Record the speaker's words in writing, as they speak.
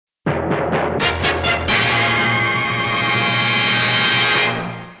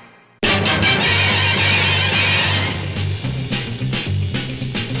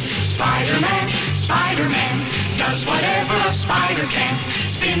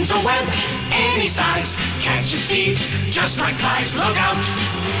spins a web any size, catches thieves just like flies. Look out,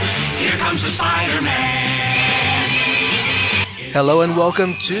 here comes the Spider-Man. Hello and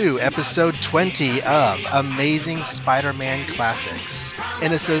welcome to episode 20 of Amazing Spider-Man Classics,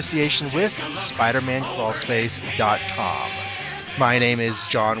 in association with SpidermanCrawlspace.com. My name is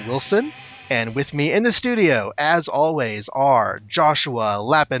John Wilson, and with me in the studio, as always, are Joshua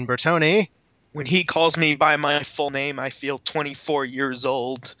Lappin Bertoni. When he calls me by my full name, I feel 24 years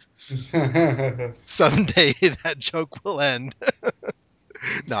old. Someday that joke will end.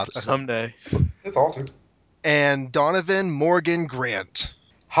 Someday. It's altered. And Donovan Morgan Grant.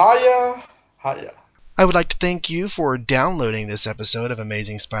 Hiya. I would like to thank you for downloading this episode of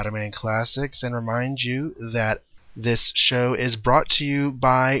Amazing Spider-Man Classics and remind you that this show is brought to you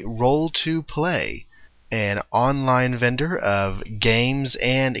by Roll2Play, an online vendor of games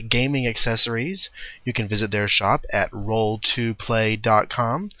and gaming accessories. You can visit their shop at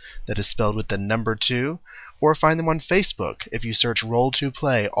roll2play.com, that is spelled with the number 2, or find them on Facebook if you search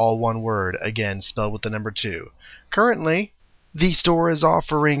Roll2Play, all one word, again spelled with the number 2. Currently, the store is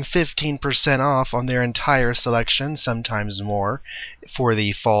offering 15% off on their entire selection, sometimes more, for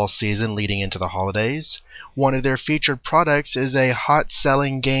the fall season leading into the holidays. One of their featured products is a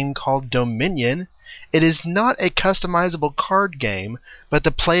hot-selling game called Dominion. It is not a customizable card game, but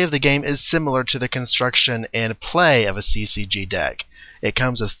the play of the game is similar to the construction and play of a CCG deck. It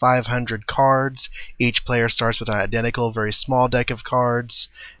comes with 500 cards. Each player starts with an identical, very small deck of cards.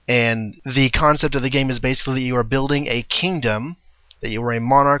 And the concept of the game is basically that you are building a kingdom, that you are a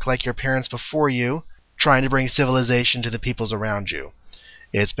monarch like your parents before you, trying to bring civilization to the peoples around you.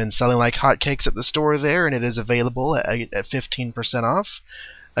 It's been selling like hotcakes at the store there, and it is available at 15% off.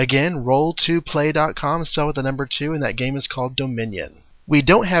 Again, roll2play.com, spelled with the number 2, and that game is called Dominion. We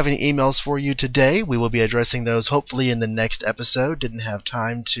don't have any emails for you today. We will be addressing those hopefully in the next episode. Didn't have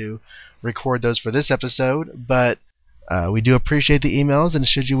time to record those for this episode, but we do appreciate the emails, and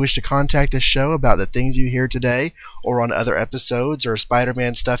should you wish to contact the show about the things you hear today or on other episodes or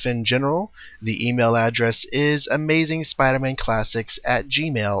Spider-Man stuff in general, the email address is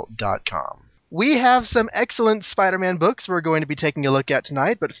amazingspidermanclassics@gmail.com. We have some excellent Spider-Man books we're going to be taking a look at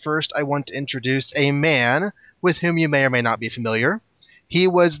tonight, but first I want to introduce a man with whom you may or may not be familiar. He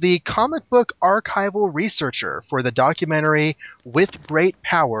was the comic book archival researcher for the documentary With Great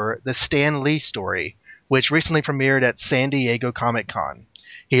Power, the Stan Lee Story, which recently premiered at San Diego Comic-Con.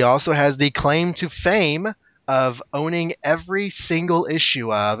 He also has the claim to fame of owning every single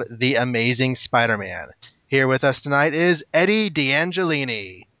issue of The Amazing Spider-Man. Here with us tonight is Eddie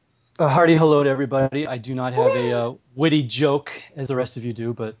D'Angelini. A hearty hello to everybody. I do not have a witty joke as the rest of you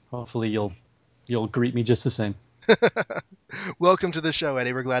do, but hopefully you'll greet me just the same. Welcome to the show,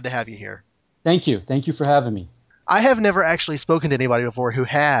 Eddie. We're glad to have you here. Thank you. Thank you for having me. I have never actually spoken to anybody before who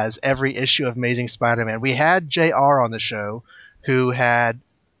has every issue of Amazing Spider-Man. We had JR on the show, who had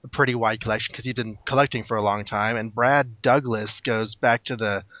a pretty wide collection because he'd been collecting for a long time, and Brad Douglas goes back to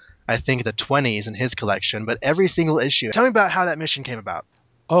the 20s in his collection, but every single issue. Tell me about how that mission came about.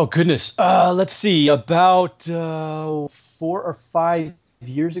 Oh, goodness. Let's see. About 4 or 5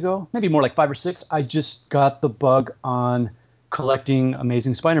 years ago, maybe more like 5 or 6, I just got the bug on collecting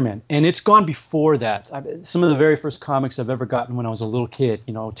Amazing Spider-Man. And it's gone before that. Some of the very first comics I've ever gotten when I was a little kid,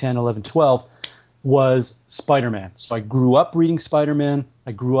 10, 11, 12, was Spider-Man. So I grew up reading Spider-Man.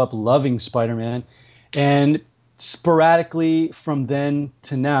 I grew up loving Spider-Man. And sporadically from then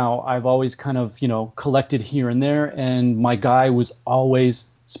to now, I've always kind of, collected here and there. And my guy was always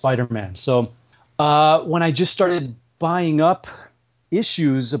Spider-Man. So when I just started buying up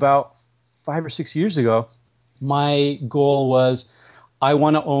issues about 5 or 6 years ago, my goal was I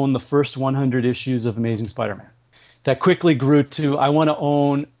want to own the first 100 issues of Amazing Spider-Man. That quickly grew to I want to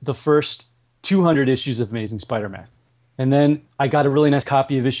own the first 200 issues of Amazing Spider-Man. And then I got a really nice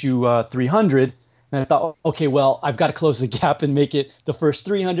copy of issue 300, and I thought, okay, well, I've got to close the gap and make it the first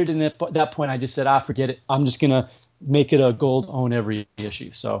 300. And at that point, I just said, forget it. I'm just going to make it a goal to own every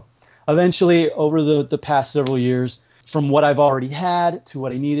issue. So eventually, over the past several years, from what I've already had to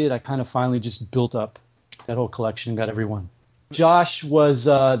what I needed, I kind of finally just built up that whole collection, got every one. Josh was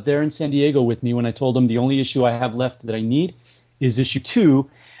there in San Diego with me when I told him the only issue I have left that I need is issue 2,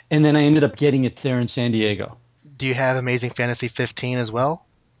 and then I ended up getting it there in San Diego. Do you have Amazing Fantasy 15 as well?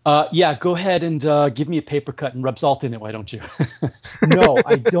 Yeah, go ahead and give me a paper cut and rub salt in it, why don't you? No,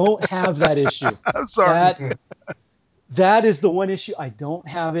 I don't have that issue. I'm sorry. That is the one issue. I don't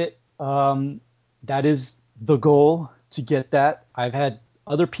have it. That is the goal, to get that. I've had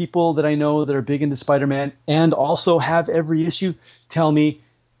other people that I know that are big into Spider-Man and also have every issue tell me,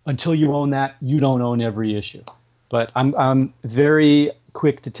 until you own that, you don't own every issue. But I'm very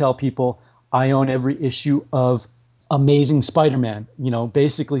quick to tell people I own every issue of Amazing Spider-Man,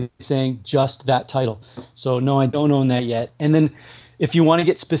 basically saying just that title. So no, I don't own that yet. And then if you want to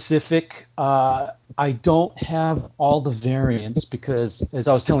get specific, I don't have all the variants because, as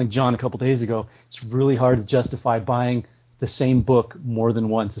I was telling John a couple days ago, it's really hard to justify buying the same book more than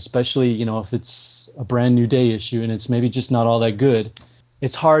once, especially, if it's a brand new day issue and it's maybe just not all that good.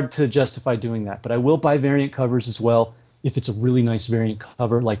 It's hard to justify doing that. But I will buy variant covers as well if it's a really nice variant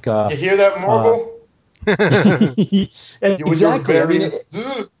cover, like You hear that, Marvel? You with your exactly. I mean, variants.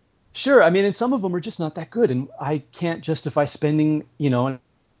 sure. I mean, and some of them are just not that good, and I can't justify spending, and a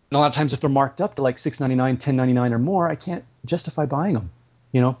lot of times if they're marked up to like $6.99, $10.99 or more, I can't justify buying them.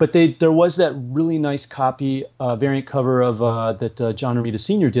 But there was that really nice copy variant cover of that John Romita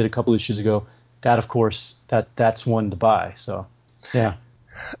Sr. did a couple issues ago. That, of course, that's one to buy. So, yeah.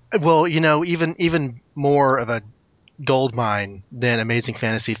 Well, even more of a gold mine than Amazing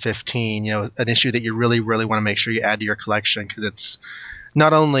Fantasy 15, an issue that you really, really want to make sure you add to your collection because it's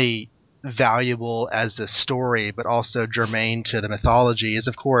not only valuable as a story, but also germane to the mythology, is,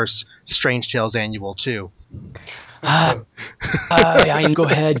 of course, Strange Tales Annual 2. Go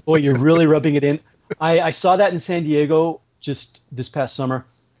ahead. Boy, you're really rubbing it in. I saw that in San Diego just this past summer,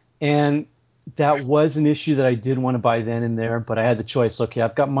 and that was an issue that I did want to buy then and there, but I had the choice. Okay,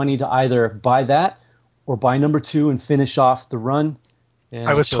 I've got money to either buy that or buy number 2 and finish off the run. And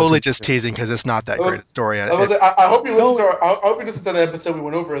I I was chose totally number just 2. teasing because it's not that great a story. I hope you listened No, to I hope you listened to the episode we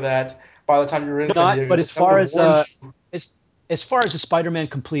went over that by the time you were in San not. Diego. But as 'Cause I would far have as warned you. as far as a Spider-Man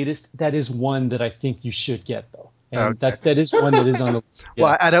completist, that is one that I think you should get though, and Okay. that is one that is on the list.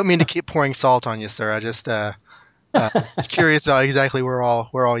 Well, Yeah. I don't mean to keep pouring salt on you, sir. I just was curious about exactly where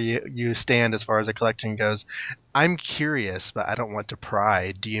all you stand as far as the collecting goes. I'm curious, but I don't want to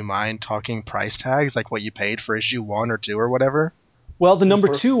pry. Do you mind talking price tags, like what you paid for issue 1 or 2 or whatever? Well, the The number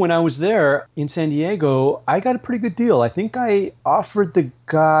first 2, when I was there in San Diego, I got a pretty good deal. I think I offered the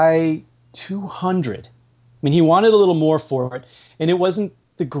guy 200. I mean, he wanted a little more for it, and it wasn't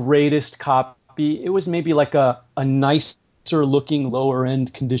the greatest copy. It was maybe like a nicer looking, lower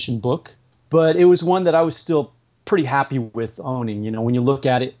end condition book, but it was one that I was still pretty happy with owning. When you look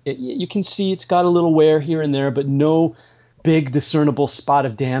at it, you can see it's got a little wear here and there, but no big discernible spot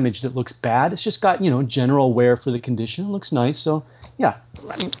of damage that looks bad. It's just got, general wear for the condition. It looks nice. So, yeah,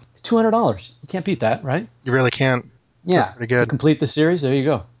 I mean, $200. You can't beat that, right? You really can't. That's Yeah. pretty To good. complete the series, there you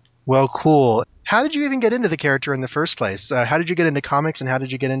go. Well, cool. How did you even get into the character in the first place? How did you get into comics, and how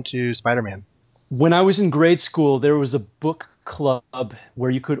did you get into Spider-Man? When I was in grade school, there was a book club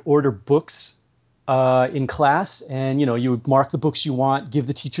where you could order books in class, and you would mark the books you want, give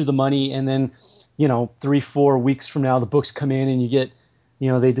the teacher the money, and then 3-4 weeks from now, the books come in, and you get,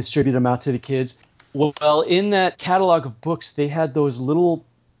 they distribute them out to the kids. Well, in that catalog of books, they had those little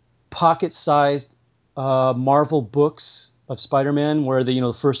pocket-sized Marvel books of Spider-Man, where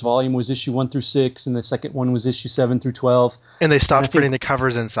the first volume was issue 1 through 6, and the second one was issue 7 through 12. And they And I stopped think putting the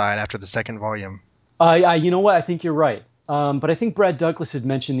covers inside after the second volume. you know what? I think you're right. But I think Brad Douglas had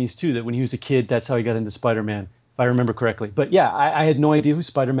mentioned these too, that when he was a kid, that's how he got into Spider-Man, if I remember correctly. But yeah, I had no idea who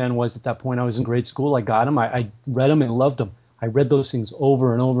Spider-Man was at that point. I was in grade school. I got him. I read them and loved them. I read those things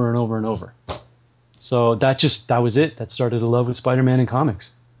over and over and over and over. So that was it. That started a love with Spider-Man in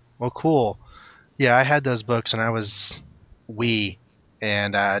comics. Well, cool. Yeah, I had those books, and I was wee,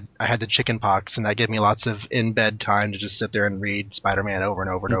 and I had the chicken pox, and that gave me lots of in-bed time to just sit there and read Spider-Man over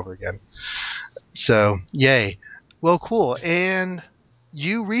and over and over again. So, yay. Well, cool. And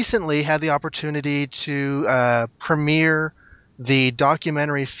you recently had the opportunity to premiere the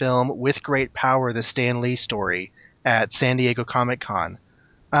documentary film With Great Power, the Stan Lee story at San Diego Comic-Con.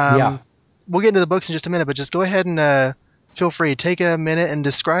 Yeah. We'll get into the books in just a minute, but just go ahead and feel free. Take a minute and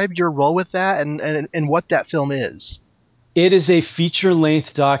describe your role with that and what that film is. It is a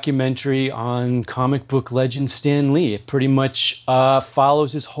feature-length documentary on comic book legend Stan Lee. It pretty much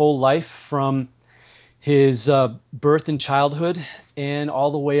follows his whole life from his birth and childhood and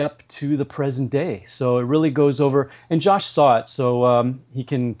all the way up to the present day. So it really goes over, and Josh saw it, so he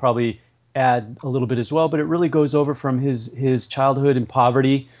can probably add a little bit as well, but it really goes over from his childhood in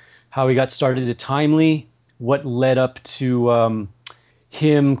poverty, how he got started at Timely, what led up to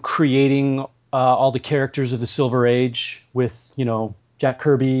him creating all the characters of the Silver Age with, Jack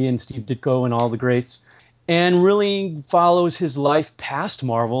Kirby and Steve Ditko and all the greats, and really follows his life past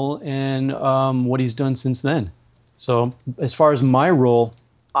Marvel and what he's done since then. So, as far as my role,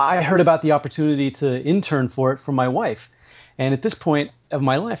 I heard about the opportunity to intern for it from my wife. And at this point of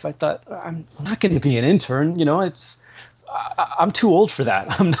my life, I thought, I'm not going to be an intern. I'm too old for that.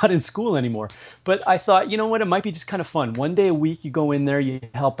 I'm not in school anymore. But I thought, you know what, it might be just kind of fun. One day a week, you go in there, you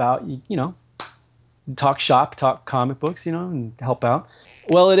help out, you know, talk shop, talk comic books, you know, and help out.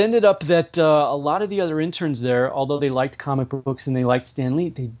 Well, it ended up that a lot of the other interns there, although they liked comic books and they liked Stan Lee,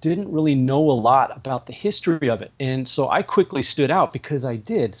 they didn't really know a lot about the history of it. And so I quickly stood out because I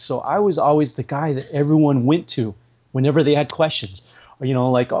did. So I was always the guy that everyone went to whenever they had questions. Or, you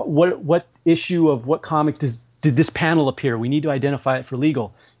know, like what issue of what comic did this panel appear? We need to identify it for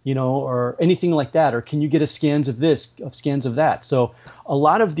legal, you know, or anything like that. Or can you get a scans of this, of scans of that? So a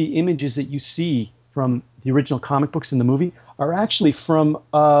lot of the images that you see from the original comic books in the movie are actually from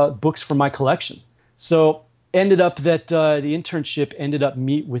books from my collection. So ended up that the internship ended up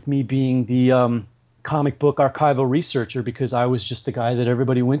with me being the comic book archival researcher because I was just the guy that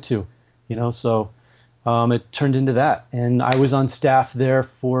everybody went to, you know. So it turned into that, and I was on staff there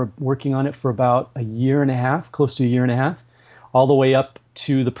for working on it for about a year and a half, close to a year and a half, all the way up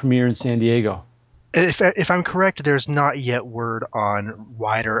to the premiere in San Diego. If I'm correct, there's not yet word on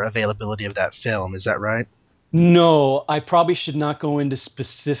wider availability of that film. Is that right? No, I probably should not go into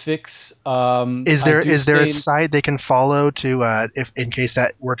specifics. Is I there do is there a say site they can follow to if in case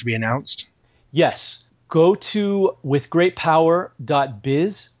that were to be announced? yes. Go to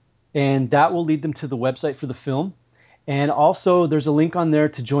withgreatpower.biz, and that will lead them to the website for the film. And also, there's a link on there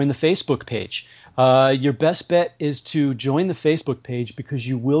to join the Facebook page. Your best bet is to join the Facebook page because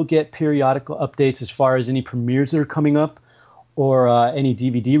you will get periodical updates as far as any premieres that are coming up, or any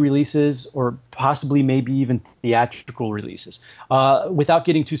DVD releases, or possibly maybe even theatrical releases. Without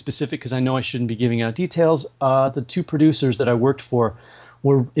getting too specific, because I know I shouldn't be giving out details, the two producers that I worked for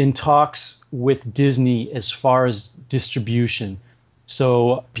were in talks with Disney as far as distribution.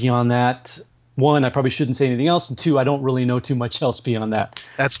 So beyond that, one, I probably shouldn't say anything else, and two, I don't really know too much else beyond that.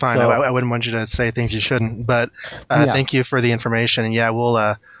 That's fine. So I wouldn't want you to say things you shouldn't. But yeah, thank you for the information. And yeah,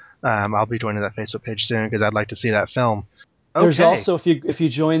 I'll be joining that Facebook page soon because I'd like to see that film. there's Okay. also if you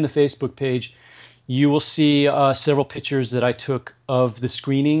join the Facebook page, you will see several pictures that I took of the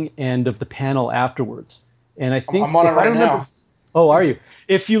screening and of the panel afterwards. And I I'm think, on it if I right remember, now. oh, are you?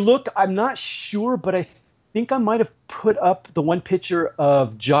 If you look, I'm not sure, but I think I might have put up the one picture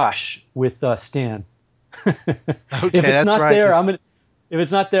of Josh with Stan. If Okay, it's that's not right. there, 'Cause If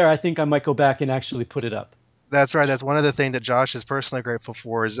it's not there, I think I might go back and actually put it up. that's right. That's one of the things that Josh is personally grateful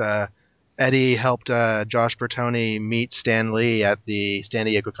for. Is Eddie helped Josh Bertoni meet Stan Lee at the San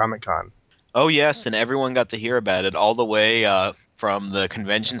Diego Comic Con. Oh yes, and everyone got to hear about it all the way from the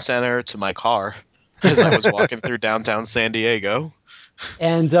convention center to my car as I was walking through downtown San Diego.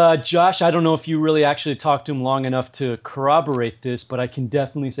 And Josh, I don't know if you really actually talked to him long enough to corroborate this, but I can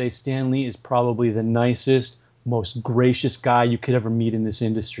definitely say Stan Lee is probably the nicest, most gracious guy you could ever meet in this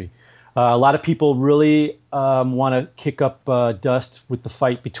industry. A lot of people really want to kick up dust with the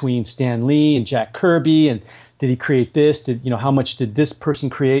fight between Stan Lee and Jack Kirby, and did he create this? Did, you know, how much did this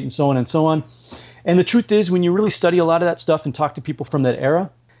person create, and so on and so on. And the truth is, when you really study a lot of that stuff and talk to people from that era,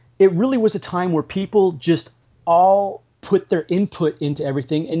 it really was a time where people just all put their input into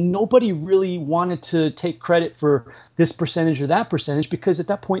everything, and nobody really wanted to take credit for this percentage or that percentage, because at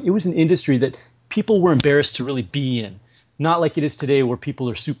that point it was an industry that people were embarrassed to really be in, not like it is today where people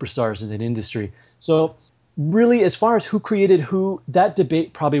are superstars in an industry. So really, as far as who created who, that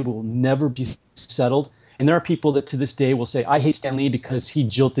debate probably will never be settled. And there are people that to this day will say, I hate Stan Lee because he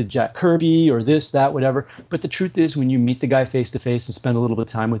jilted Jack Kirby or this, that, whatever. But the truth is, when you meet the guy face to face and spend a little bit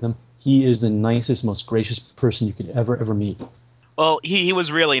of time with him, he is the nicest, most gracious person you could ever meet. Well, he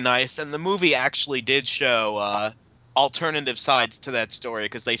was really nice, and the movie actually did show alternative sides to that story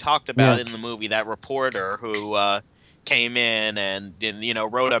because they talked Yeah. about in the movie that reporter who came in and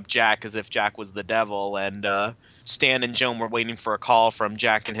wrote up Jack as if Jack was the devil, and Stan and Joan were waiting for a call from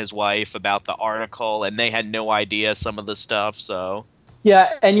Jack and his wife about the article, and they had no idea some of the stuff. So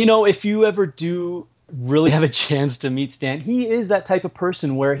Yeah, and you know, if you ever do really have a chance to meet Stan, he is that type of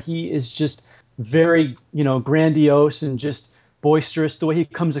person where he is just very, you know, grandiose and just boisterous the way he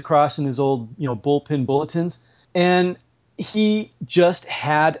comes across in his old, you know, bullpen bulletins. And he just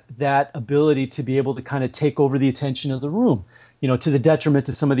had that ability to be able to kind of take over the attention of the room, you know, to the detriment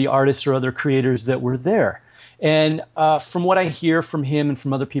to some of the artists or other creators that were there. And from what I hear from him and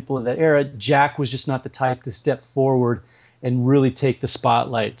from other people of that era, Jack was just not the type to step forward and really take the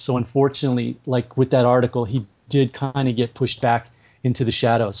spotlight. So unfortunately, like with that article, he did kind of get pushed back into the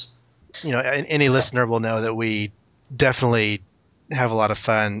shadows. You know, any listener will know that we definitely have a lot of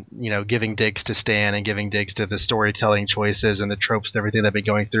fun, you know, giving digs to Stan and giving digs to the storytelling choices and the tropes and everything they've been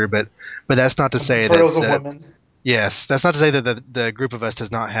going through. But that's not to The say that portrayals of the women. yes, that's not to say that the group of us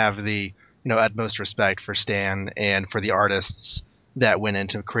does not have the utmost respect for Stan and for the artists that went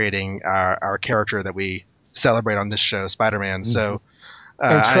into creating our character that we celebrate on this show, Spider-Man. So,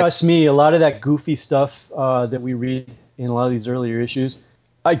 And trust me, a lot of that goofy stuff that we read in a lot of these earlier issues,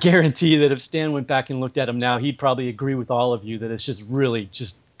 I guarantee that if Stan went back and looked at them now, he'd probably agree with all of you that it's just really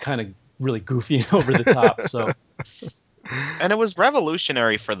just kind of really goofy and over the top. So, And it was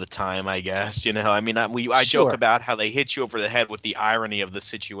revolutionary for the time, I guess. I mean, I joke sure. about how they hit you over the head with the irony of the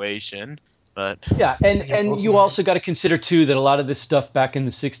situation, but Yeah, and you also got to consider too that a lot of this stuff back in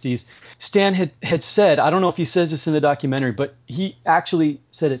the '60s, Stan had said, I don't know if he says this in the documentary, but he actually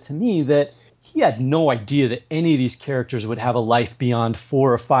said it to me that he had no idea that any of these characters would have a life beyond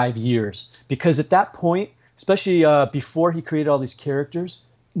 4 or 5 years, because at that point, especially before he created all these characters,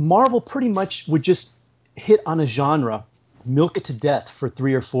 Marvel pretty much would just hit on a genre, milk it to death for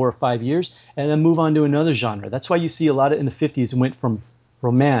 3 or 4 or 5 years, and then move on to another genre. That's why you see a lot of in the '50s went from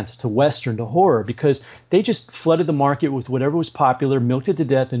romance to western to horror, because they just flooded the market with whatever was popular, milked it to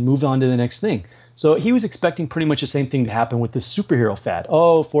death, and moved on to the next thing. So he was expecting pretty much the same thing to happen with this superhero fad.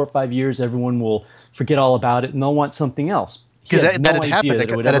 Oh, 4 or 5 years, everyone will forget all about it and they'll want something else. He because had that no had idea happened, that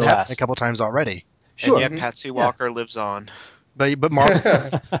it would that ever had happened a last. couple times already. and Sure. yet Patsy Walker lives on. But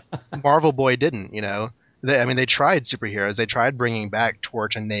Marvel Boy didn't. I mean, they tried superheroes. They tried bringing back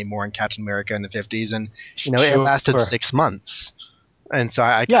Torch and Namor and Captain America in the '50s, and it Sure. lasted 6 months. And so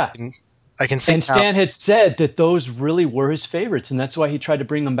Yeah. I can see And how. Stan had said that those really were his favorites, and that's why he tried to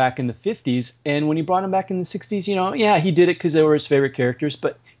bring them back in the '50s. And when he brought them back in the '60s, yeah, he did it because they were his favorite characters,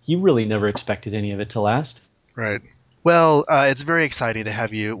 but he really never expected any of it to last. Right. Well, it's very exciting to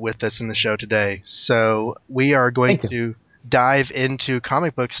have you with us in the show today. So we are going Thank you. to dive into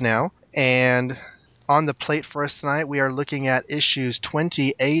comic books now. And on the plate for us tonight, we are looking at issues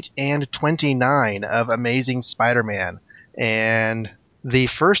 28 and 29 of Amazing Spider-Man. And the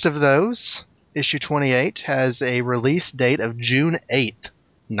first of those, issue 28, has a release date of June 8th,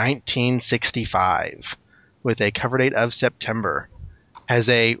 1965, with a cover date of September. Has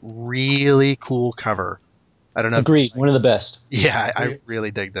a really cool cover. I don't know. Agreed. One of the best. Yeah, I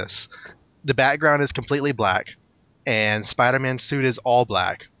really dig this. The background is completely black, and Spider-Man's suit is all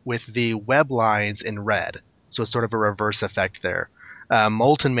black, with the web lines in red. So it's sort of a reverse effect there.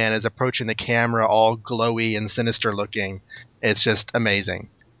 Molten Man is approaching the camera all glowy and sinister looking. It's just amazing.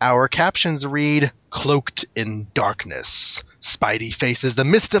 Our captions read, "Cloaked in darkness, Spidey faces the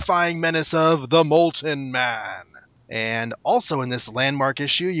mystifying menace of the Molten Man." And also in this landmark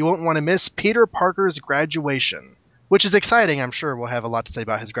issue, you won't want to miss Peter Parker's graduation, which is exciting. I'm sure we'll have a lot to say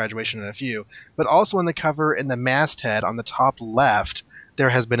about his graduation in a few. But also on the cover, in the masthead on the top left, there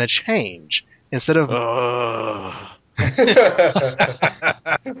has been a change. Instead of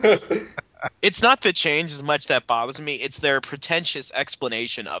It's not the change as much that bothers me. It's their pretentious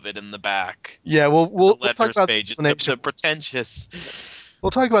explanation of it in the back. yeah, The we'll talk letters about the pages. The explanation. pretentious. We'll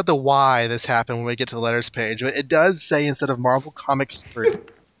talk about the why this happened when we get to the letters page. But it does say instead of Marvel Comics 3,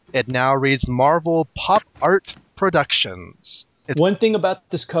 it now reads Marvel Pop Art Productions. One thing about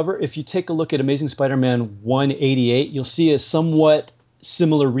this cover, if you take a look at Amazing Spider-Man 188, you'll see a somewhat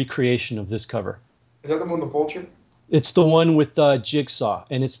similar recreation of this cover. Is that the one with the vulture? It's the one with Jigsaw,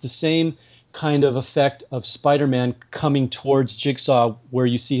 and it's the same kind of effect of Spider-Man coming towards Jigsaw, where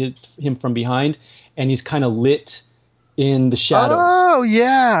you see him from behind, and he's kind of lit in the shadows. Oh,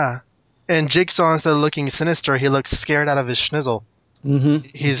 yeah. And Jigsaw, instead of looking sinister, he looks scared out of his schnizzle. Mm-hmm.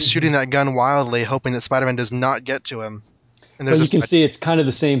 He's shooting that gun wildly, hoping that Spider-Man does not get to him. And But there's you can see it's kind of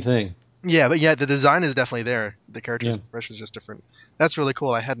the same thing. yeah, but yeah, the design is definitely there. The character's Yeah. expression is just different. That's really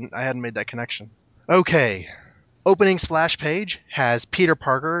cool. I hadn't made that connection. Okay. Opening splash page has Peter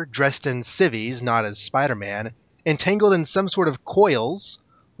Parker dressed in civvies, not as Spider-Man, entangled in some sort of coils,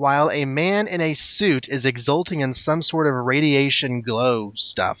 while a man in a suit is exulting in some sort of radiation glow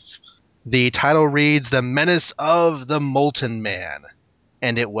stuff. The title reads The Menace of the Molten Man,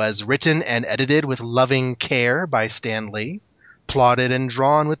 and it was written and edited with loving care by Stan Lee, plotted and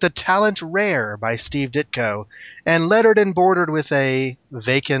drawn with the talent rare by Steve Ditko, and lettered and bordered with a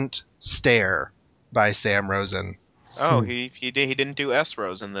vacant stare by Sam Rosen. Oh, he didn't do S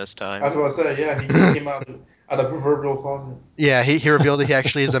Rose in this I was time. about to say, yeah, he came out of the proverbial closet. Yeah, he revealed that he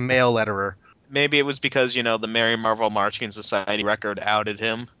actually is a male letterer. Maybe it was because the Merry Marvel Marching Society record outed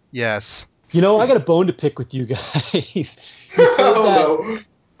him. Yes. I got a bone to pick with you guys. Oh no.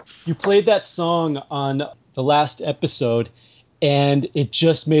 You played that song on the last episode, and it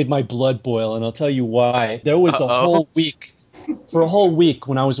just made my blood boil, and I'll tell you why. There was a Uh-oh. whole week, for a whole week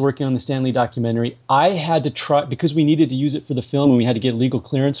when I was working on the Stanley documentary, I had to try, because we needed to use it for the film and we had to get legal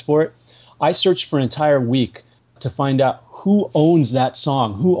clearance for it, I searched for an entire week to find out who owns that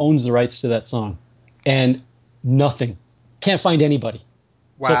song, who owns the rights to that song. And nothing. Can't find anybody. So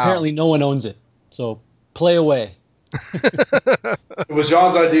Wow. apparently no one owns it. So play away. It was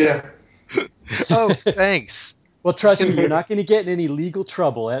John's idea. Oh, thanks. Well, trust me, you're not going to get in any legal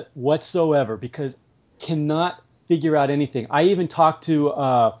trouble whatsoever because cannot figure out anything. I even talked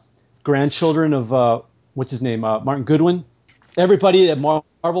to grandchildren of what's his name, Martin Goodwin. Everybody at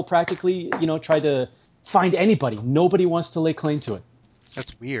Marvel practically, tried to find anybody. Nobody wants to lay claim to it.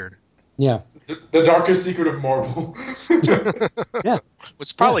 That's weird. Yeah, The darkest secret of Marvel. yeah.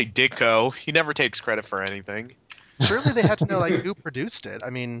 It's probably Ditko. He never takes credit for anything. Surely they had to know like who produced it.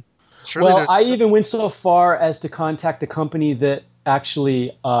 I mean, surely Well, there's. I even went so far as to contact the company that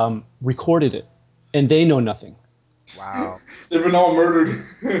actually recorded it, and they know nothing. Wow. They've been all murdered.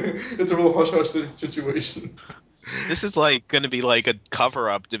 It's a real hush hush situation. This is like going to be like a cover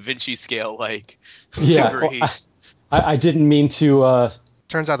up, Da Vinci scale like Yeah, well, degree. I didn't mean to.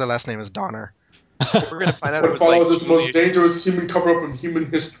 Turns out their last name is Donner. We're going to find out it What was like follows is the most dangerous human cover up in human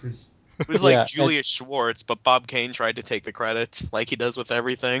history. It was like Yeah, Julius Schwartz, but Bob Kane tried to take the credit, like he does with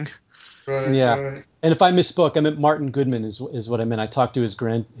everything. Right, yeah. right. And if I misspoke, I meant Martin Goodman is what I meant. I talked to his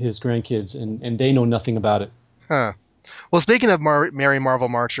grandkids, and they know nothing about it. Huh. Well, speaking of Merry Marvel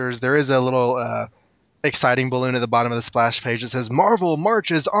Marchers, there is a little exciting balloon at the bottom of the splash page that says Marvel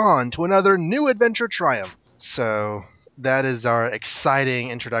marches on to another new adventure triumph. So that is our exciting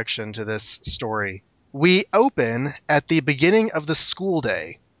introduction to this story. We open at the beginning of the school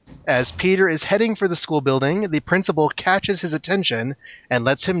day. As Peter is heading for the school building, the principal catches his attention and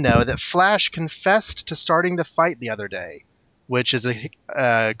lets him know that Flash confessed to starting the fight the other day, which is a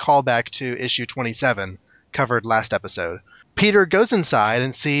callback to issue 27, covered last episode. Peter goes inside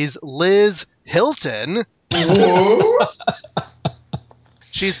and sees Liz Hilton. Whoa!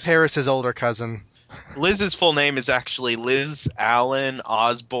 She's Paris's older cousin. Liz's full name is actually Liz Allen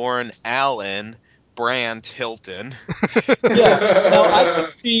Osborne Allen Brandt Hilton. Yeah. Now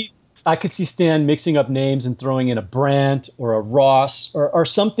I could see Stan mixing up names and throwing in a Brandt or a Ross or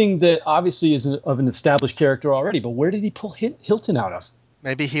something that obviously is of an established character already. But where did he pull Hilton out of?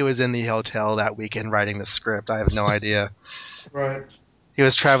 Maybe he was in the hotel that weekend writing the script. I have no idea. Right. He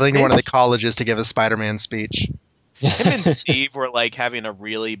was traveling to one of the colleges to give a Spider-Man speech. Him and Steve were like having a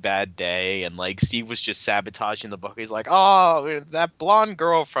really bad day, and like Steve was just sabotaging the book. He's like, "Oh, that blonde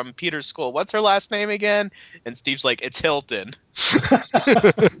girl from Peter's school. What's her last name again?" And Steve's like, "It's Hilton."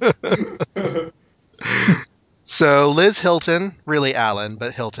 So Liz Hilton, really Allen,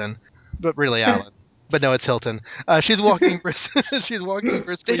 but Hilton, but really Allen. But no, it's Hilton. She's walking. She's walking They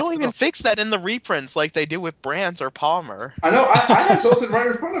briskly don't through even the. fix that in the reprints like they do with Brandt or Palmer. I know. I have Hilton right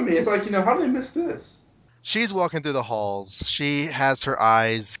in front of me. It's like, how did they miss this? She's walking through the halls. She has her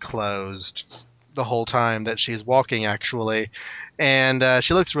eyes closed the whole time that she's walking, actually, and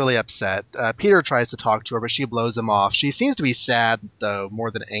she looks really upset. Peter tries to talk to her, but she blows him off. She seems to be sad, though,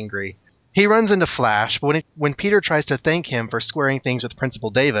 more than angry. He runs into Flash, but when Peter tries to thank him for squaring things with Principal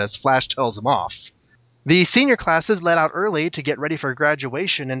Davis, Flash tells him off. The senior classes let out early to get ready for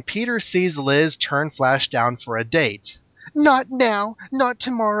graduation, and Peter sees Liz turn Flash down for a date. Not now, not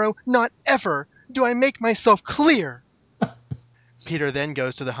tomorrow, not ever do I make myself clear. Peter then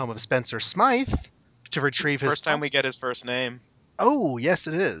goes to the home of Spencer Smythe to retrieve his First time we costume. get his first name. Oh, yes,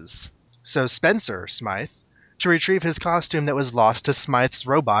 it is. So Spencer Smythe to retrieve his costume that was lost to Smythe's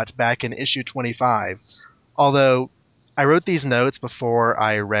robot back in issue 25. Although I wrote these notes before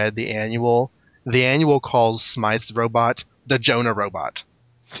I read the annual. The annual calls Smythe's robot the Jonah robot.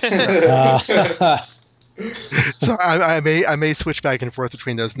 Uh, So I may switch back and forth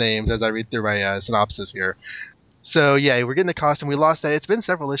between those names as I read through my synopsis here. So yeah, we're getting the costume. We lost that. It's been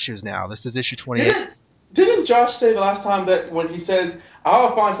several issues now. This is issue 28. Didn't Josh say the last time that when he says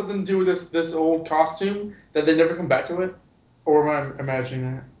I'll find something to do with this old costume that they never come back to it? Or am I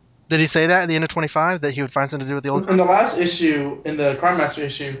imagining that? Did he say that at the end of 25 that he would find something to do with the old In the costume? last issue, in the Crime Master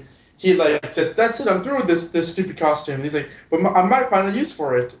issue, he like says, "That's it. I'm through with this stupid costume." And he's like, "But I might find a use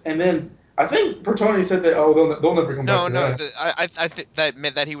for it." And then I think Bertoni said that, "Oh, they'll never come back No, to no, that." I think that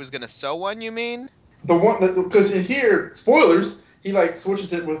meant that he was gonna sew one. You mean? The one because in here, spoilers, he like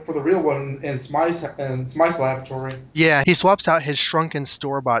switches it for the real one in Smythe's laboratory. Yeah, he swaps out his shrunken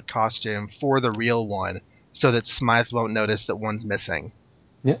store-bought costume for the real one so that Smythe won't notice that one's missing.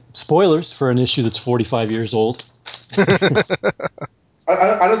 yeah, spoilers for an issue that's 45 years old.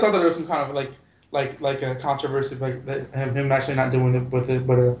 I just thought that there was some kind of like a controversy like that, him actually not doing it with it,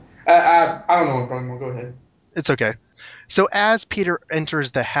 but I don't know. Probably more. Go ahead. It's okay. So as Peter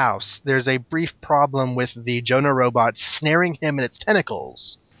enters the house, there's a brief problem with the Jonah robot snaring him in its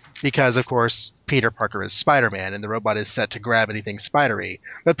tentacles. Because, of course, Peter Parker is Spider-Man, and the robot is set to grab anything spidery.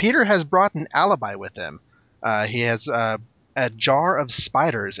 But Peter has brought an alibi with him. He has a jar of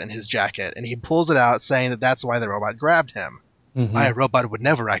spiders in his jacket, and he pulls it out, saying that that's why the robot grabbed him. Mhm. My robot would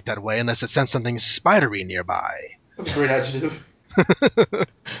never act that way unless it sensed something spidery nearby. That's a great adjective.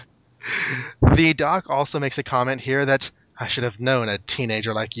 The doc also makes a comment here that I should have known a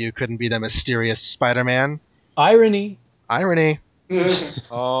teenager like you couldn't be the mysterious Spider-Man. Irony. Irony.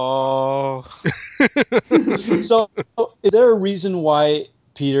 Oh. So, is there a reason why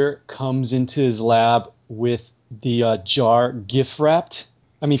Peter comes into his lab with the jar gift wrapped?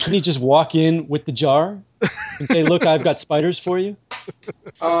 I mean, can he just walk in with the jar and say, "Look, I've got spiders for you"?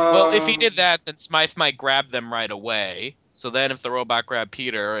 Well, if he did that, then Smythe might grab them right away. So then if the robot grabbed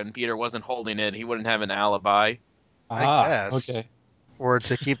Peter and Peter wasn't holding it, he wouldn't have an alibi. I Ah, guess. okay. Or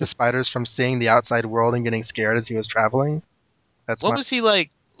to keep the spiders from seeing the outside world and getting scared as he was traveling. That's What my was he like?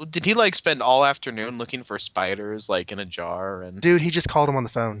 Did he like spend all afternoon looking for spiders like in a jar? And dude. He just called him on the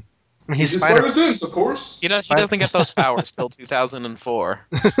phone. I mean, He he's just Spider. spider sense, of course. he doesn't get those powers till 2004.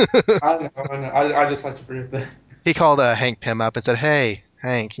 I know. I just like to forget that. He called Hank Pym up and said, "Hey,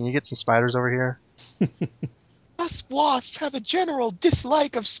 Hank, can you get some spiders over here?" Us wasps have a general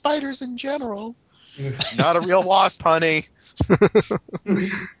dislike of spiders in general. Not a real wasp, honey.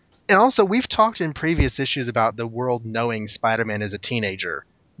 And also, we've talked in previous issues about the world knowing Spider-Man is a teenager,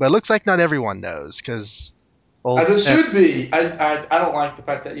 but it looks like not everyone knows because old As it Stan- should be. I don't like the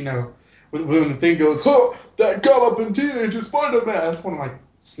fact that, when the thing goes, huh, that galloping teenager Spider-Man. I just want to,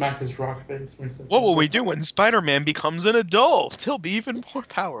 smack his rock face when he says What will that. we do when Spider-Man becomes an adult? He'll be even more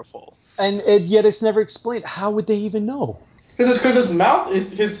powerful. And yet it's never explained. How would they even know? Because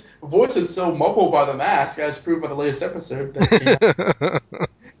his voice is so muffled by the mask, as proved by the latest episode that came out,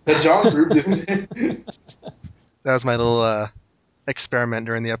 that John proved it. That was my little experiment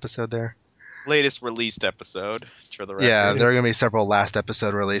during the episode there. Latest released episode, for the record. Yeah, there are going to be several last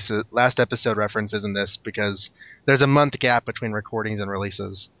episode references in this because there's a month gap between recordings and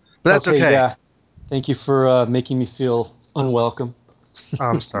releases. But that's okay. Yeah. Thank you for making me feel unwelcome.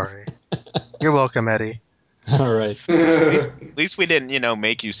 I'm sorry. You're welcome, Eddie. All right. At least we didn't,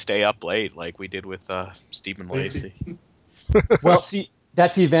 make you stay up late like we did with Stephen Lacey. Well, see,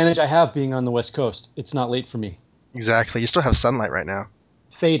 that's the advantage I have being on the West Coast. It's not late for me. Exactly. You still have sunlight right now.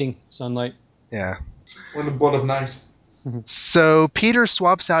 Fading sunlight. Yeah. We're in the blood of night. So Peter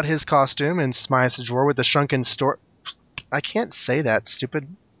swaps out his costume in Smythe's drawer with the shrunken store. I can't say that stupid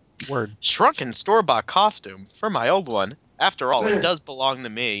word. Shrunken store-bought costume for my old one. After all, it does belong to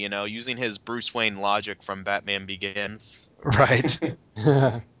me, using his Bruce Wayne logic from Batman Begins. Right.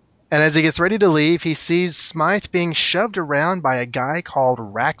 And as he gets ready to leave, he sees Smythe being shoved around by a guy called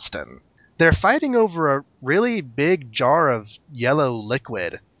Raxton. They're fighting over a really big jar of yellow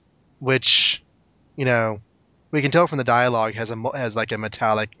liquid, which, we can tell from the dialogue has like a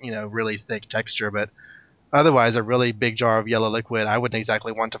metallic, really thick texture, but otherwise a really big jar of yellow liquid. I wouldn't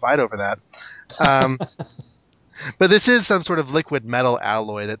exactly want to fight over that. But this is some sort of liquid metal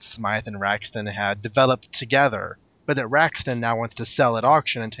alloy that Smythe and Raxton had developed together, but that Raxton now wants to sell at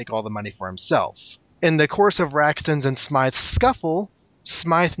auction and take all the money for himself. In the course of Raxton's and Smythe's scuffle,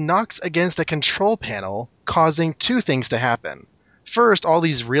 Smythe knocks against a control panel, causing two things to happen. First, all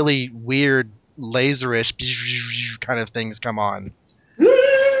these really weird, laserish kind of things come on.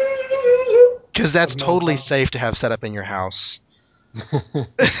 Because that's totally safe to have set up in your house.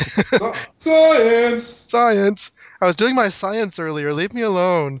 Science! Science! I was doing my science earlier, leave me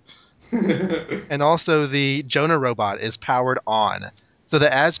alone. And also the Jonah robot is powered on, so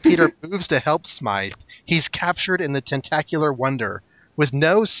that as Peter moves to help Smythe, he's captured in the tentacular wonder, with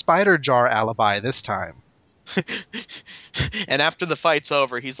no spider jar alibi this time. And after the fight's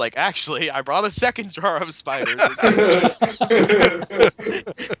over, he's like, actually, I brought a second jar of spiders.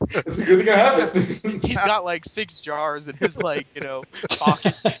 It's a good thing I have it. He's got like 6 jars in his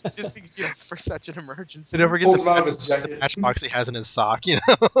pocket, just for such an emergency. Don't forget Pulls him out of the his jacket. matchbox he has in his sock,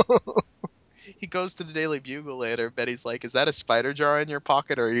 He goes to the Daily Bugle later. Betty's like, "Is that a spider jar in your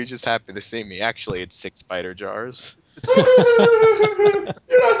pocket, or are you just happy to see me?" Actually, it's 6 spider jars. You're not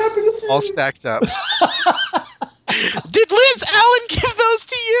happy to see all me. stacked up. Did Liz Allen give those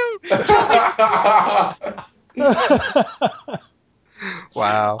to you?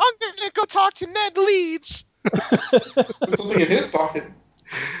 Wow. I'm gonna go talk to Ned Leeds. Put something in his pocket.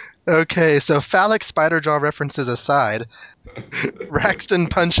 Okay, so phallic spider jaw references aside, Raxton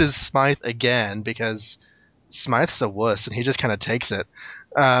punches Smythe again because Smythe's a wuss and he just kind of takes it.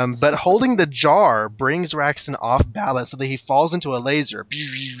 But holding the jar brings Raxton off balance so that he falls into a laser.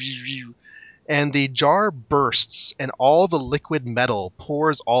 And the jar bursts and all the liquid metal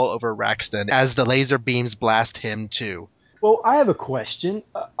pours all over Raxton as the laser beams blast him too. Well, I have a question.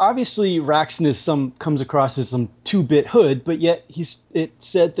 Obviously, Raxton comes across as some 2-bit hood, but yet it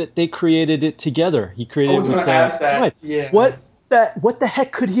said that they created it together. He I created it was with gonna ask Smythe. that. Yeah. What the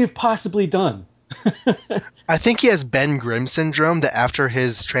heck could he have possibly done? I think he has Ben Grimm syndrome that after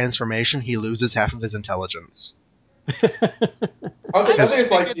his transformation he loses half of his intelligence. I think just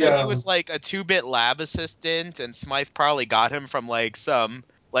it's like figured the that he was like a 2-bit lab assistant, and Smythe probably got him from like some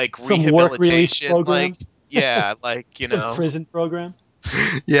like Some work release rehabilitation, program, yeah, some prison program.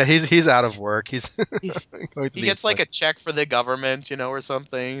 Yeah, he's out of work. He's he, going through he the gets like affliction. a check for the government, or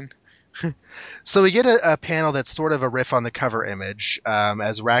something. So we get a panel that's sort of a riff on the cover image,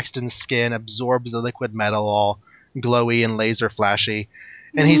 as Raxton's skin absorbs the liquid metal, all glowy and laser flashy,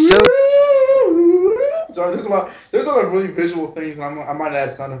 and he's so Sorry, there's a lot of really visual things. I might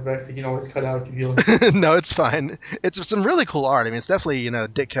add sound effects that you can always cut out if you feel like. no, it's fine. It's some really cool art. I mean, it's definitely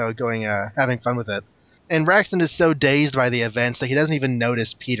Ditko going having fun with it. And Raxton is so dazed by the events that he doesn't even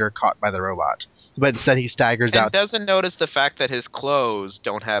notice Peter caught by the robot, but instead he staggers And out. doesn't notice the fact that his clothes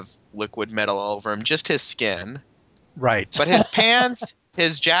don't have liquid metal all over him, just his skin. Right. But his pants,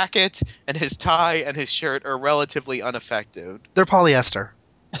 his jacket, and his tie and his shirt are relatively unaffected. They're polyester.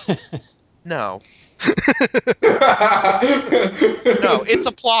 No. No, it's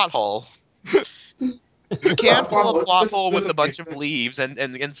a plot hole. You can't fill a plot hole Just with a doesn't make bunch of sense. leaves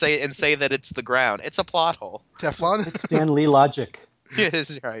and say that it's the ground. It's a plot hole. Teflon. It's Stan Lee logic.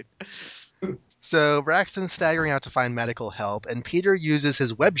 Yes, right. So Braxton's staggering out to find medical help, and Peter uses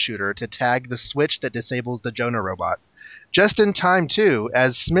his web shooter to tag the switch that disables the Jonah robot. Just in time, too,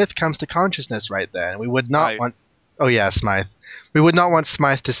 as Smith comes to consciousness right then. We would not Smythe. want... Oh, yeah, Smythe. We would not want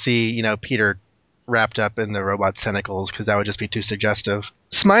Smythe to see, Peter wrapped up in the robot's tentacles, because that would just be too suggestive.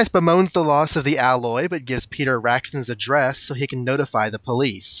 Smythe bemoans the loss of the alloy, but gives Peter Raxton's address so he can notify the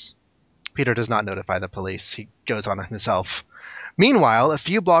police. Peter does not notify the police. He goes on himself. Meanwhile, a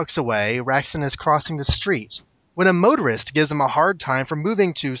few blocks away, Raxton is crossing the street when a motorist gives him a hard time for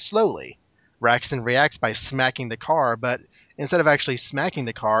moving too slowly. Raxton reacts by smacking the car, but instead of actually smacking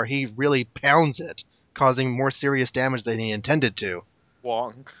the car, he really pounds it, causing more serious damage than he intended to.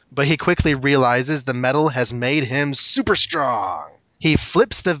 Wong. But he quickly realizes the metal has made him super strong. He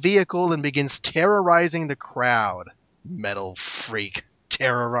flips the vehicle and begins terrorizing the crowd. Metal freak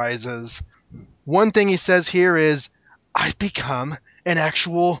terrorizes. One thing he says here is, I've become an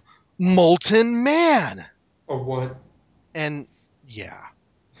actual molten man. Or what? And yeah,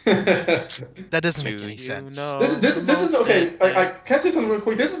 this that doesn't Do make any you sense. know is this the this is Molten okay. I Man? can I say something real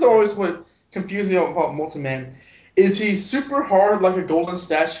quick. This is always what confused me about Multiman. Is he super hard like a golden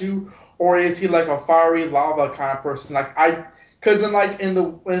statue, or is he like a fiery lava kind of person? Because in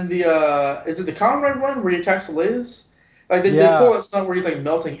the is it the Conrad run where he attacks Liz? Like they Yeah, pull that stunt where he's like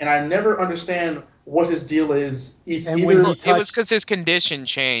melting, and I never understand what his deal is. He's and when Well, he either it was touched, because his condition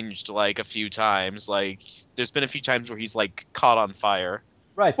changed like a few times. Like, there's been a few times where he's like caught on fire.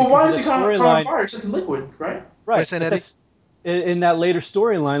 right, well, because why in is that he caught on storyline, fire? It's just liquid, right? What are you right, saying, but Eddie? that's in that later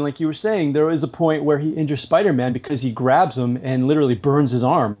storyline, like you were saying, there is a point where he injures Spider-Man because he grabs him and literally burns his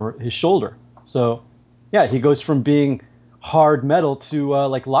arm or his shoulder. So, yeah, he goes from being hard metal to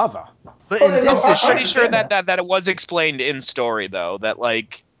like lava. But Oh in yeah, no, this I'm I issue, pretty sure understand that that. that it was explained in story though that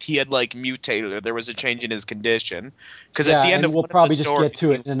like he had like mutated or there was a change in his condition because at Yeah, the end and of we'll one of the probably just get stories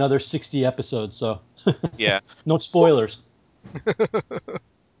to it in another 60 episodes. So, yeah. no spoilers.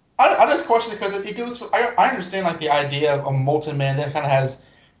 I just question it because it goes. I understand like the idea of a molten man that kind of has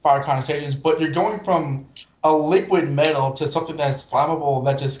fire connotations, but you're going from a liquid metal to something that's flammable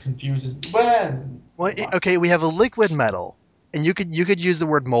that just confuses me. Well, well, never mind. okay, we have a liquid metal, and you could use the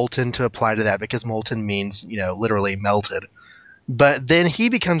word molten to apply to that because molten means literally melted. But then he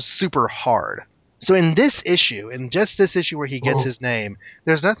becomes super hard. So in this issue, in just this issue where he gets Oh. his name,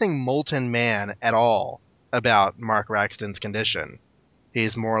 there's nothing molten man at all about Mark Raxton's condition.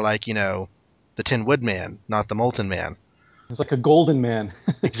 He's more like, the Tin Woodman, not the Molten Man. It's like a golden man.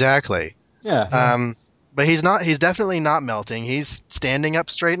 Exactly. Yeah. Yeah, But he's definitely not melting. He's standing up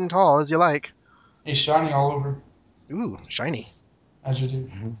straight and tall as you like. he's shining all over Ooh, shiny. as you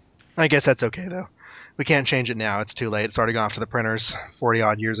do. I guess that's okay though. We can't change it now. It's too late. It's already gone off to the printers 40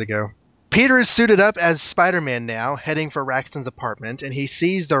 odd years ago. Peter is suited up as Spider-Man now, heading for Raxton's apartment, and he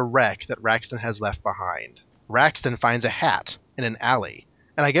sees the wreck that Raxton has left behind. Raxton finds a hat in an alley,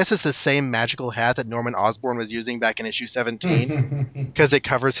 and I guess it's the same magical hat that Norman Osborn was using back in issue 17, because it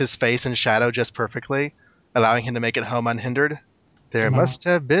covers his face in shadow just perfectly, allowing him to make it home unhindered. There Somehow. must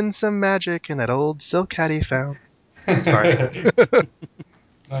have been some magic in that old silk hat he found. Sorry.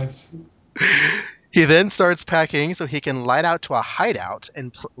 Nice. He then starts packing so he can light out to a hideout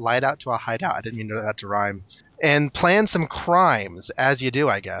and light out to a hideout. I didn't mean that to rhyme. and plan some crimes, as you do,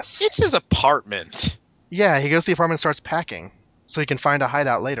 I guess. It's his apartment. Yeah, he goes to the apartment and starts packing, so he can find a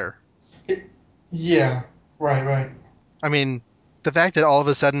hideout later. Yeah. Right. I mean, the fact that all of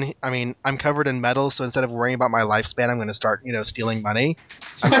a sudden, I'm covered in metal, so instead of worrying about my lifespan, I'm going to start, stealing money.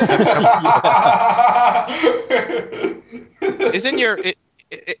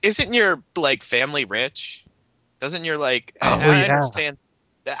 Isn't your like family rich? Doesn't your like Oh, I yeah. understand.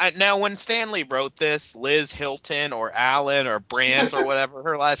 Now, when Stanley wrote this, Liz Hilton or Allen or Brandt or whatever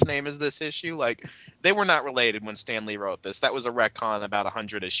her last name is this issue, like they were not related when Stanley wrote this. That was a retcon about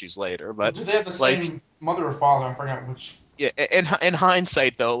 100 issues later. But Do they have the like, same mother or father? I forgot which. yeah, in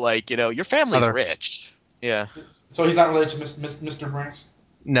hindsight though, like your family's Mother. rich. Yeah. So he's not related to Mr. Branch?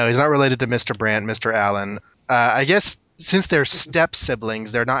 No, he's not related to Mr. Brandt, Mr. Allen. I guess since they're step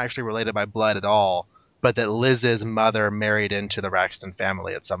siblings, they're not actually related by blood at all, but that Liz's mother married into the Raxton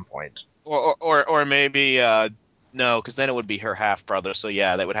family at some point. Or maybe no, because then it would be her half brother. So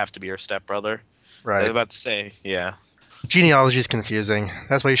yeah, that would have to be her stepbrother. I was Right. about to say, yeah, Genealogy is confusing.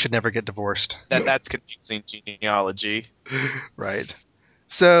 That's why you should never get divorced. that's confusing genealogy. Right.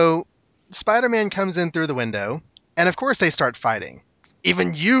 So, Spider-Man comes in through the window, and of course they start fighting.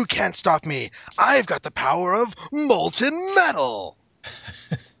 Even you can't stop me. I've got the power of molten metal.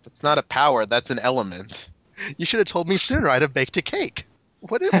 That's not a power. That's an element. You should have told me sooner. I'd have baked a cake.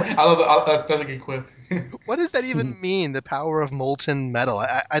 What I love that. That's a good quip. what does that even mean? The power of molten metal.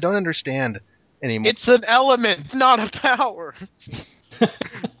 I don't understand anymore. It's an element, not a power.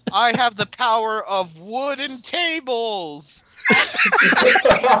 I have the power of wooden tables.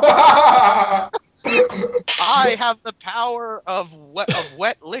 I have the power of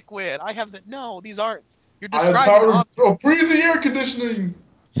wet liquid. I have the no. These aren't. You're I have describing power objects. of breezy air conditioning.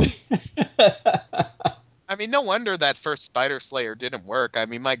 I mean, no wonder that first Spider Slayer didn't work. I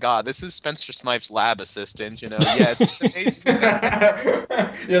mean, my God, this is Spencer Smythe's lab assistant. Yeah, it's amazing.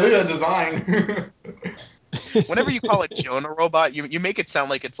 Yeah, look at that design. Whenever you call it Jonah Robot, you make it sound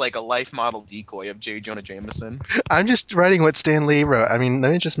like it's like a life model decoy of J. Jonah Jameson. I'm just writing what Stan Lee wrote. I mean,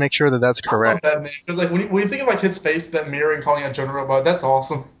 let me just make sure that that's I love correct. that name because like when you think of like his face, that mirror, and calling it Jonah Robot, that's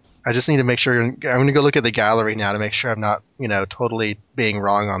awesome. I just need to make sure. I'm going to go look at the gallery now to make sure I'm not, totally being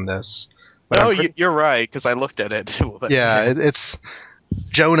wrong on this. But No, I'm pretty, you're right because I looked at it. But, yeah, it's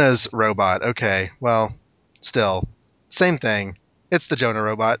Jonah's robot. Okay, well, still, same thing. It's the Jonah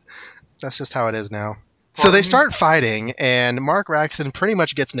robot. That's just how it is now. So they Pardon me? start fighting, and Mark Raxton pretty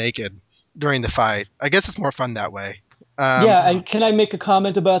much gets naked during the fight. I guess it's more fun that way. Yeah, and can I make a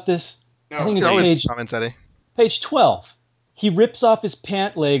comment about this? I No, think You can it's always please. comment, Eddie. page 12. He rips off his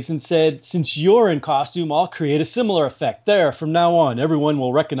pant legs and said, "Since you're in costume, I'll create a similar effect. There, from now on, everyone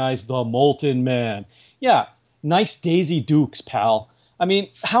will recognize the Molten Man." Yeah, nice Daisy Dukes, pal. I mean,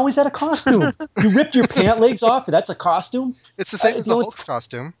 how is that a costume? You ripped your pant legs off, that's a costume? It's the same as The the only Hulk's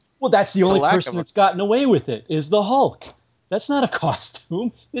costume. Well, that's the it's a only lack person of. that's gotten away with it is the Hulk. That's not a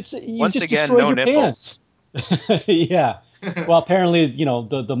costume. It's you Once just again, destroyed no your nipples. pants. Yeah. Well, apparently,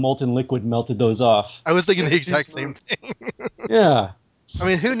 the molten liquid melted those off. I was thinking Make the it too exact same smooth. thing. Yeah. I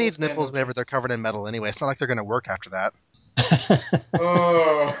mean, who Nipple needs stand nipples up whenever they're chance. covered in metal anyway? It's not like they're going to work after that.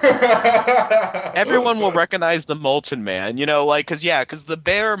 Oh. Everyone will recognize the Molten Man, like, because the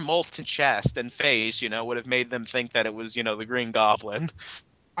bare molten chest and face, would have made them think that it was, the Green Goblin.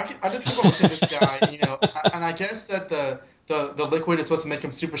 I just keep on looking at this guy, and I guess that the liquid is supposed to make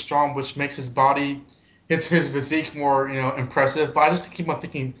him super strong, which makes his body, his physique more, impressive. But I just keep on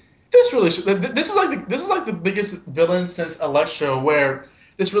thinking, this really should. This is like the biggest villain since Electro, where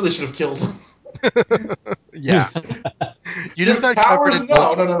this really should have killed him. Yeah. You just got covered in Powers? No,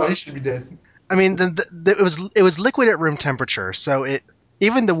 molten. no, no, no. He should be dead. I mean, it was liquid at room temperature, so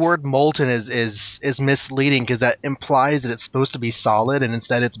even the word molten is misleading because that implies that it's supposed to be solid and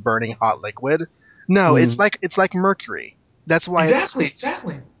instead it's burning hot liquid. No, it's Mm. like mercury. That's why Exactly.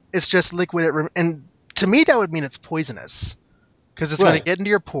 it's just liquid at room. And to me, that would mean it's poisonous because it's going to Right. get into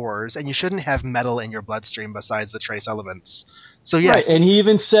your pores, and you shouldn't have metal in your bloodstream besides the trace elements. So yeah, Right. And he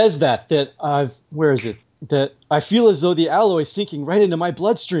even says that where is it? That I feel as though the alloy is sinking right into my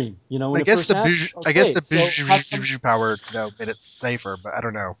bloodstream, when I it guess first the happened. I guess Okay. the So how come? power made it safer, but I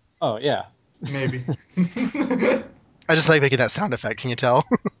don't know. Oh, yeah. Maybe. I just like making that sound effect. Can you tell?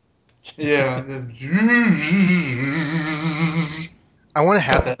 Yeah. I want to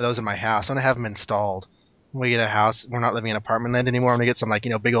have Got some that. of those in my house. I want to have them installed. When we get a house, we're not living in apartment land anymore. I'm gonna get some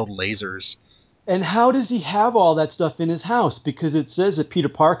big old lasers. And how does he have all that stuff in his house? Because it says that Peter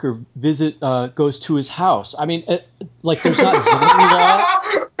Parker goes to his house. I mean, like there's not zoning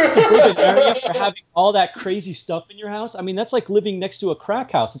laws. To give an area for having all that crazy stuff in your house. I mean, that's like living next to a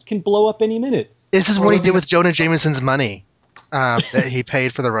crack house. It can blow up any minute. This is Or what he let me did know. with Jonah Jameson's money that he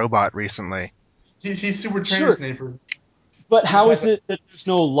paid for the robot recently. He's super Sure. trainers neighbor. But He just how has is it that there's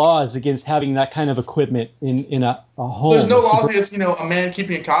no laws against having that kind of equipment in a There's home? no A laws super- against a man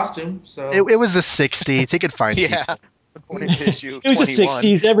keeping a costume. So It was the 60s. He could find Yeah. people. According to issue It was the 21,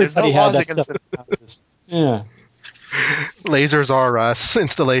 60s. there's no Everybody had laws that against stuff. it. Yeah. Lasers are us.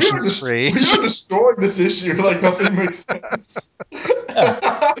 Installations free. we are destroying this issue. Like nothing makes sense.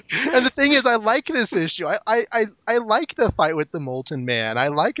 Yeah. And the thing is, I like this issue. I like the fight with the Molten Man. I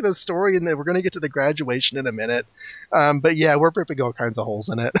like the story, and we're going to get to the graduation in a minute. But yeah, we're ripping all kinds of holes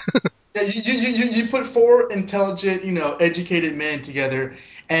in it. Yeah, you put four intelligent, educated men together,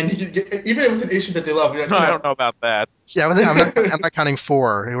 and you could get even with an issue that they love. You're like, I don't know about that. Yeah, I'm not counting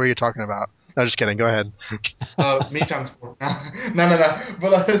 4. Who are you talking about? No, just kidding. Go ahead. me times four. No.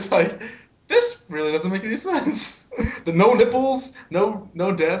 But I was like, this really doesn't make any sense. The no nipples, no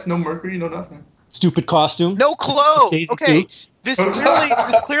death, no mercury, no nothing. Stupid costume. No clothes. Daisy Okay, Dukes. this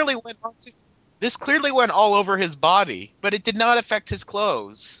clearly went all over his body, but it did not affect his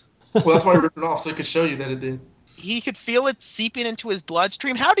clothes. Well, that's why I ripped it off, so it could show you that it did. He could feel it seeping into his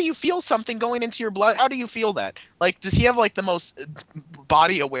bloodstream. How do you feel something going into your blood? How do you feel that? Like, does he have like the most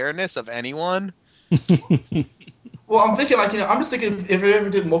body awareness of anyone? Well, I'm thinking I'm just thinking if he ever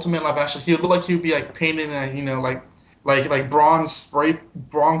did multi-man live action, he would look like he would be like painting like bronze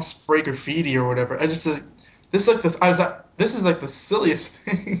spray graffiti or whatever. I just this is like this I was like, this is like the silliest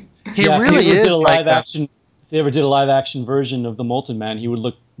thing. He Yeah, if they really ever did is a like live action, if they ever did a live action version of the Molten Man, he would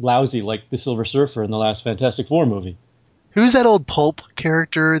look lousy like the Silver Surfer in the last Fantastic Four movie. Who's that old pulp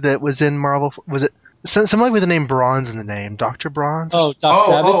character that was in Marvel? Was it somebody with the name Bronze in the name? Dr. Bronze? Oh, Doc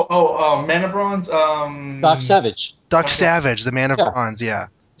Savage. Man of Bronze. Doc Savage. Doc What's that? Savage, the Man of Yeah, Bronze, yeah.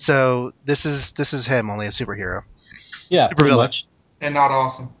 So this is him, only a superhero. yeah, Super pretty villain. much. And not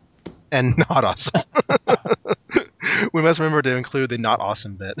awesome. And not awesome. We must remember to include the not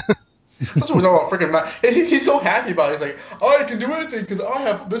awesome bit. That's what we're talking about. Freaking Matt. He's so happy about it. He's like, I can do anything because I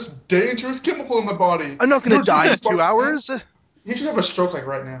have this dangerous chemical in my body. I'm not going You're to die in good, 2 Spider-Man. hours. He should have a stroke like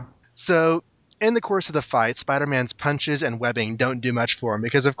right now. So, in the course of the fight, Spider-Man's punches and webbing don't do much for him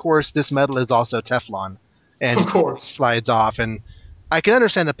because, of course, this metal is also Teflon, and Of he course. slides off. And I can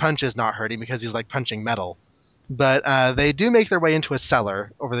understand the punches not hurting because he's like punching metal. But they do make their way into a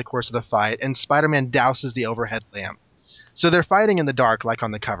cellar over the course of the fight, and Spider-Man douses the overhead lamp. So they're fighting in the dark, like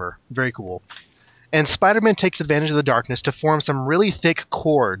on the cover. Very cool. And Spider-Man takes advantage of the darkness to form some really thick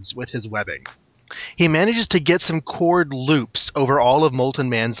cords with his webbing. He manages to get some cord loops over all of Molten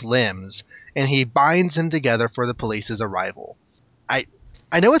Man's limbs, and he binds them together for the police's arrival. I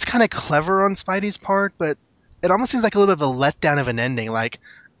I know it's kind of clever on Spidey's part, but it almost seems like a little bit of a letdown of an ending. Like,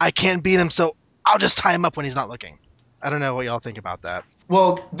 I can't beat him, so I'll just tie him up when he's not looking. I don't know what y'all think about that.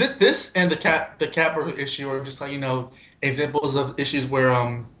 Well, this and the Catbird issue are just like examples of issues where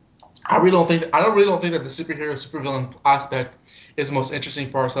I don't really don't think that the superhero supervillain aspect is the most interesting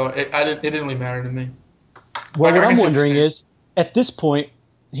part. So it didn't really matter to me. Well, what I I'm can see what you're wondering saying. is, at this point,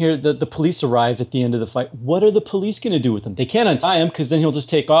 here the police arrive at the end of the fight. What are the police going to do with him? They can't untie him because then he'll just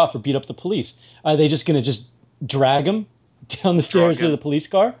take off or beat up the police. Are they just going to just drag him down the stairs Drug to him. the police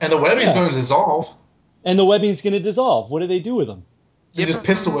car? And the webbing is Yeah, going to dissolve. and the webbing's going to dissolve. What do they do with him? They Give just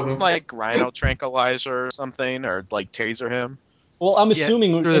pistol him whip him. like rhino tranquilizer or something, or like taser him. Well, I'm Yeah,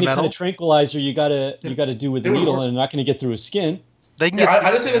 assuming through the any kind of metal, tranquilizer you gotta do with the It would needle, work. and they're not going to get through his skin. they can Yeah, get.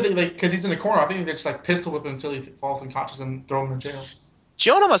 I just think that they because he's in the corner. I think they just like pistol whip him until he falls unconscious and throw him in jail.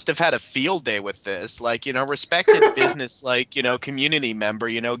 Jonah must have had a field day with this. Like, respected business, like, community member,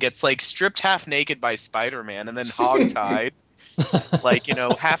 gets like stripped half naked by Spider-Man and then hogtied, like,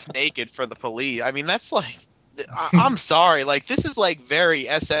 half naked for the police. I mean, that's like, I'm sorry. Like, this is like very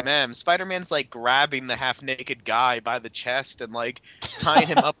SMM. Spider-Man's like grabbing the half naked guy by the chest and like tying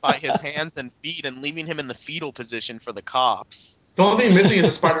him up by his hands and feet and leaving him in the fetal position for the cops. The only thing missing is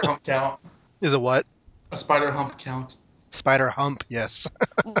a spider hump count. Is a what? A spider hump count. Spider hump, yes.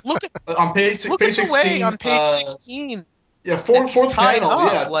 Look at On look at page the way 16, on page 16 yeah, that he's fourth tied panel,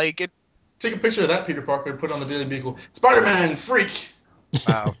 up. yeah. Like it. Take a picture of that Peter Parker and put it on the Daily Beagle. Spider-Man, freak.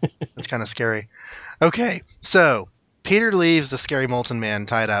 Wow, that's kind of scary. Okay, so Peter leaves the scary Molten Man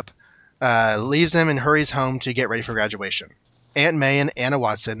tied up, leaves him and hurries home to get ready for graduation. Aunt May and Anna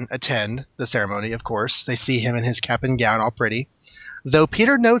Watson attend the ceremony, of course. They see him in his cap and gown, all pretty. Though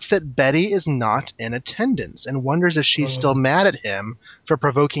Peter notes that Betty is not in attendance and wonders if she's still mad at him for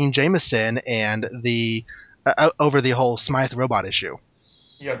provoking Jameson and the over the whole Smythe robot issue.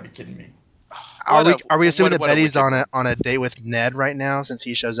 You gotta be kidding me. Are we assuming that What a Betty's wicked on one. a date with Ned right now since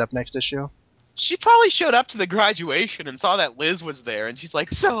he shows up next issue? She probably showed up to the graduation and saw that Liz was there, and she's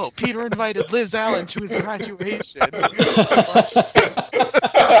like, "So Peter invited Liz Allen to his graduation." And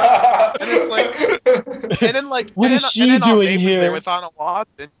it's like, and then like, What and is then and she then Aunt doing May was there here? with Anna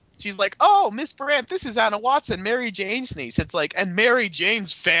Watson. She's like, "Oh, Miss Brandt, this is Anna Watson, Mary Jane's niece." It's like, and Mary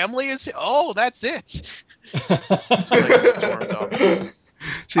Jane's family is. Oh, that's it. Like stormed off.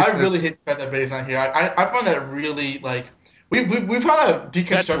 She I says, really hate the fact that Betty's not here. I find that really like we've kind of That's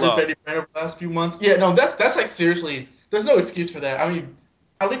deconstructed low. Betty Brant over the last few months. Yeah, no, that's like seriously. There's no excuse for that. I mean,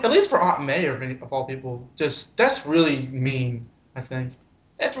 at least for Aunt May of all people, just that's really mean. I think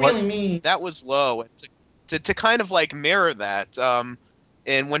that's What really mean. that was low. And to kind of like mirror that,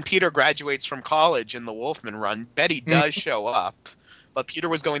 and when Peter graduates from college in the Wolfman run, Betty does show up, but Peter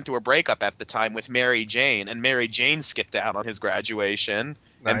was going through a breakup at the time with Mary Jane, and Mary Jane skipped out on his graduation,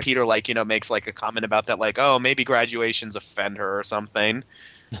 and nice. Peter like makes like a comment about that, like, oh, maybe graduations offend her or something.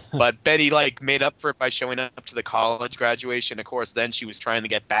 But Betty like made up for it by showing up to the college graduation. Of course, then she was trying to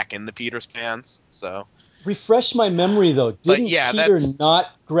get back in the Peter's pants. So, Refresh my memory though. but Didn't yeah, Peter that's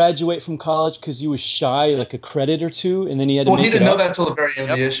not graduate from college because he was shy, like a credit or two, and then he had to Well, he make it didn't know up? that until the very end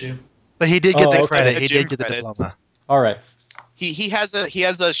of yep. the issue. But he did get the Oh, credit. okay. A He gym did get the credit. diploma. All right. He should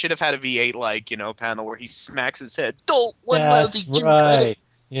have had a V8 like panel where he smacks his head. Don't one lousy That's gym credit. right.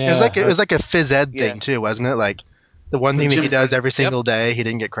 It was like Yeah. it was like a phys ed Yeah. thing too, wasn't it? Like the one The thing that he gym does credit. every single day, he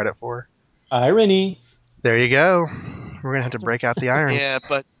didn't get credit for. Irony. There you go. We're gonna have to break out the irons. Yeah,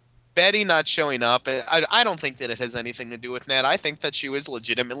 but Betty not showing up, I don't think that it has anything to do with Ned. I think that she was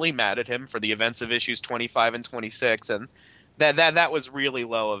legitimately mad at him for the events of issues 25 and 26, and that was really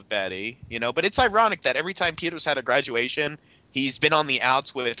low of Betty, But it's ironic that every time Peter's had a graduation, he's been on the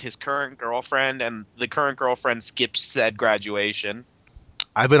outs with his current girlfriend, and the current girlfriend skips said graduation.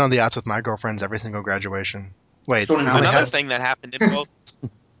 I've been on the outs with my girlfriends every single graduation. Wait, Jordan I only Another had. Peterson. thing that happened in both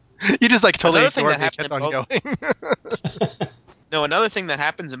You just like totally another thing ignored that me and happened kept in on both going. No, another thing that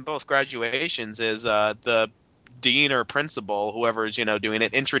happens in both graduations is the dean or principal, whoever's doing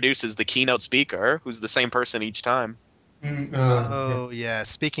it, introduces the keynote speaker, who's the same person each time. Yeah. Oh yeah.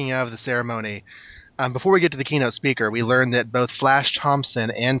 Speaking of the ceremony, before we get to the keynote speaker, we learned that both Flash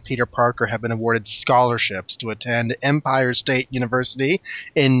Thompson and Peter Parker have been awarded scholarships to attend Empire State University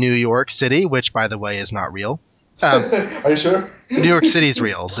in New York City, which, by the way, is not real. Are you sure? New York City's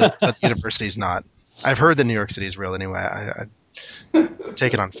real, but the university's not. I've heard that New York City's real anyway. I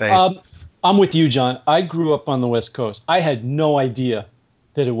take it on faith. I'm with you, John. I grew up on the West Coast. I had no idea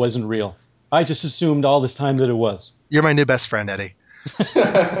that it wasn't real. I just assumed all this time that it was. You're my new best friend, Eddie.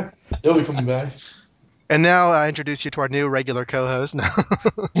 He'll be coming back. And now I introduce you to our new regular co-host.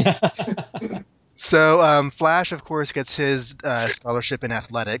 So Flash, of course, gets his scholarship in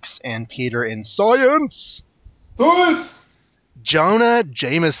athletics, and Peter in science. Science! Jonah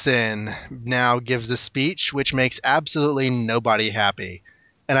Jameson now gives a speech which makes absolutely nobody happy.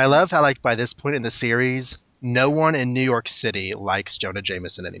 And I love how, like, by this point in the series, no one in New York City likes Jonah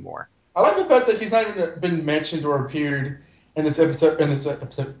Jameson anymore. I like the fact that he's not even been mentioned or appeared in this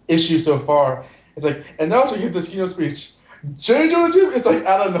episode issue so far. It's like, and now to give this keynote speech, Jay Jonah Jameson. It's like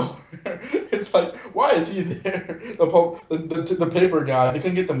out of nowhere. It's like, why is he there? The paper guy. They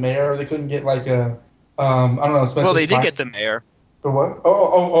couldn't get the mayor. They couldn't get like a I don't know. Well, Spencer they did Smith. get the mayor. The what?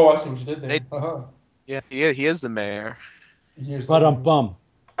 Oh! I see what you did They there. Uh-huh. Yeah, he is the mayor. Years But later. bum.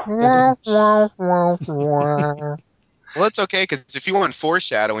 Well, it's okay because if you want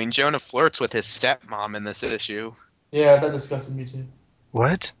foreshadowing, Jonah flirts with his stepmom in this issue. Yeah, that disgusted me too.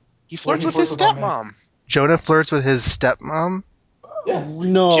 What? He When flirts he with flirts his with Aunt May. stepmom. Jonah flirts with his stepmom? Yes.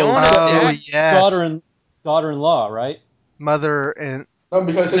 No, Jonah's Oh, dad. yes. daughter-in-law, right? Mother and No,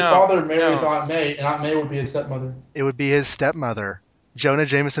 because his No, father marries no. Aunt May, and Aunt May would be his stepmother. it would be his stepmother. Jonah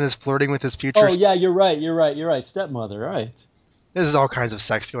Jameson is flirting with his future. Oh yeah, you're right. Stepmother, right? There's all kinds of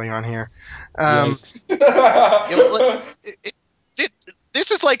sex going on here. Yikes. Yeah, but it,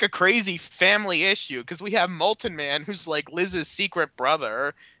 this is like a crazy family issue because we have Molten Man, who's like Liz's secret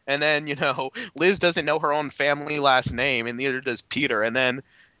brother, and then Liz doesn't know her own family last name, and neither does Peter, and then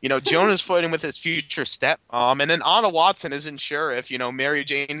Jonah's flirting with his future stepmom, and then Anna Watson isn't sure if Mary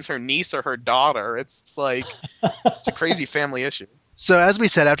Jane's her niece or her daughter. It's like it's a crazy family issue. So as we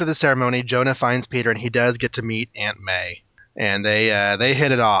said, after the ceremony, Jonah finds Peter, and he does get to meet Aunt May, and they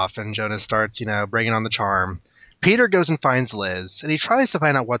hit it off, and Jonah starts bringing on the charm. Peter goes and finds Liz, and he tries to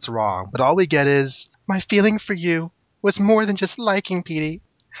find out what's wrong, but all we get is, "My feeling for you was more than just liking Petey.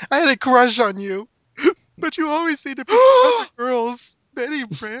 I had a crush on you, but you always seem to pick the other girls, Betty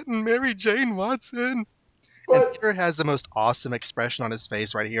Brant and Mary Jane Watson." And But Peter has the most awesome expression on his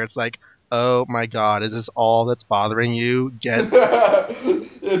face right here. It's like, "Oh my God, is this all that's bothering you? Get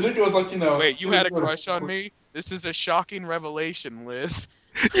yeah, Dick was like, Wait, you had a crush on me? This is a shocking revelation, Liz.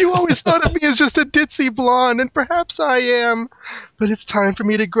 You always thought of me as just a ditzy blonde, and perhaps I am. But it's time for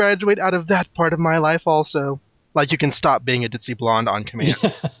me to graduate out of that part of my life also. Like you can stop being a ditzy blonde on command.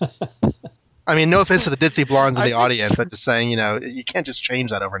 I mean, no offense to the ditzy blondes in I the think audience. so. I'm just saying, you can't just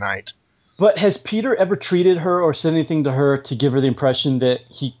change that overnight. But has Peter ever treated her or said anything to her to give her the impression that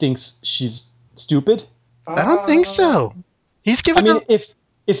he thinks she's stupid? I don't think so. He's I given her... mean,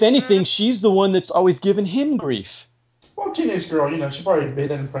 if anything, she's the one that's always given him grief. Well, teenage girl, she probably made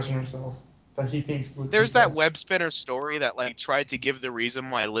that impression herself that he thinks would There's think that web spinner story that like tried to give the reason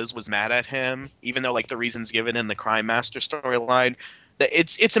why Liz was mad at him, even though like the reason's given in the Crime Master storyline. That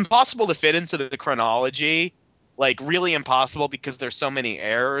it's impossible to fit into the chronology, like really impossible because there's so many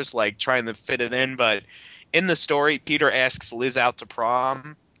errors, like trying to fit it in. But in the story, Peter asks Liz out to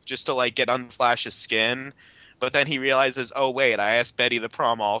prom just to like get on Flash's skin. But then he realizes, oh wait, I asked Betty the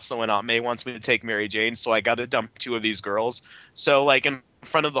prom also, and Aunt May wants me to take Mary Jane, so I got to dump two of these girls. So like in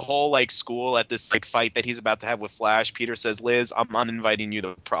front of the whole like school at this like fight that he's about to have with Flash, Peter says, "Liz, I'm uninviting you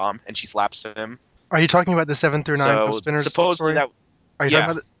to prom," and she slaps him. Are you talking about the 7 through 9 web So spinners supposedly story? that, Are you yeah,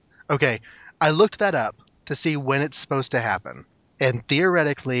 talking about Okay. I looked that up to see when it's supposed to happen. And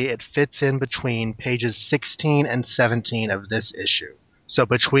theoretically, it fits in between pages 16 and 17 of this issue. So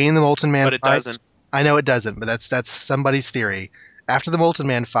between the Molten Man but it fight... doesn't. I know it doesn't, but that's somebody's theory. After the Molten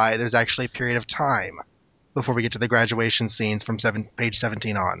Man fight, there's actually a period of time before we get to the graduation scenes from page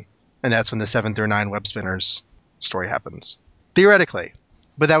 17 on. And that's when the 7 through 9 web spinners story happens. Theoretically.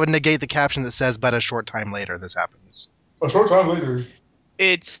 But that would negate the caption that says, but a short time later this happens. a short time later.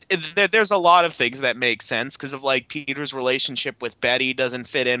 There's a lot of things that make sense because of like Peter's relationship with Betty doesn't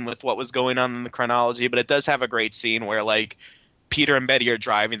fit in with what was going on in the chronology, but it does have a great scene where like Peter and Betty are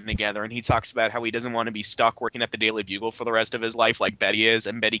driving together, and he talks about how he doesn't want to be stuck working at the Daily Bugle for the rest of his life like Betty is,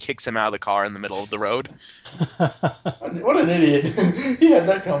 and Betty kicks him out of the car in the middle of the road. What an idiot! He had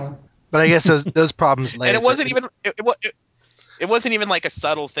that coming. But I guess those problems later. And it wasn't even like a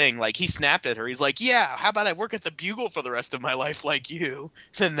subtle thing. Like he snapped at her. He's like, "Yeah, how about I work at the Bugle for the rest of my life like you?"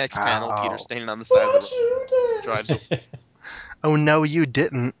 The next panel, Peter Wow. standing on the side of the road drives away. Oh no, you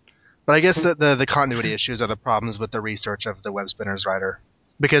didn't. But I guess the continuity issues are the problems with the research of the web spinners writer.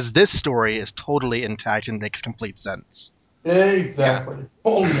 Because this story is totally intact and makes complete sense. Exactly.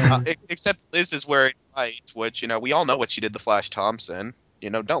 Oh man. Except Liz is wearing white, which we all know what she did to Flash Thompson.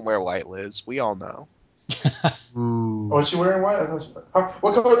 Don't wear white, Liz. We all know. Ooh. Oh, is she wearing white?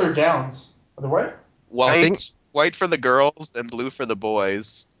 What color are their gowns? Are they white? I think, White for the girls and blue for the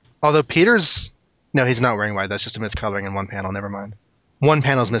boys. although Peter's... No, he's not wearing white. That's just a miscoloring in one panel. Never mind. One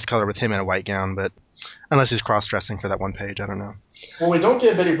panel's miscolored with him in a white gown, but unless he's cross-dressing for that one page, I don't know. Well, we don't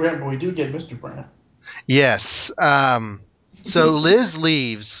get Betty Brant, but we do get Mr. Brant. Yes. So Liz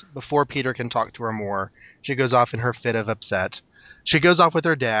leaves before Peter can talk to her more. She goes off in her fit of upset. She goes off with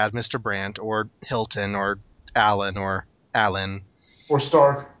her dad, Mr. Brandt, or Hilton, or Alan, or Alan. Or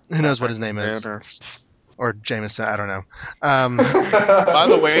Stark. Who knows what his name is? Or Jameson, I don't know. By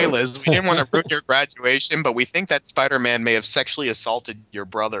the way, Liz, we didn't want to ruin your graduation, but we think that Spider-Man may have sexually assaulted your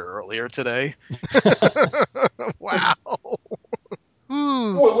brother earlier today. Wow.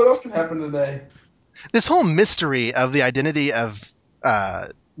 Ooh. Boy, what else can happen today? This whole mystery of the identity of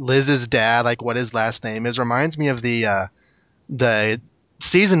Liz's dad, like what his last name is, reminds me of the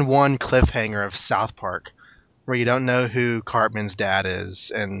season 1 cliffhanger of South Park, where you don't know who Cartman's dad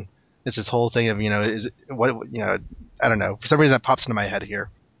is, and it's this whole thing of I don't know, for some reason that pops into my head here,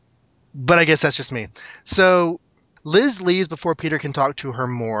 but I guess that's just me. So Liz leaves before Peter can talk to her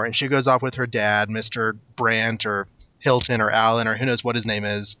more, and she goes off with her dad, Mr. Brandt or Hilton or Alan or who knows what his name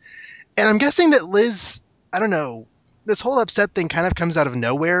is. And I'm guessing that Liz, I don't know, this whole upset thing kind of comes out of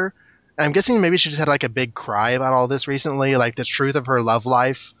nowhere. I'm guessing maybe she just had like a big cry about all this recently, like the truth of her love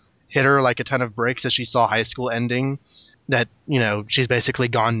life hit her like a ton of bricks as she saw high school ending, that, she's basically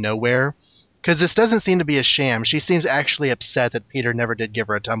gone nowhere. Because this doesn't seem to be a sham. She seems actually upset that Peter never did give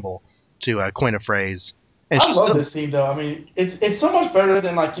her a tumble, to coin a phrase. And I love this scene though. I mean, it's so much better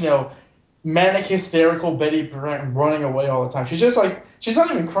than manic hysterical Betty Brant running away all the time. She's just she's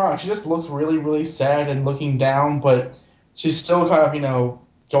not even crying. She just looks really really sad and looking down, but she's still kind of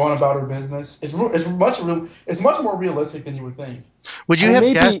going about her business. It's much more realistic than you would think. Would you Well, have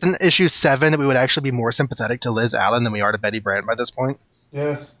maybe- guessed in issue 7 that we would actually be more sympathetic to Liz Allen than we are to Betty Brant by this point?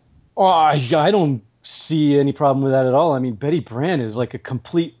 Yes. Oh, I don't see any problem with that at all. I mean, Betty Brant is like a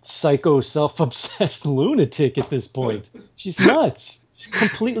complete psycho, self-obsessed lunatic at this point. She's nuts. She's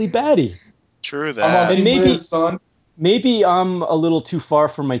completely batty. True I'm that. on Team maybe- Liz, son. Maybe I'm a little too far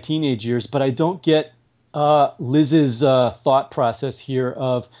from my teenage years, but I don't get Liz's thought process here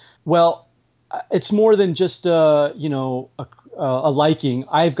of, well, it's more than just a liking.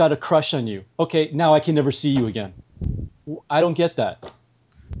 I've got a crush on you. Okay, now I can never see you again. I don't get that.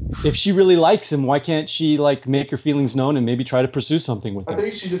 If she really likes him, why can't she like make her feelings known and maybe try to pursue something with I him?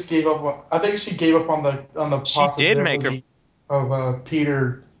 think she just gave up. I think she gave up on the She did make her. possibility of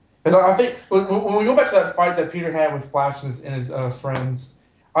Peter. Because I think when we go back to that fight that Peter had with Flash and his friends,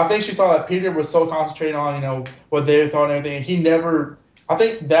 I think she saw that Peter was so concentrated on what they thought and everything, and he never. I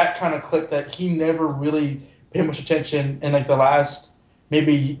think that kind of clicked that he never really paid much attention in like the last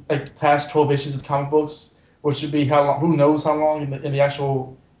maybe like past 12 issues of comic books, which would be how long? Who knows how long in the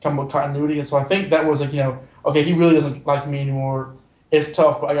actual comic book continuity? And so I think that was like okay, he really doesn't like me anymore. It's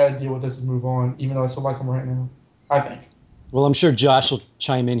tough, but I got to deal with this and move on, even though I still like him right now. I think. Well, I'm sure Josh will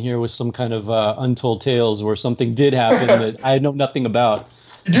chime in here with some kind of untold tales where something did happen that I know nothing about.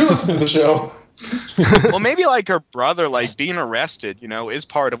 You do listen to the show. Well, maybe like her brother, like being arrested, is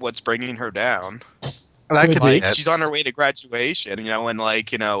part of what's bringing her down. That could be Like it. she's on her way to graduation, and like,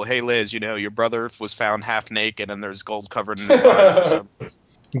 hey Liz, your brother was found half naked and there's gold covered in his body for some reason.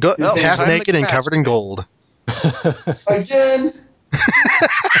 Oh, Hey, Half time to naked and crash, covered in kid. gold. Again.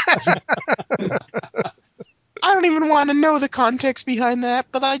 I don't even want to know the context behind that,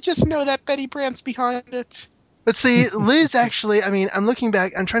 but I just know that Betty Brant's behind it. But see, Liz actually, I mean, I'm looking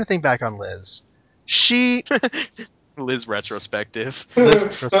back, I'm trying to think back on Liz. She, Liz retrospective. Liz Dun,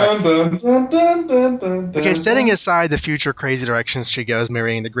 retrospective. dun, dun, dun, dun, dun, Okay, dun, setting dun. aside the future crazy directions she goes,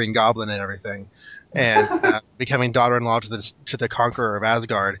 marrying the Green Goblin and everything, and becoming daughter-in-law to the Conqueror of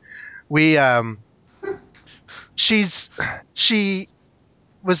Asgard, we she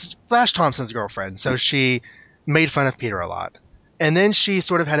was Flash Thompson's girlfriend, so she made fun of Peter a lot. And then she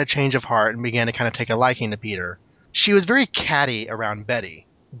sort of had a change of heart and began to kind of take a liking to Peter. She was very catty around Betty,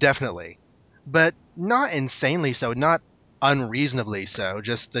 definitely, but not insanely so, not unreasonably so,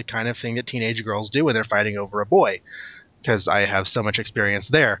 just the kind of thing that teenage girls do when they're fighting over a boy, because I have so much experience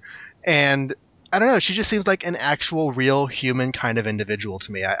there. And I don't know, she just seems like an actual, real human kind of individual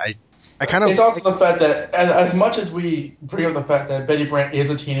to me. I kind of It's also the fact that, as much as we bring up the fact that Betty Brant is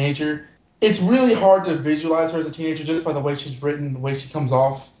a teenager, it's really hard to visualize her as a teenager just by the way she's written, the way she comes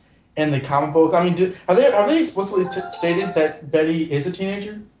off in the comic book. I mean, are they explicitly stated that Betty is a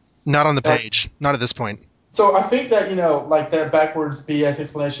teenager? not on the Like, page, not at this point. so I think that like that backwards BS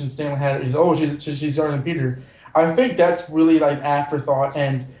explanation Stanley had is, oh, she's younger than Peter. I think that's really like an afterthought,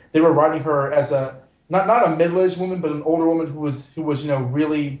 and they were writing her as a not a middle aged woman, but an older woman who was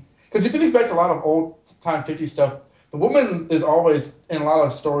really, because if you think back to a lot of old time 50s stuff, the woman is always in a lot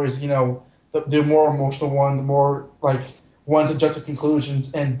of stories, the more emotional one, the more like one to jump to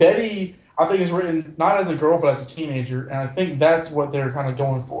conclusions, and Betty I think is written not as a girl but as a teenager, and I think that's what they're kind of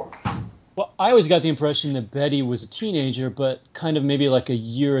going for. Well, I always got the impression that Betty was a teenager, but kind of maybe like a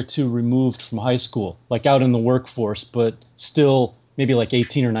year or two removed from high school, like out in the workforce, but still maybe like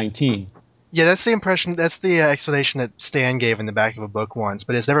 18 or 19. Yeah, that's the impression. That's the explanation that Stan gave in the back of a book once,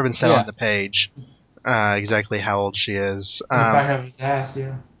 but it's never been said on Yeah. the page exactly how old she is. In the back of his ass,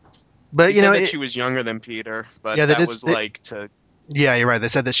 yeah. But He said that she was younger than Peter, yeah, but they that did. was like to. Yeah, you're right. They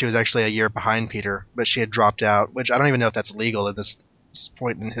said that she was actually a year behind Peter, but she had dropped out, which I don't even know if that's legal at this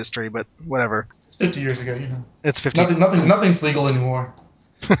point in history. But whatever. It's 50 years ago, It's 50. Nothing's legal anymore.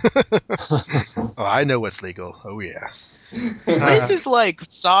 Oh, I know what's legal. Oh yeah. Liz's like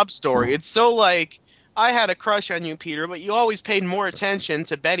sob story. It's so like I had a crush on you, Peter, but you always paid more attention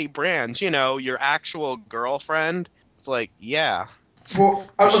to Betty Brant, your actual girlfriend. It's like, yeah, Well,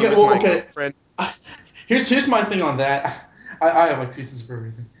 she okay, was well, my okay. girlfriend. Here's my thing on that. I have excuses for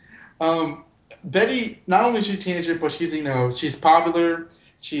everything. Betty, not only is she a teenager, but she's popular.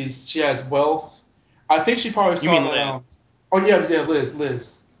 She has wealth. I think she probably You saw mean that. Liz? Oh yeah,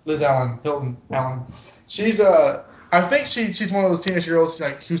 Liz Allen, Hilton Allen. She's I think she's one of those teenage girls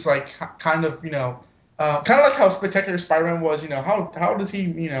who's like kind of kind of like how Spectacular Spider-Man was. How does he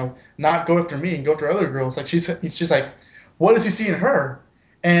not go after me and go after other girls? Like she's like, what does he see in her?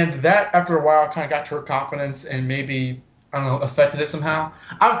 And that after a while kind of got to her confidence and maybe I don't know affected it somehow.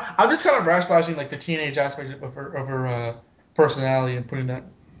 I'm just kind of rationalizing like the teenage aspect of her personality and putting that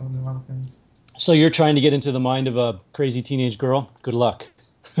on a lot of things. So you're trying to get into the mind of a crazy teenage girl? Good luck.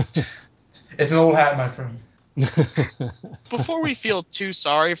 It's an old hat, my friend. Before we feel too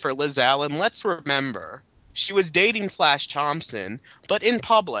sorry for Liz Allen, let's remember she was dating Flash Thompson, but in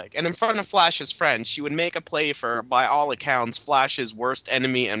public and in front of Flash's friends, she would make a play for, by all accounts, Flash's worst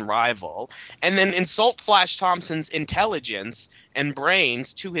enemy and rival, and then insult Flash Thompson's intelligence and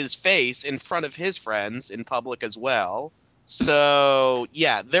brains to his face in front of his friends in public as well. So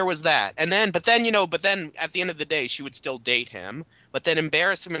yeah, there was that. But then at the end of the day, she would still date him, but then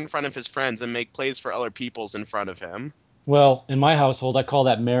embarrass him in front of his friends and make plays for other people's in front of him. Well, in my household, I call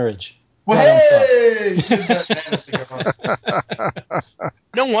that marriage. Well, hey, give that man a cigar.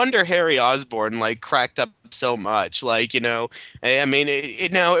 No wonder Harry Osborn like cracked up so much. I mean,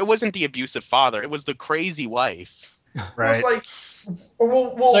 it wasn't the abusive father; it was the crazy wife. Well, it's Right. like,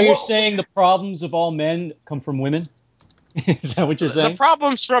 well, So you're well, saying the problems of all men come from women? Is that what you're The saying?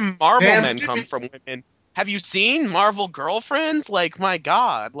 problems from Marvel damn, men come Skippy. from women. Have you seen Marvel Girlfriends? Like, my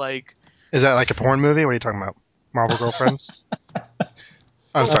God, like. Is that like a porn movie? What are you talking about? Marvel Girlfriends?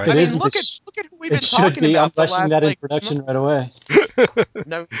 I'm Well, sorry. It I mean, isn't. look at who we've It been should talking be. I'm about the rushing last that like month. introduction right away.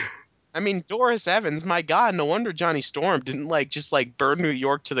 No, I mean Doris Evans. My God, no wonder Johnny Storm didn't just burn New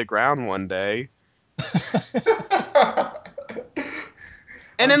York to the ground one day.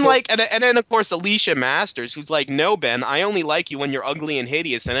 And then and then of course Alicia Masters, who's like, no Ben, I only like you when you're ugly and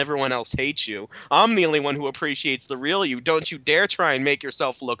hideous, and everyone else hates you. I'm the only one who appreciates the real you. Don't you dare try and make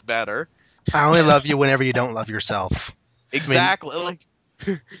yourself look better. I only love you whenever you don't love yourself. I mean, Exactly. Like,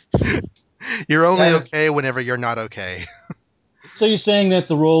 you're only That is, okay whenever you're not okay. So you're saying that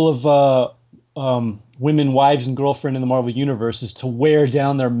the role of women, wives, and girlfriend in the Marvel universe is to wear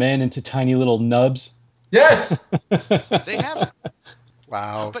down their men into tiny little nubs? yes. they have.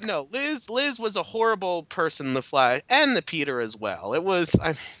 Wow. But no, Liz was a horrible person in the Flash, and the Peter as well. It was,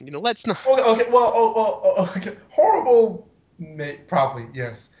 let's not. Okay, okay, well, okay. Horrible, probably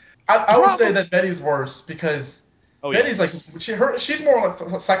yes. I would say Probably. that Betty's worse because Oh Betty's like yes. she's more like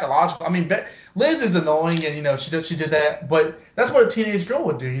psychological. I mean, Liz is annoying and she did that, but that's what a teenage girl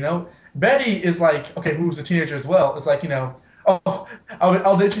would do. Betty is like, okay, who's a teenager as well. It's like, oh,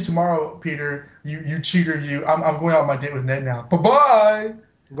 I'll date you tomorrow, Peter. You cheater, you. I'm going on my date with Ned now. Bye bye.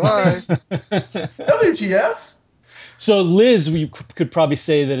 I Bye. mean, WTF? So Liz, we could probably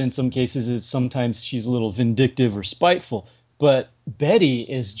say that in some cases, is sometimes she's a little vindictive or spiteful, but Betty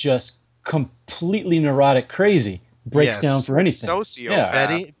is just completely neurotic, crazy, breaks down Yes. for anything. Yeah,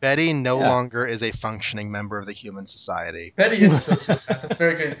 Sociopath. Betty no yeah. longer is a functioning member of the human society. Betty is a sociopath. That's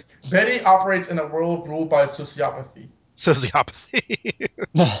very good. Betty operates in a world ruled by sociopathy. Sociopathy.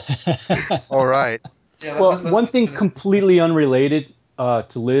 All right. Yeah, Well, one let's thing finish this. completely unrelated to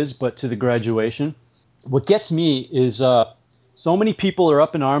Liz, but to the graduation. What gets me is so many people are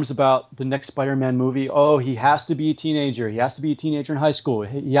up in arms about the next Spider-Man movie. Oh, he has to be a teenager. He has to be a teenager in high school.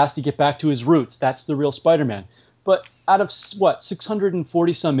 He has to get back to his roots. That's the real Spider-Man. But out of what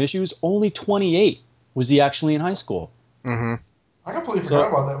 640 some issues, only 28 was he actually in high school. Hmm. I completely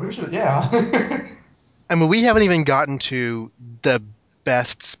forgot So about that. We should, yeah. I mean, we haven't even gotten to the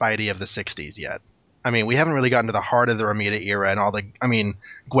best Spidey of the '60s yet. I mean, we haven't really gotten to the heart of the Romita era and all the, I mean,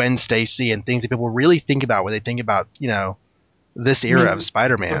 Gwen Stacy and things that people really think about when they think about, this You era of mean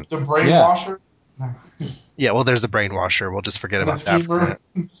Spider-Man. the yeah, brainwasher? No. Yeah, well, there's the Brainwasher. We'll just forget The about that for a schemer?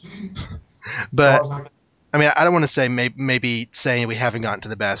 minute. But Stars. I mean, I don't want to say maybe saying we haven't gotten to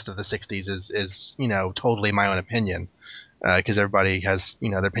the best of the '60s is totally my own opinion because everybody has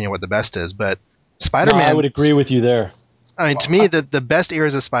their opinion what the best is. But no, I would Spider-Man's, agree with you there. I mean, to Well, me, the best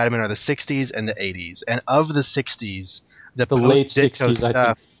eras of Spider-Man are the '60s and the '80s. And of the '60s, the The late post Ditko '60s, I think.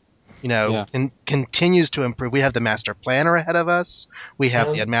 stuff, Yeah, continues to improve. We have the Master Planner ahead of us. We have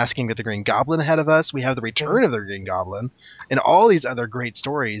the hell, Unmasking of the Green Goblin ahead of us. We have the Return of the Green Goblin, and all these other great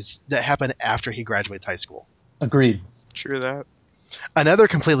stories that happen after he graduates high school. agreed. True that. Another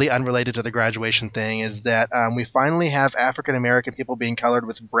completely unrelated to the graduation thing is that we finally have African American people being colored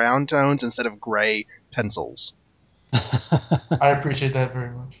with brown tones instead of gray pencils. I appreciate that very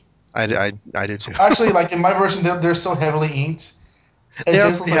much. I do too. Actually, like in my version, they're so heavily inked. It They are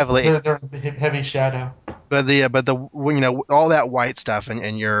just looks pretty like heavily, they're in heavy shadow. but the all that white stuff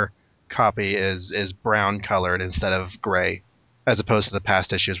in your copy is brown colored instead of gray, as opposed to the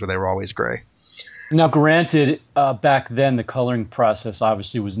past issues where they were always gray. Now, granted, back then the coloring process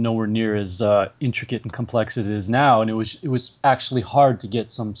obviously was nowhere near as intricate and complex as it is now, and it was actually hard to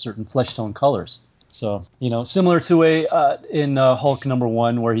get some certain flesh tone colors. So similar to a in Hulk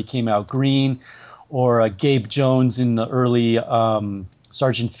 #1 where he came out green, or Gabe Jones in the early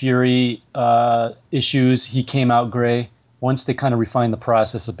Sergeant Fury issues, he came out gray. Once they kind of refined the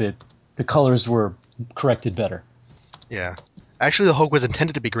process a bit, the colors were corrected better. Yeah, actually, the Hulk was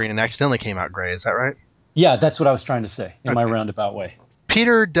intended to be green and accidentally came out gray. Is that right? Yeah, that's what I was trying to say in my Okay. roundabout way.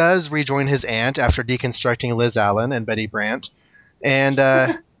 Peter does rejoin his aunt after deconstructing Liz Allen and Betty Brant, and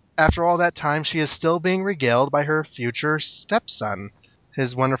after all that time, she is still being regaled by her future stepson,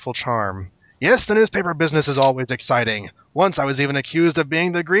 his wonderful charm. Yes, the newspaper business is always exciting. Once I was even accused of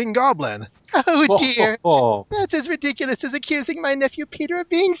being the Green Goblin. Oh dear. Oh, That's as ridiculous as accusing my nephew Peter of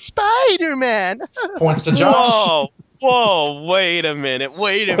being Spider-Man. Point to Josh. Whoa, wait a minute.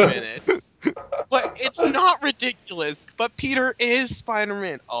 But it's not ridiculous. But Peter is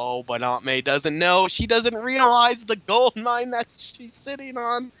Spider-Man. Oh, but Aunt May doesn't know. She doesn't realize the gold mine that she's sitting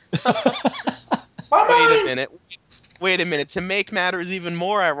on. My Wait a mind. minute. Wait a minute. To make matters even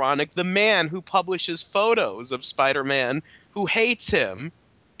more ironic, the man who publishes photos of Spider-Man who hates him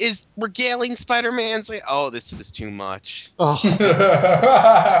is regaling Spider-Man saying, "Oh, this is too much." oh,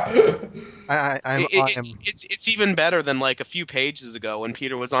 It's even better than like a few pages ago when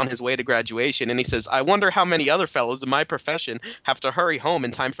Peter was on his way to graduation and he says, "I wonder how many other fellows in my profession have to hurry home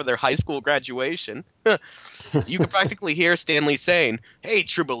in time for their high school graduation." You could practically hear Stanley saying, "Hey,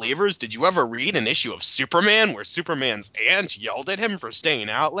 true believers, did you ever read an issue of Superman where Superman's aunt yelled at him for staying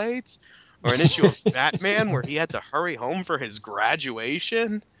out late? Or an issue of Batman where he had to hurry home for his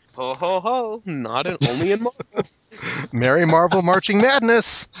graduation? Ho ho ho! Only in Marvel." Merry Marvel Marching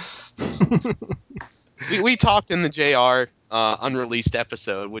Madness. We talked in the JR unreleased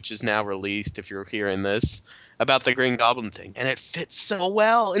episode, which is now released if you're hearing this, about the Green Goblin thing, and it fits so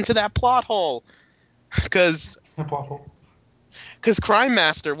well into that plot hole because Crime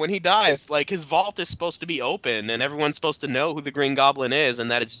Master, when he dies, like his vault is supposed to be open, and everyone's supposed to know who the Green Goblin is,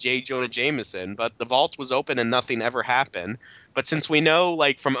 and that it's J. Jonah Jameson. But the vault was open, and nothing ever happened. But since we know,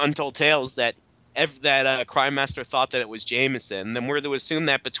 like from Untold Tales, that Crime Master thought that it was Jameson, then we're to assume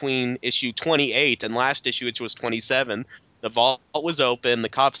that between issue 28 and last issue, which was 27, the vault was open. The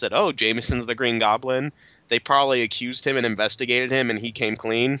cops said, "Oh, Jameson's the Green Goblin." They probably accused him and investigated him, and he came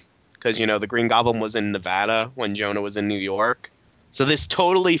clean because the Green Goblin was in Nevada when Jonah was in New York. So this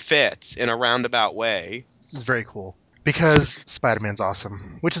totally fits in a roundabout way. It's very cool. Because Spider-Man's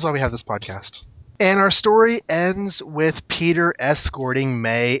awesome, which is why we have this podcast. And our story ends with Peter escorting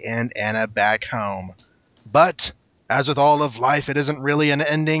May and Anna back home. But, as with all of life, it isn't really an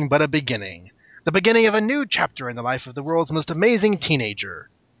ending, but a beginning. The beginning of a new chapter in the life of the world's most amazing teenager,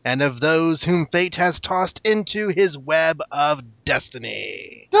 and of those whom fate has tossed into his web of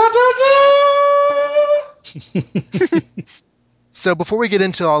destiny. Da, da, da! So before we get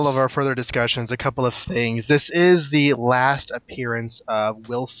into all of our further discussions, a couple of things. This is the last appearance of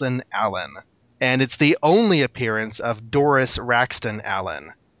Wilson Allen, and it's the only appearance of Doris Raxton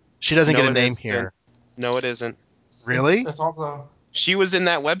Allen. She doesn't get a name here. No, it isn't. Really? It's also. She was in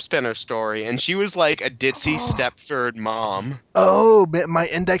that web spinner story, and she was like a ditzy Stepford mom. Oh, but my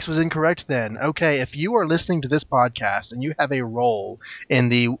index was incorrect then. Okay, if you are listening to this podcast and you have a role in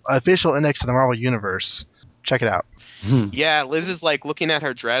the official index of the Marvel Universe, check it out. Yeah, Liz is like looking at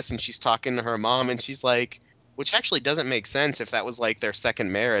her dress and she's talking to her mom and she's like, which actually doesn't make sense if that was like their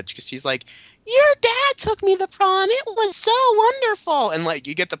second marriage, because she's like, "Your dad took me to prom. It was so wonderful." And like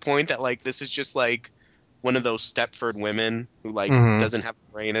you get the point that like this is just like one of those Stepford women who like doesn't have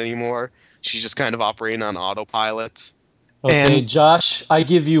a brain anymore. She's just kind of operating on autopilot. okay, And Josh, I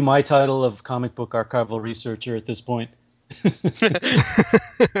give you my title of comic book archival researcher at this point.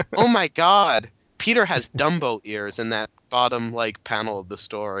 Oh my god. Peter has Dumbo ears in that bottom like panel of the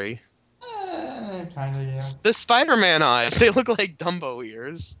story. Kind of, yeah. The Spider-Man eyes, they look like Dumbo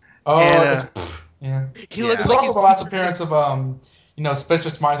ears. Oh, And, yeah. He Yeah. looks It's like also he's the last appearance of Spencer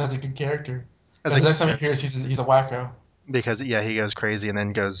Smythe as a good character. as Because a, next time he appears, he's a wacko. because he goes crazy and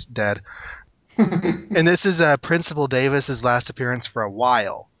then goes dead. And this is Principal Davis's last appearance for a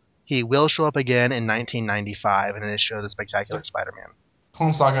while. He will show up again in 1995 in an issue of the Spectacular Spider-Man,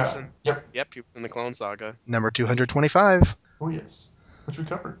 Clone Saga. Yep. Yep, he was in the Clone Saga. number 225. Oh yes, which we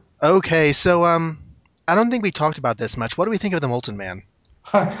covered. Okay, so I don't think we talked about this much. What do we think of the Molten Man?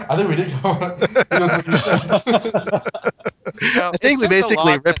 I think we did go. He was making sense. Well, I it think we says a basically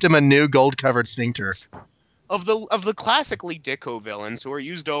lot ripped him a new gold-covered sphincter. of the classically Ditko villains who are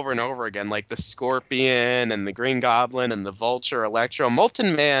used over and over again, like the Scorpion and the Green Goblin and the Vulture, Electro.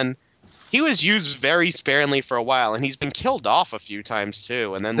 Molten Man, he was used very sparingly for a while, and he's been killed off a few times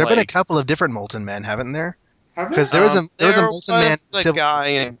too. And then There have been a like couple of different Molten Men, haven't there? Have they? Because there was a there Molten Man. was a guy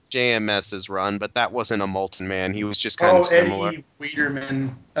in JMS's run, but that wasn't a Molten Man. He was just kind Oh, of similar. Eddie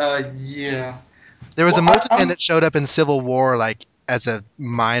Wiederman. Yeah. There was a Well, Molten Man I'm that showed up in Civil War, like as a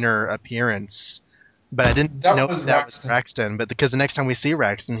minor appearance, but I didn't that know was that was Raxton. Raxton. But because the next time we see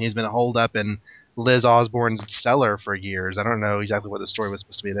Raxton, he's been holed up in Liz Osborne's cellar for years. I don't know exactly what the story was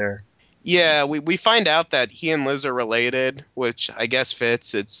supposed to be there. Yeah, we find out that he and Liz are related, which I guess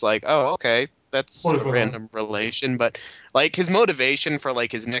fits. It's like, oh, okay. That's Spoilers a for that. random relation, but like his motivation for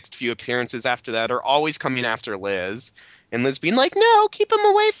like his next few appearances after that are always coming after Liz, and Liz being like, "No, keep him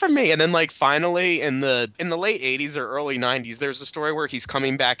away from me." And then like finally in the late '80s or early '90s, there's a story where he's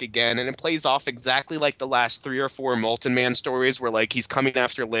coming back again, and it plays off exactly like the last 3 or 4 Molten Man stories, where like he's coming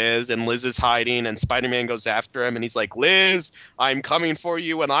after Liz, and Liz is hiding, and Spider-Man goes after him, and he's like, "Liz, I'm coming for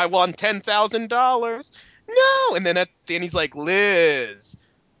you, and I want $10,000." No, and then at the end he's like, "Liz,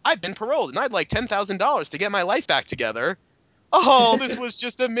 I've been paroled and I'd like $10,000 to get my life back together." Oh, this was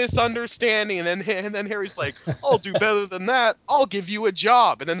just a misunderstanding. And then Harry's like, "I'll do better than that. I'll give you a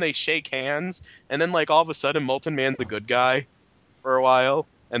job." And then they shake hands. And then like all of a sudden, Molten Man's a good guy for a while,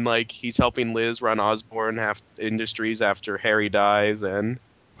 and like he's helping Liz run Osborn Industries after Harry dies. And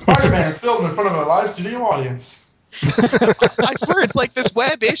Spider-Man is filmed in front of a live studio audience. I swear it's like this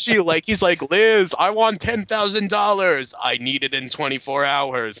web issue. Like he's like, "Liz, I want $10,000. I need it in 24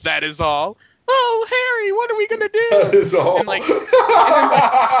 hours. That is all." Oh, Harry, what are we gonna That do? is all. And like, and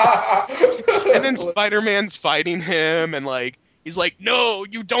then like, and then Spider-Man's fighting him, and like he's like, "No,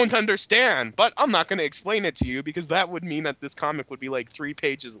 you don't understand." But I'm not gonna explain it to you because that would mean that this comic would be like 3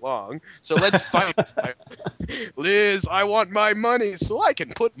 pages long. So let's fight. Liz, I want my money so I can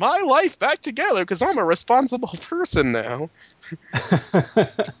put my life back together because I'm a responsible person now.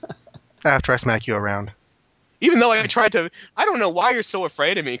 After I smack you around. Even though I tried to, I don't know why you're so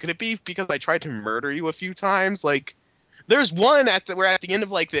afraid of me. Could it be because I tried to murder you a few times? Like, there's one where at the end of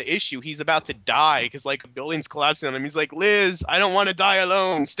like the issue, he's about to die because like a building's collapsing on him. He's like, "Liz, I don't want to die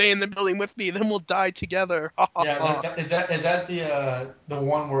alone. Stay in the building with me, then we'll die together." Yeah, is that the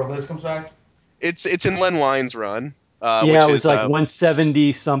one where Liz comes back? It's in Len Wein's run, Yeah, which it was is like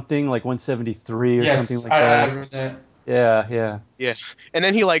 170 something, like 173 or something Yes, like I that. read that. Yeah, yeah. yeah, and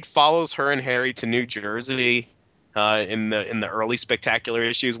then he like follows her and Harry to New Jersey, in the early spectacular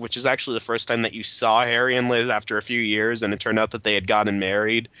issues, which is actually the first time that you saw Harry and Liz after a few years, and it turned out that they had gotten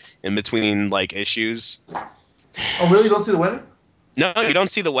married in between like issues. Oh, really? You don't see the wedding? No, you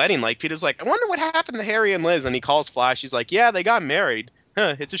don't see the wedding. Like Peter's like, "I wonder what happened to Harry and Liz," and he calls Flash. He's like, "Yeah, they got married.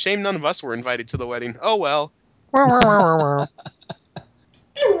 Huh, it's a shame none of us were invited to the wedding. Oh well." Uh,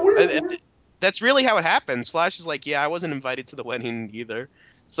 That's really how it happens. Flash is like, "Yeah, I wasn't invited to the wedding either."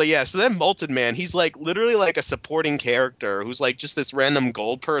 So then Molten Man, he's like literally like a supporting character who's like just this random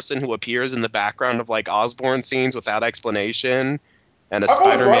gold person who appears in the background of like Osborn scenes without explanation, and a I've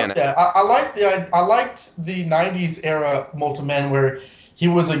always Spider-Man. liked that. I liked the '90s era Molten Man where he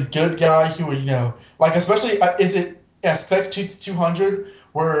was a good guy. He would like especially is it Aspect 200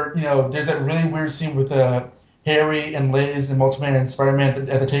 where there's that really weird scene with Harry and Liz and Molten Man and Spider Man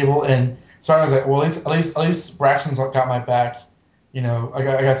at the table and Spider Man's like, well at least Braxton's got my back. I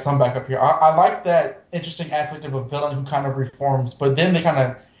got some back up here. I like that interesting aspect of a villain who kind of reforms, but then they kind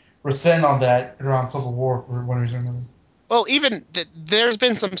of rescind on that around Civil War for one reason or another. Well, even there's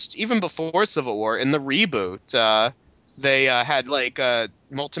been some even before Civil War in the reboot. They had like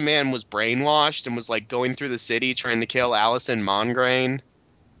Molten Man was brainwashed and was like going through the city trying to kill Allison Mongrain.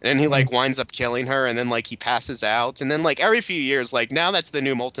 And then he like winds up killing her, and then like he passes out, and then like every few years, like now that's the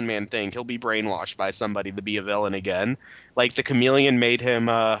new Molten Man thing. He'll be brainwashed by somebody to be a villain again. Like the Chameleon made him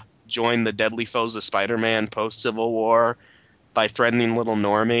join the Deadly Foes of Spider-Man post Civil War by threatening little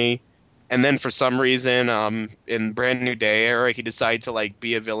Normie. And then for some reason, in Brand New Day era, he decided to like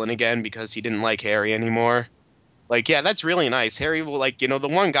be a villain again because he didn't like Harry anymore. Like, yeah, that's really nice. Harry will like, the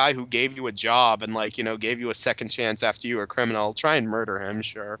one guy who gave you a job and like, gave you a second chance after you were a criminal, try and murder him,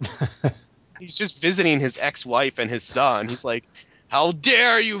 sure. He's just visiting his ex-wife and his son. He's like, "How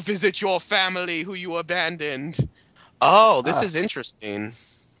dare you visit your family who you abandoned?" Oh, this Ah, is interesting.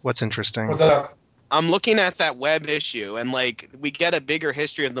 What's interesting? What's up? I'm looking at that web issue, and like we get a bigger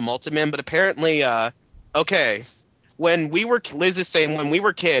history of the Multiman, but apparently, okay, Liz is saying when we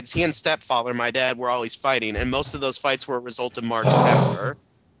were kids, he and stepfather, my dad, were always fighting, and most of those fights were a result of Mark's temper.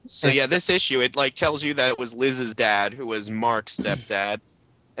 So and yeah, this issue it like tells you that it was Liz's dad who was Mark's stepdad,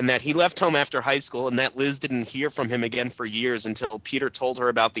 and that he left home after high school, and that Liz didn't hear from him again for years until Peter told her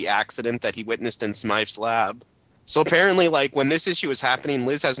about the accident that he witnessed in Smythe's lab. So apparently, like when this issue is happening,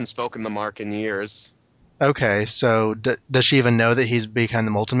 Liz hasn't spoken to Mark in years. Okay, so does she even know that he's become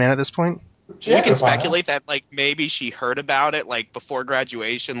the Molten Man at this point? She We had can to by now. speculate that like maybe she heard about it like before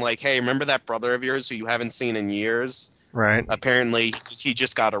graduation, like, "Hey, remember that brother of yours who you haven't seen in years?" Right. Apparently, he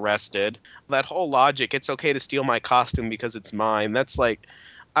just got arrested. That whole logic, it's okay to steal my costume because it's mine. That's like,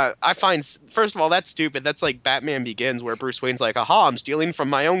 I find, first of all, that's stupid. That's like Batman Begins, where Bruce Wayne's like, "Aha, I'm stealing from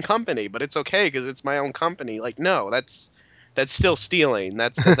my own company, but it's okay because it's my own company." Like, no, that's still stealing.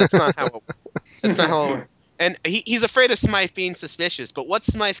 That's not how. That's not how. And he's afraid of Smythe being suspicious, but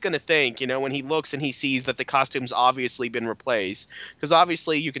what's Smythe going to think, when he looks and he sees that the costume's obviously been replaced? Because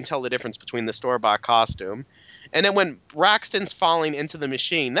obviously you can tell the difference between the store-bought costume. And then when Braxton's falling into the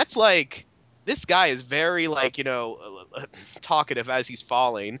machine, that's like, this guy is very, like, talkative as he's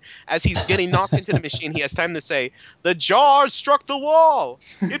falling. As he's getting knocked into the machine, he has time to say, "The jar struck the wall.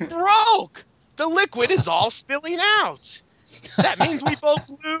 It broke. The liquid is all spilling out. That means we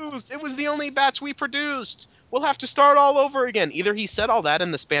both lose. It was the only batch we produced. We'll have to start all over again." Either he said all that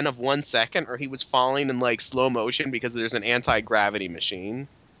in the span of 1 second, or he was falling in like slow motion because there's an anti-gravity machine.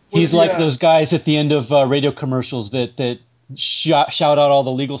 He's like those guys at the end of radio commercials that shout out all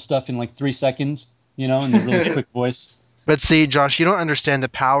the legal stuff in like 3 seconds, in the really quick voice. But see, Josh, you don't understand the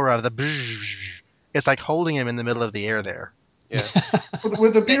power of the bzzz. It's like holding him in the middle of the air there. Yeah.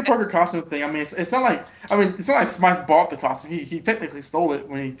 With the Peter Parker costume thing, it's not like Smythe bought the costume. He technically stole it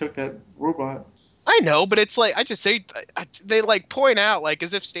when he took that robot. I know, but it's like, I just say, they like point out, like,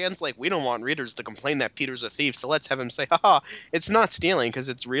 as if Stan's like, we don't want readers to complain that Peter's a thief, so let's have him say, haha, it's not stealing because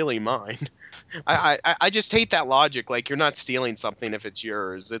it's really mine. I just hate that logic. Like, you're not stealing something if it's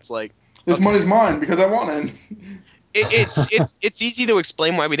yours. It's like, This okay. money's mine because I want it. It's easy to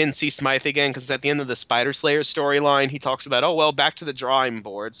explain why we didn't see Smythe again, because at the end of the Spider Slayer storyline, he talks about, oh, well, back to the drawing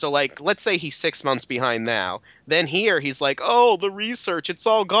board. So, like, let's say he's 6 months behind now. Then here, he's like, oh, the research, it's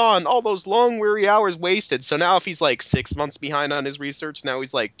all gone. All those long, weary hours wasted. So now if he's, like, 6 months behind on his research, now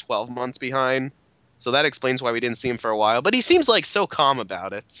he's, like, 12 months behind. So that explains why we didn't see him for a while. But he seems, like, so calm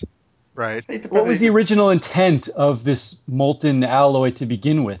about it. Right. What was the original intent of this molten alloy to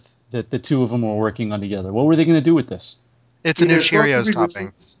begin with that the two of them were working on together? What were they going to do with this? It's a new Cheerios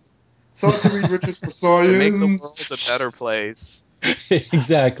topping. Sought to read riches for To make the world science. a better place.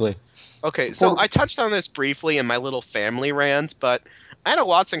 Exactly. Okay, so I touched on this briefly in my little family rant, but Anna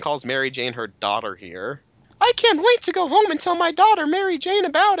Watson calls Mary Jane her daughter here. I can't wait to go home and tell my daughter Mary Jane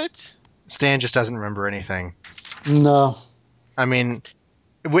about it. Stan just doesn't remember anything. No. I mean,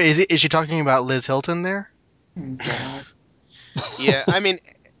 wait, is she talking about Liz Hilton there? God. Yeah, I mean,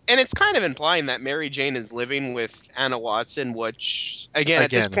 and it's kind of implying that Mary Jane is living with Anna Watson, which, again,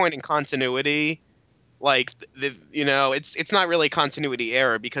 at this point in continuity, like, it's not really continuity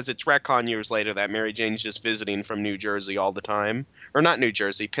error, because it's retcon years later that Mary Jane's just visiting from New Jersey all the time. Or not New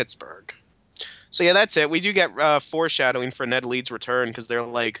Jersey, Pittsburgh. So yeah, that's it. We do get foreshadowing for Ned Leeds' return, because they're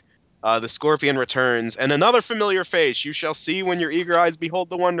like, the Scorpion returns, and another familiar face you shall see when your eager eyes behold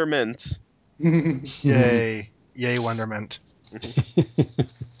the wonderment. Yay. Yay, wonderment.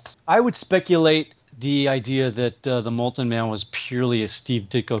 I would speculate the idea that the Molten Man was purely a Steve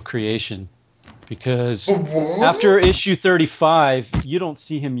Ditko creation, because after issue 35, you don't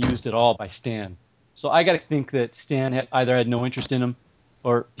see him used at all by Stan. So I got to think that Stan either had no interest in him,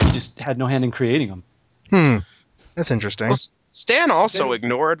 or he just had no hand in creating him. That's interesting. Well, Stan also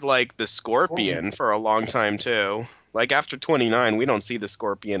ignored, like, the Scorpion for a long time, too. Like, after 29, we don't see the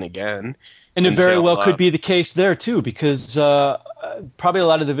Scorpion again. And it very well could be the case there, too, because probably a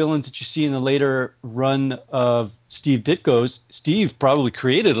lot of the villains that you see in the later run of Steve Ditko's, Steve probably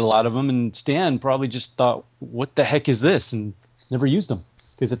created a lot of them, and Stan probably just thought, what the heck is this? And never used them.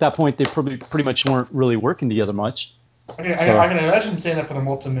 Because at that point, they probably pretty much weren't really working together much. I can imagine him saying that for the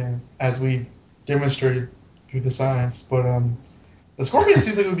Molten Man, as we've demonstrated through the science. But the Scorpion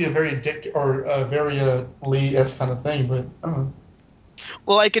seems like it would be a very Dick or a very Lee-esque kind of thing. But I don't know.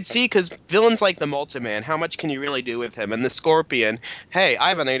 Well, I could see, because villains like the Multiman, how much can you really do with him? And the Scorpion, hey, I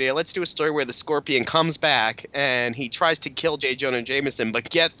have an idea. Let's do a story where the Scorpion comes back and he tries to kill J. Jonah Jameson. But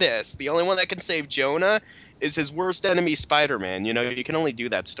get this, the only one that can save Jonah is his worst enemy, Spider-Man. You can only do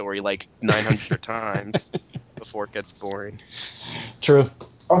that story like 900 times before it gets boring. True.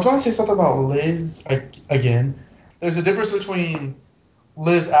 I was going to say something about Liz again. There's a difference between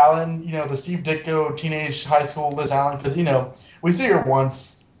Liz Allen, the Steve Ditko teenage high school Liz Allen, because we see her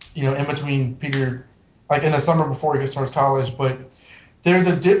once, in between Peter, like in the summer before he starts college. But there's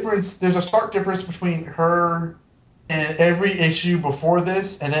a difference. There's a stark difference between her in every issue before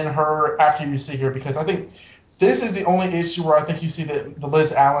this, and then her after you see her, because I think this is the only issue where I think you see the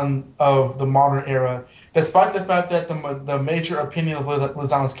Liz Allen of the modern era, despite the fact that the major opinion of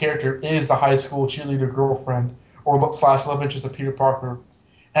Liz Allen's character is the high school cheerleader girlfriend or slash love interest of Peter Parker.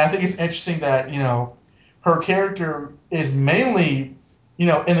 And I think it's interesting that her character is mainly in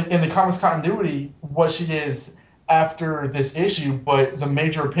the comics continuity what she is after this issue, but the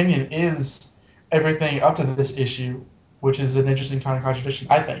major opinion is everything up to this issue, which is an interesting kind of contradiction.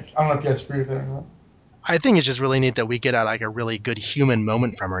 I think. I don't know if you guys agree with that or not. I think it's just really neat that we get like a really good human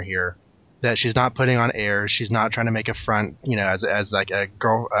moment from her here. That she's not putting on airs. She's not trying to make a front, as like a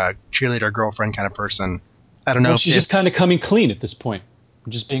cheerleader girlfriend kind of person. I don't know Well, if she's just kind of coming clean at this point,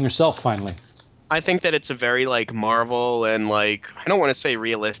 just being herself finally. I think that it's a very like Marvel and like I don't want to say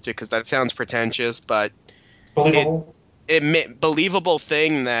realistic because that sounds pretentious, but Believable. believable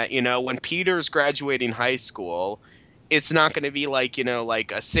thing that when Peter's graduating high school, it's not going to be like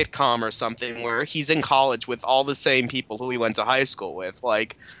like a sitcom or something where he's in college with all the same people who he went to high school with.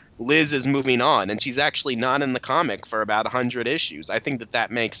 Like Liz is moving on, and she's actually not in the comic for about 100 issues. I think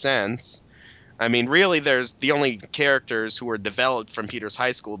that makes sense. I mean, really, there's the only characters who were developed from Peter's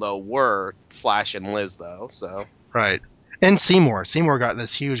high school though were Flash and Liz, though. So right. And Seymour. Seymour got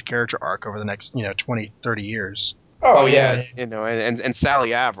this huge character arc over the next 20, 30 years. Oh, yeah, yeah. and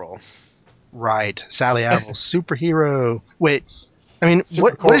Sally Averill. Right. Sally Averill, superhero. Wait, I mean,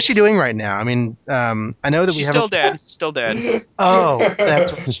 Super what is she corpse. doing right now? I mean, I know that we She's have still dead. Still dead. Oh,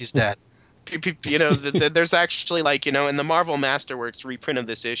 that's why she's dead. There's actually like in the Marvel Masterworks reprint of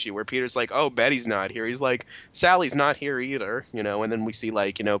this issue where Peter's like, "Oh, Betty's not here." He's like, "Sally's not here either," and then we see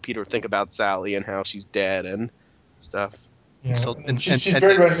like Peter think about Sally and how she's dead and stuff. Yeah, Still, and she's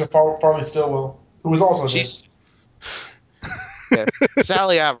buried next to Farley Stillwell, who was also dead. She's yeah,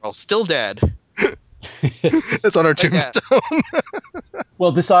 Sally Averill still dead. it's on her But yeah, tombstone.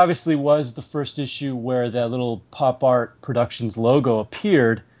 Well, this obviously was the first issue where that little Pop Art Productions logo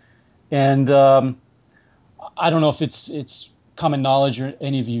appeared, and I don't know if it's common knowledge or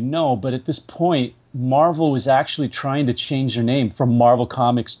any of you know, but at this point, Marvel was actually trying to change their name from Marvel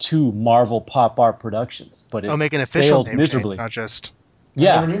Comics to Marvel Pop Art Productions, but it make an official failed name miserably. change, not just. I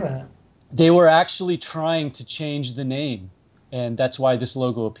never Yeah, knew that. they were actually trying to change the name, and that's why this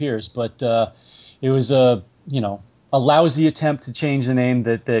logo appears. But it was a lousy attempt to change the name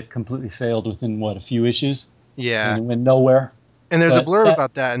that completely failed within a few issues, Yeah. and it went nowhere. And there's a But blurb that,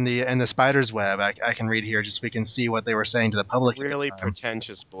 about that in the Spider's Web. I can read here just so we can see what they were saying to the public really at the time.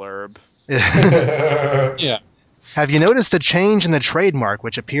 pretentious blurb. yeah. Have you noticed the change in the trademark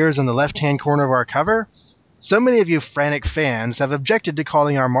which appears in the left-hand corner of our cover? So many of you frantic fans have objected to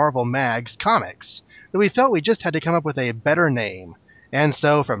calling our Marvel mags comics that we felt we just had to come up with a better name. And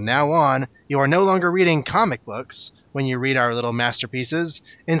so, from now on, you are no longer reading comic books when you read our little masterpieces.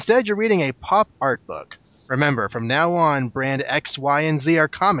 Instead, you're reading a pop art book. Remember, from now on, brand X, Y, and Z are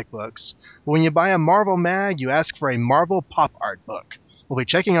comic books. But when you buy a Marvel mag, you ask for a Marvel pop art book. We'll be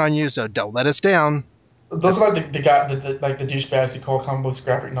checking on you, so don't let us down. Those are like the guy, like the douchebags who call comic books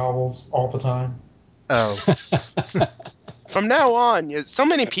graphic novels all the time. Oh. From now on, so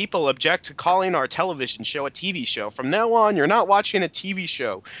many people object to calling our television show a TV show. From now on, you're not watching a TV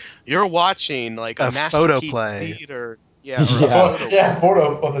show. You're watching like a A masterpiece photoplay. theater. Yeah, or a Yeah. photo.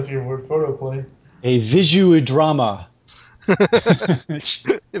 Photo. Oh, that's your word. Photo play. A visual drama.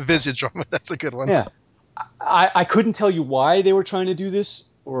 Visit drama, that's a good one. Yeah. I couldn't tell you why they were trying to do this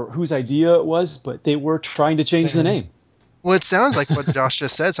or whose idea it was, but they were trying to change the name. Fans. Well, it sounds like what Josh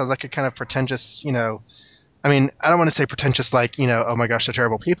just said. Sounds like a kind of pretentious, I mean, I don't want to say pretentious like, oh my gosh, they're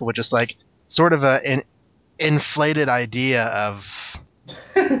terrible people, but just like sort of an inflated idea of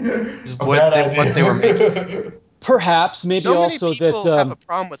A bad idea. what they were making. Perhaps, maybe So many also that people have a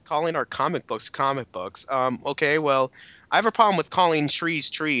problem with calling our comic books comic books. Okay, well, I have a problem with calling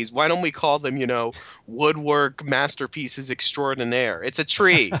trees trees. Why don't we call them, woodwork masterpieces extraordinaire? It's a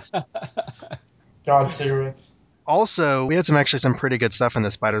tree. God, cigarettes. Also, we had some pretty good stuff in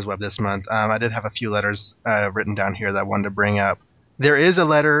the Spider's Web this month. I did have a few letters written down here that I wanted to bring up. There is a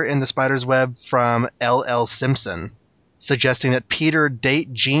letter in the Spider's Web from L.L. Simpson suggesting that Peter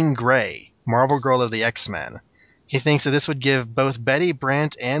date Jean Grey, Marvel Girl of the X-Men. He thinks that this would give both Betty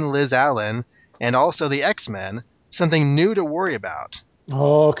Brant and Liz Allen, and also the X-Men, something new to worry about.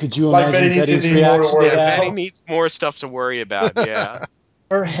 oh, could you Like imagine Betty needs to Betty's be more to reaction worry to that? Betty about. needs more stuff to worry about. Yeah.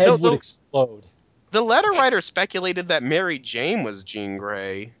 Her No, head would explode. the letter writer speculated that Mary Jane was Jean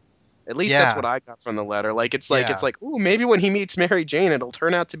Grey. At least that's Yeah, what I got from the letter. Like it's yeah. like, ooh, maybe when he meets Mary Jane, it'll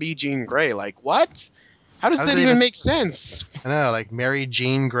turn out to be Jean Grey. Like what? How does How does that it even even? make sense? I don't know, like Mary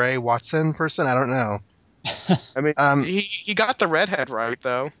Jean Grey Watson person. I don't know. I mean, Um, he got the redhead right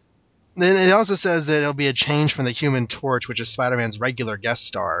though. Then it also says that it'll be a change from the Human Torch, which is Spider-Man's regular guest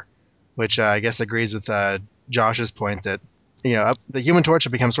star, which I guess agrees with Josh's point that the Human Torch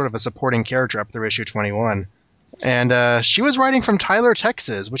had become sort of a supporting character up through issue 21, and she was writing from Tyler,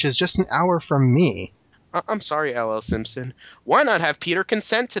 Texas, which is just an hour from me. I'm sorry, L.L. Simpson. Why not have Peter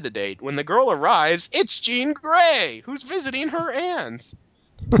consent to the date? When the girl arrives, it's Jean Grey who's visiting her aunt.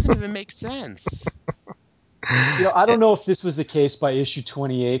 That doesn't even make sense. I don't know if this was the case by issue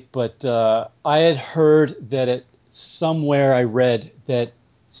 28, but I had heard that somewhere I read that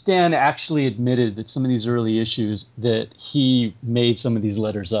Stan actually admitted that some of these early issues that he made some of these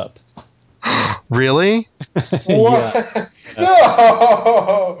letters up. Really? What? Yeah.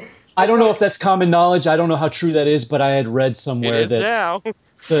 No. I don't know if that's common knowledge. I don't know how true that is, but I had read It somewhere is that now.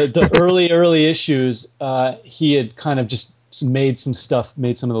 the early issues, he had kind of just made some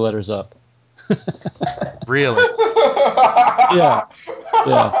of the letters up. Really? Yeah,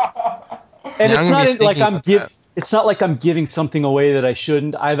 yeah. And Now I'm it's gonna be not like thinking about that. it's not like I'm giving something away that I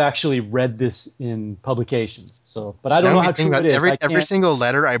shouldn't. I've actually read this in publications. So, but I Now don't I'm know gonna how be thinking true it about is. I every can't. single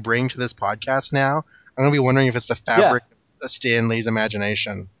letter I bring to this podcast. Now I'm gonna be wondering if it's the Yeah. fabric of Stan Lee's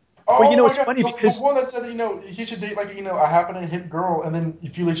imagination. Well, Oh my it's god, funny the because one that said he should date like a happen and hip girl, and then a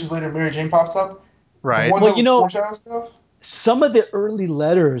few issues later Mary Jane pops up. The Right? ones well, that would foreshadow stuff. some of the early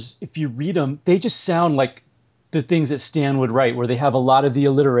letters, if you read them, they just sound like the things that Stan would write, where they have a lot of the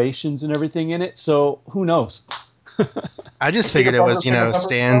alliterations and everything in it. So who knows? I just Like Peter figured it was Parker, Peanut Pepper stuff.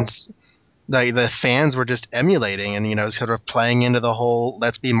 Stan's. Like the fans were just emulating and sort of playing into the whole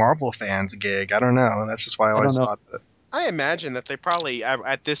 "Let's be Marvel fans" gig. I don't know. That's just why I I don't always know. thought that. I imagine that they probably,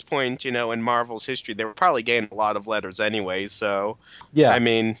 at this point, in Marvel's history, they were probably getting a lot of letters anyway. So, I Yeah,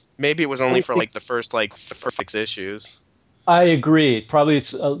 mean, maybe it was only for like the first like 6 issues. I agree. Probably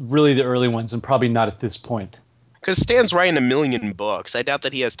it's really the early ones, and probably not at this point. Because Stan's writing a million books. I doubt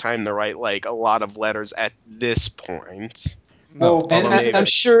that he has time to write like a lot of letters at this point. No, Well, and Although maybe I'm they,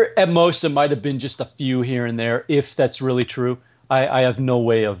 sure at most it might have been just a few here and there, if that's really true. I have no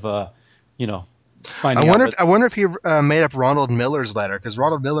way of, you know, I finding out wonder if what. I wonder if he made up Ronald Miller's letter because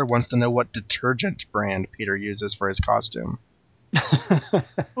Ronald Miller wants to know what detergent brand Peter uses for his costume.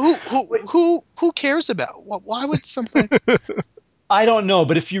 who cares about? Why would somebody? I don't know,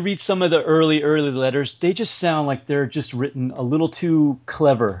 but if you read some of the early letters, they just sound like they're just written a little too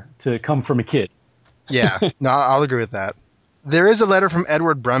clever to come from a kid. Yeah, no, I'll agree with that. There is a letter from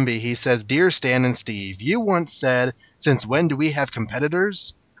Edward Brumby. He says, "Dear Stan and Steve, you once said, 'Since when do we have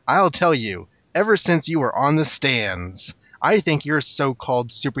competitors?' I'll tell you, ever since you were on the stands. I think your so-called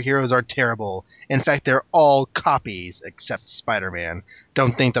superheroes are terrible. In fact, they're all copies, except Spider-Man.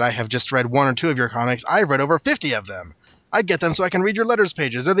 Don't think that I have just read one or two of your comics. I've read over 50 of them. I get them so I can read your letters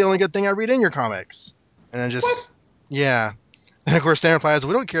pages. They're the only good thing I read in your comics." And then what? yeah. And of course, Stan replies,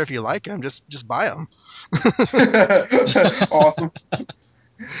 "We don't care if you like them, just buy them." Awesome.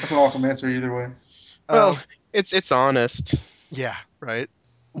 That's an awesome answer either way. Well, it's honest. Yeah, right.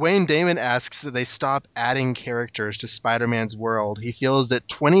 Wayne Damon asks that they stop adding characters to Spider-Man's world. He feels that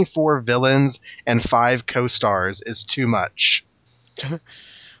 24 villains and 5 co-stars is too much.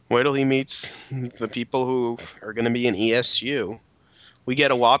 Wait till he meets the people who are going to be in ESU. We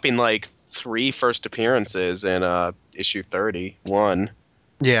get a whopping like 3 first appearances in issue 31.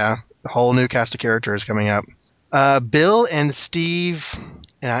 Yeah, a whole new cast of characters coming up. Bill and Steve,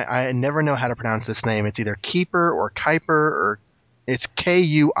 and I never know how to pronounce this name. It's either Keeper or Kuiper, or it's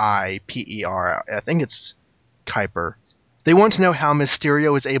Kuiper. I think it's Kuiper. They want to know how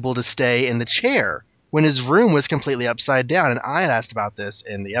Mysterio was able to stay in the chair when his room was completely upside down, and I had asked about this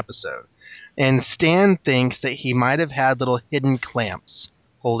in the episode. And Stan thinks that he might have had little hidden clamps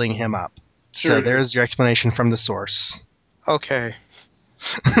holding him up. Sure So he there's your explanation from the source. Okay.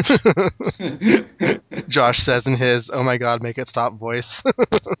 Josh says in his "Oh my God, make it stop" voice.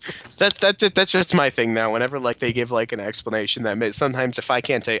 That's just my thing now. Whenever like they give like an explanation sometimes if I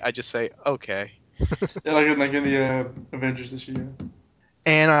can't take, I just say okay. Yeah, like in the Avengers issue. Yeah.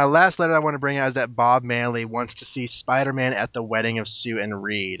 And last letter I want to bring out is that Bob Manley wants to see Spider-Man at the wedding of Sue and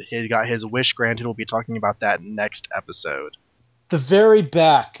Reed. He got his wish granted. We'll be talking about that next episode. The very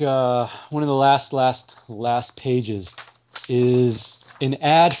back, one of the last pages, is an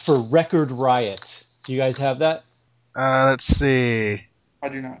ad for Record Riot. Do you guys have that? Let's see. I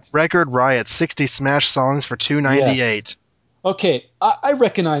do not. Record Riot, 60 smash songs for Yes. $2.98. Okay, I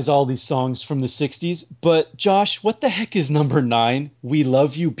recognize all these songs from the '60s, but Josh, what the heck is number 9? We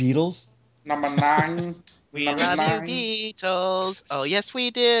Love You, Beatles? Number 9. We Number love you, 9. Beatles. Oh yes,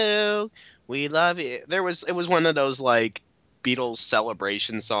 we do. We love you. It was one of those like Beatles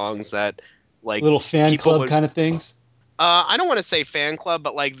celebration songs that like Little fan people club would. kind of things? I don't want to say fan club,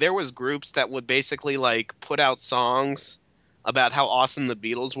 but like there was groups that would basically like put out songs about how awesome the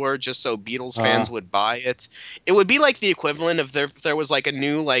Beatles were, just so Beatles Uh, fans would buy it. It would be like the equivalent of if there was like a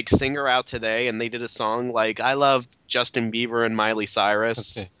new like singer out today, and they did a song like "I love Justin Bieber and Miley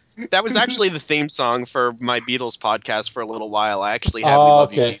Cyrus." okay. That was actually the theme song for my Beatles podcast for a little while. I actually had "We Oh,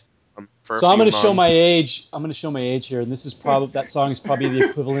 Love You" okay. Beatles for a So I'm few going to show my months. age. I'm going to show my age here, and this is probably that song is probably the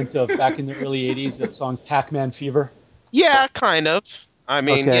equivalent of back in the early '80s that song "Pac-Man Fever." Yeah, kind of. I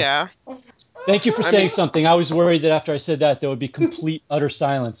mean, Okay. yeah. Thank you for I mean, saying something. I was worried that after I said that there would be complete utter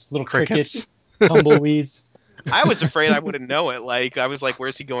silence. Little Crickets. crickets, tumbleweeds. I was afraid I wouldn't know it. Like, I was like,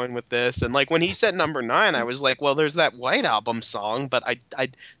 where's he going with this? And like when he said number 9, I was like, well, there's that White Album song, but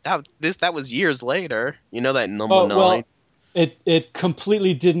that was years later. You know that number Oh 9. well, it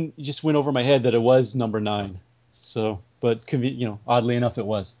completely didn't just went over my head that it was number 9. So, but oddly enough, it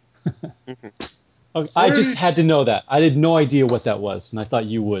was. Mhm. Okay, I Where just did had to know that. I had no idea what that was, and I thought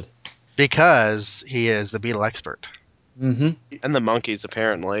you would. Because he is the Beatle expert. Mm-hmm. And the Monkees,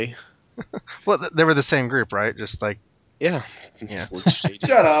 apparently. Well, they were the same group, right? Just like Yeah. Yeah.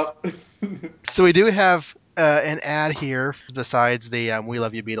 shut up? so, we do have an ad here besides the "We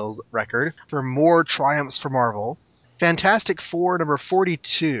Love You Beatles" record for more triumphs for Marvel. Fantastic Four number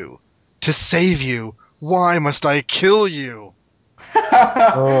 42. To save you, why must I kill you? That's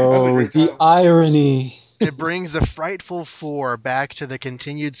a Oh, great the title. irony. It brings the Frightful Four back to the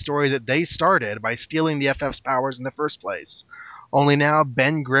continued story that they started by stealing the FF's powers in the first place. Only now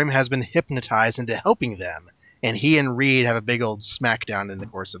Ben Grimm has been hypnotized into helping them, and he and Reed have a big old smackdown in the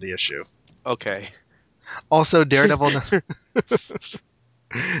course of the issue. Okay. Also, Daredevil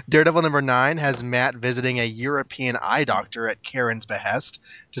number 9 has Matt visiting a European eye doctor at Karen's behest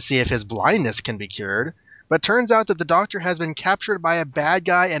to see if his blindness can be cured, but turns out that the doctor has been captured by a bad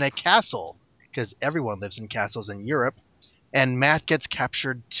guy in a castle, because everyone lives in castles in Europe, and Matt gets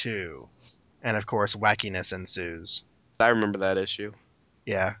captured too. And of course, wackiness ensues. I remember that issue.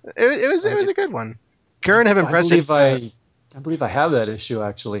 Yeah, it was a good one. Karen had been I pressing believe I believe I have that issue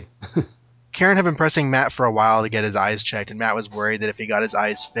actually. Karen had been pressing Matt for a while to get his eyes checked, and Matt was worried that if he got his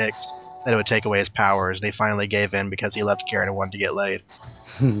eyes fixed, that it would take away his powers. And he finally gave in because he loved Karen and wanted to get laid.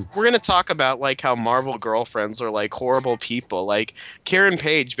 We're gonna talk about like how Marvel girlfriends are like horrible people. Like Karen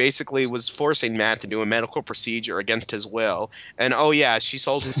Page basically was forcing Matt to do a medical procedure against his will, and oh yeah, she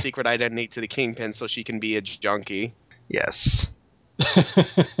sold his secret identity to the Kingpin so she can be a junkie. Yes.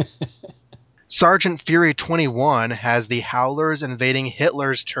 Sergeant Fury 21 has the Howlers invading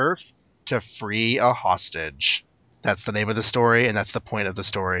Hitler's turf to free a hostage. That's the name of the story, and that's the point of the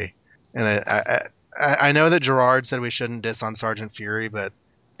story. And I know that Gerard said we shouldn't diss on Sergeant Fury, but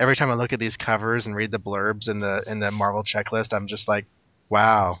every time I look at these covers and read the blurbs in the Marvel checklist, I'm just like,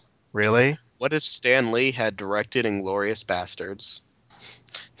 wow, really? What if Stan Lee had directed Inglorious Bastards?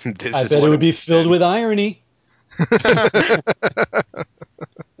 This I is bet it what would it be would filled have with irony. been.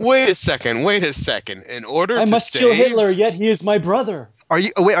 Wait a second. Wait a second. In order I to must kill save. Hitler, yet he is my brother. Are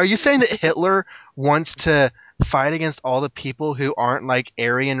you saying that Hitler wants to fight against all the people who aren't like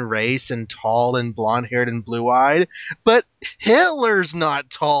Aryan race and tall and blonde-haired and blue-eyed? But Hitler's not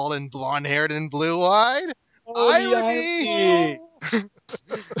tall and blonde-haired and blue-eyed. Oh, the Irony. irony!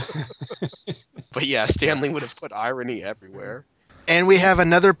 But yeah, Stanley would have put irony everywhere. And we have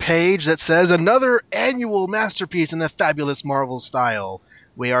another page that says another annual masterpiece in the fabulous Marvel style.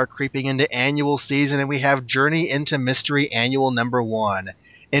 We are creeping into annual season and we have Journey into Mystery Annual number 1,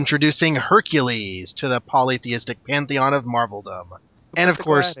 introducing Hercules to the polytheistic pantheon of Marveldom. And But of the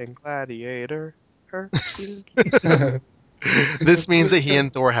course, gladiator, Hercules. this means that he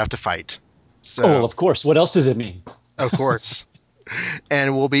and Thor have to fight. Oh, well, So, of course. What else does it mean? of course.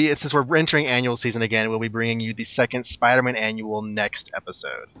 And since we're entering annual season again, we'll be bringing you the second Spider-Man annual next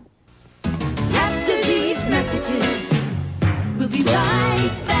episode. After these messages, we'll be right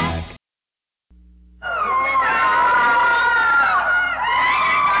back.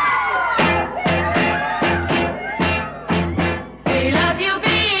 We love you,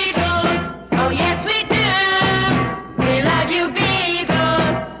 Beatles. Oh, yes, we do. We love you,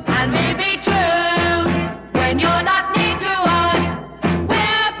 Beatles. And we'll be true. When you're not near to us,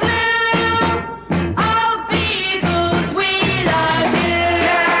 we're blue. Oh, Beatles, we love you.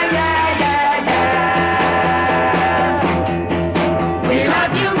 Yeah, yeah, yeah, yeah. We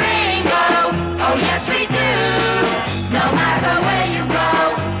love you,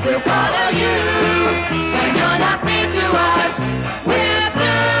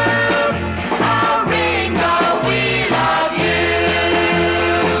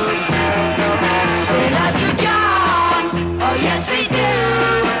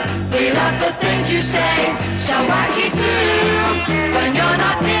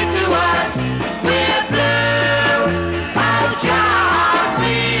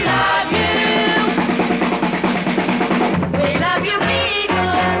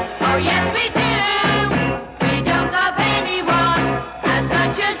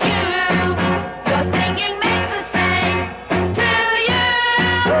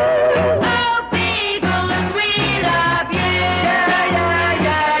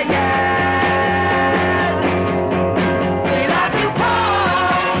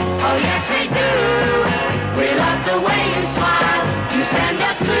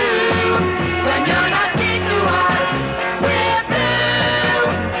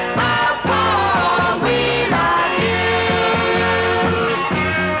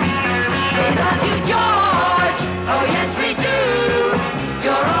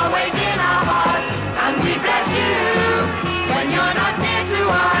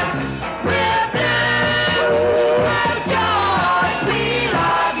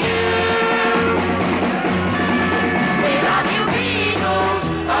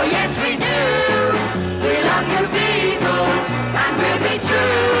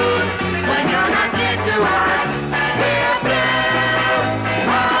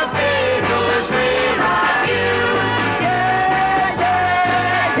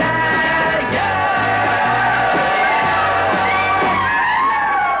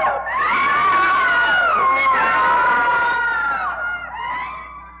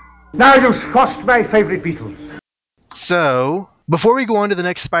 Now you've squashed my favourite Beatles. So, before we go on to the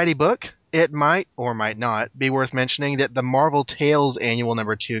next Spidey book, it might, or might not, be worth mentioning that the Marvel Tales Annual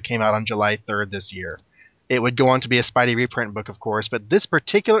number 2 came out on July 3rd this year. It would go on to be a Spidey reprint book, of course, but this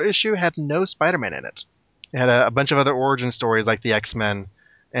particular issue had no Spider-Man in it. It had a bunch of other origin stories like the X-Men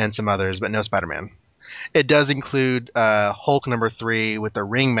and some others, but no Spider-Man. It does include Hulk number 3 with the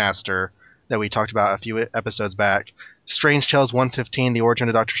Ringmaster that we talked about a few episodes back, Strange Tales 115, The Origin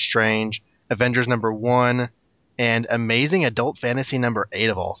of Doctor Strange, Avengers number 1, and Amazing Adult Fantasy number 8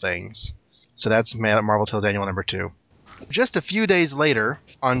 of all things. So that's Marvel Tales Annual number 2. Just a few days later,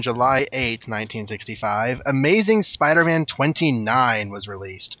 on July 8th, 1965, Amazing Spider-Man 29 was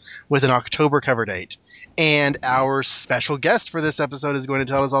released, with an October cover date. And our special guest for this episode is going to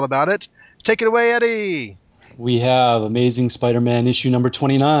tell us all about it. Take it away, Eddie! We have Amazing Spider-Man issue number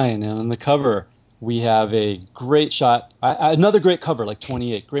 29, and on the cover, we have a great shot, another great cover, like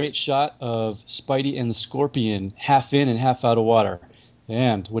 28, great shot of Spidey and the Scorpion, half in and half out of water.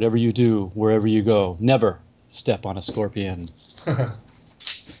 And whatever you do, wherever you go, never step on a scorpion.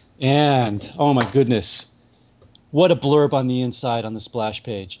 And, oh my goodness, what a blurb on the inside on the splash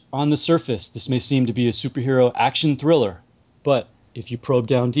page. On the surface, this may seem to be a superhero action thriller, but if you probe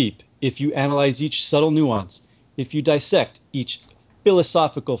down deep, if you analyze each subtle nuance, if you dissect each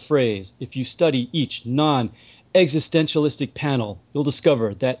philosophical phrase, if you study each non-existentialistic panel, you'll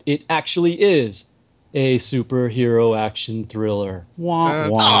discover that it actually is a superhero action thriller. Wah,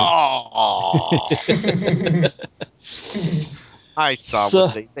 wah. Oh, I saw So-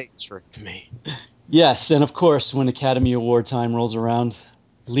 what they tricked me. Yes, and of course, when Academy Award time rolls around,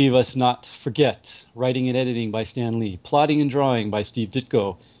 leave us not forget writing and editing by Stan Lee, plotting and drawing by Steve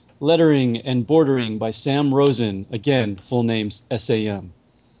Ditko, lettering and bordering by Sam Rosen, again, full name's SAM.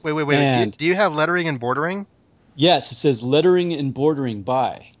 Wait. And Do you have lettering and bordering? yes, it says lettering and bordering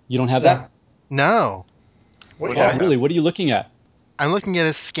by. You don't have that? No. What do What you do I have? have? Really? What are you looking at? I'm looking at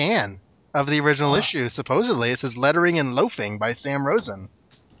a scan of the original issue. Supposedly, it says Lettering and Loafing by Sam Rosen.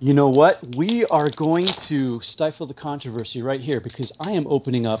 You know what? We are going to stifle the controversy right here because I am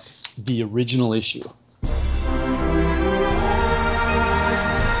opening up the original issue.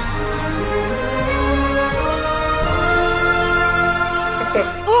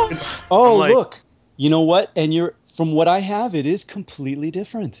 Oh, I'm like- look. You know what? And from what I have, it is completely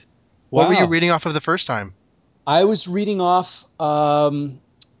different. What were you Wow. reading off of the first time? I was reading off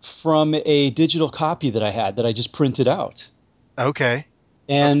from a digital copy that I had that I just printed out. Okay.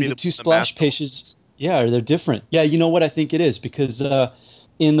 Must And be the the two splash master pages, yeah, they're different. Yeah, you know what? I think it is because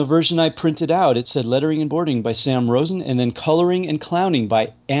in the version I printed out, it said lettering and bordering by Sam Rosen and then coloring and clowning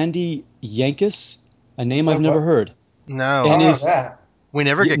by Andy Yankus, a name I've never What? heard. No. I don't And have is that. We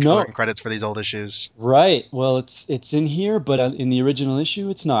never get no, coloring credits for these old issues. right. Well, it's in here, but in the original issue,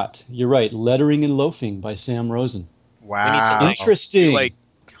 it's not. You're right. Lettering and loafing by Sam Rosen. Wow. We need to Interesting.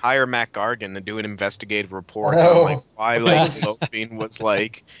 hire Matt Gargan to do an investigative report I know. on why loafing was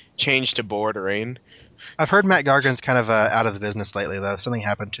changed to bordering. I've heard Matt Gargan's kind of out of the business lately, though. Something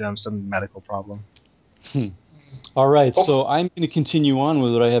happened to him, some medical problem. All right, Oh. so I'm going to continue on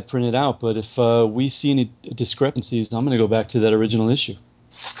with what I have printed out, but if we see any discrepancies, I'm going to go back to that original issue.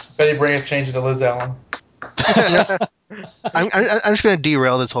 Betty Brant has changed it to Liz Allen. I'm just going to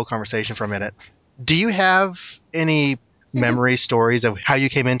derail this whole conversation for a minute. Do you have any memory stories of how you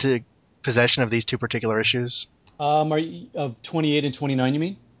came into possession of these two particular issues? Are you, of 28 and 29, you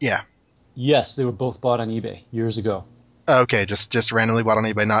mean? Yeah. Yes, they were both bought on eBay years ago. Okay, just randomly bought on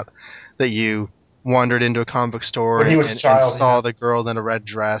eBay, not that you wandered into a comic book store When he was a child, and saw yeah. the girl in a red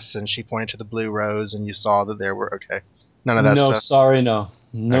dress and she pointed to the blue rose and you saw that there were okay. None of that No, stuff. sorry, no.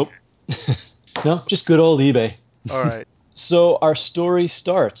 Nope. No, just good old eBay. All right. So our story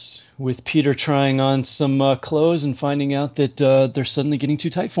starts with Peter trying on some clothes and finding out that they're suddenly getting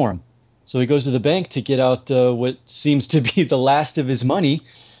too tight for him. So he goes to the bank to get out what seems to be the last of his money,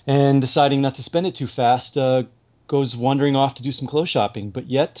 and deciding not to spend it too fast, goes wandering off to do some clothes shopping. But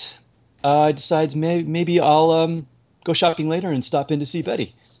yet, decides maybe I'll go shopping later and stop in to see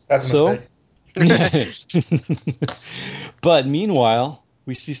Betty. That's a So, mistake. but meanwhile,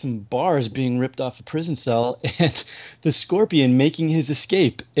 we see some bars being ripped off a prison cell and the Scorpion making his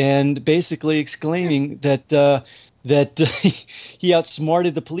escape and basically exclaiming that he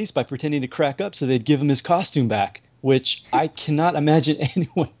outsmarted the police by pretending to crack up so they'd give him his costume back, which I cannot imagine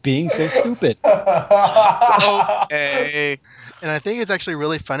anyone being so stupid. Okay. And I think it's actually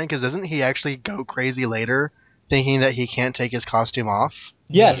really funny because doesn't he actually go crazy later, thinking that he can't take his costume off?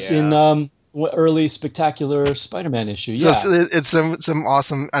 Yes, Yeah. in early spectacular Spider-Man issue. So Yeah. it's some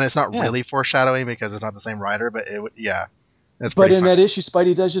awesome, and it's not Yeah. really foreshadowing because it's not the same writer, but yeah, That's But pretty in funny. that issue,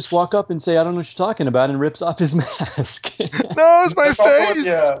 Spidey does just walk up and say, "I don't know what you're talking about," and rips off his mask. No, it's my That's also face.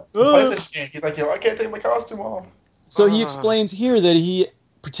 the PlayStation game. He's like, I can't take my costume off. So he explains here that he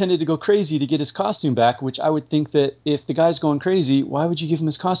pretended to go crazy to get his costume back, which I would think that if the guy's going crazy, why would you give him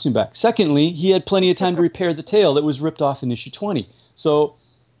his costume back? Secondly, he had plenty of time to repair the tail that was ripped off in issue 20. So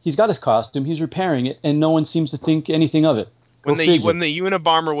he's got his costume, he's repairing it, and no one seems to think anything of it. When the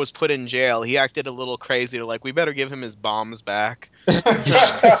Unabomber was put in jail, he acted a little crazy. They're like, we better give him his bombs back.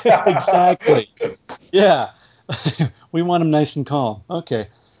 Exactly. Yeah. We want him nice and calm. Okay.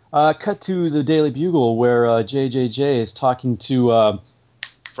 Cut to the Daily Bugle where JJJ is talking to...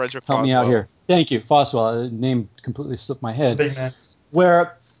 Frederick help Foswell. me out here. Thank you. Foswell. The name completely slipped my head. Big man.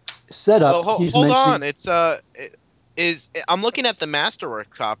 Where set up... Well, he's hold mentioning... on. I'm looking at the Masterwork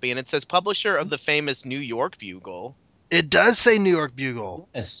copy, and it says publisher of the famous New York Bugle. It does say New York Bugle.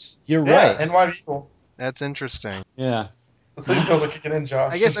 Yes, you're Yeah, right. NY Bugle. That's interesting. Yeah. The sleeping pills are kicking in,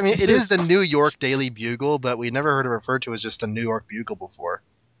 Josh. I guess, I mean, This it is is- the New York Daily Bugle, but we never heard it referred to as just the New York Bugle before.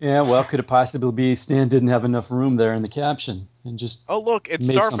 Yeah, well, could it possibly be Stan didn't have enough room there in the caption and just... Oh, look, it's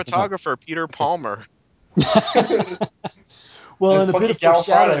made star something photographer Peter Palmer. Well, It's and a bit Lucky of Gal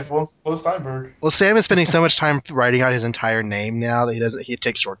foreshadowing... Friday, Flo Steinberg. Well, Sam is spending so much time writing out his entire name now that he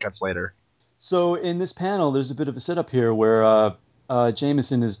takes shortcuts later. So in this panel, there's a bit of a setup here where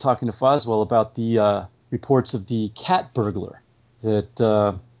Jameson is talking to Foswell about the reports of the cat burglar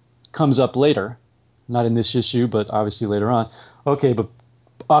that comes up later. Not in this issue, but obviously later on. Okay, but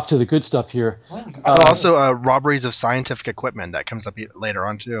off to the good stuff here. Also, robberies of scientific equipment that comes up later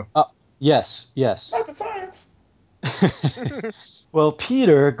on too. Yes. Not the science. Well,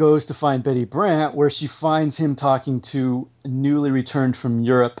 Peter goes to find Betty Brant, where she finds him talking to newly returned from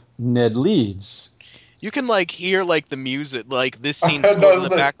Europe, Ned Leeds. You can hear the music, this scene No, scored in it's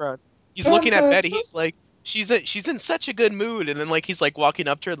the like, background. He's looking at Betty. He's like, she's in such a good mood, and then he's walking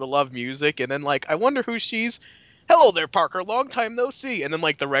up to her, the love music, and then I wonder who she's. Hello there, Parker. Long time no see. And then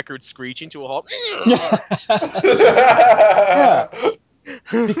the record screeching to a halt. Yeah,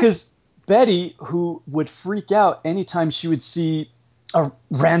 because Betty, who would freak out anytime she would see a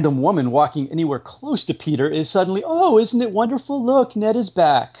random woman walking anywhere close to Peter, is suddenly, oh, isn't it wonderful? Look, Ned is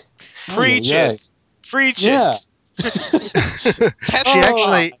back. Preach Ay, ay, ay. it. Preach Yeah. it.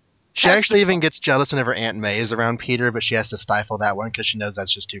 She actually even gets jealous whenever Aunt May is around Peter, but she has to stifle that one because she knows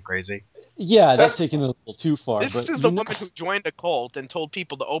that's just too crazy. Yeah, that's taken a little too far. This But is the woman who joined a cult and told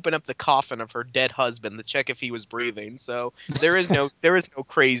people to open up the coffin of her dead husband to check if he was breathing. So there is no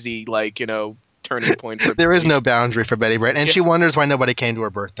crazy turning point for. There is no boundary for Betty Brant, and Yeah. she wonders why nobody came to her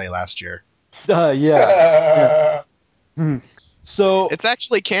birthday last year. yeah. So It's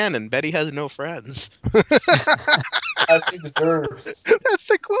actually canon. Betty has no friends. As she deserves. That's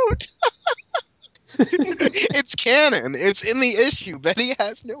the quote. It's canon. It's in the issue. Betty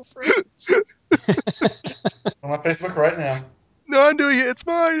has no friends. On my Facebook right now. No, I'm doing it. It's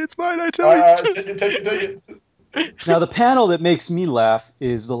mine. It's mine. I tell you. Take it. now the panel that makes me laugh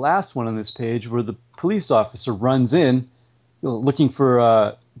is the last one on this page, where the police officer runs in, looking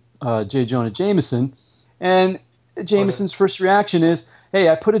for J. Jonah Jameson, and Jameson's first reaction is, "Hey,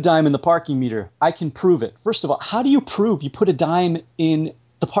 I put a dime in the parking meter. I can prove it." First of all, how do you prove you put a dime in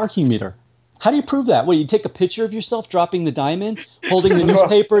the parking meter? How do you prove that? Well, you take a picture of yourself dropping the dime in, holding the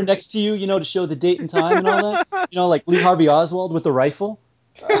newspaper next to you, to show the date and time and all that? Like Lee Harvey Oswald with the rifle?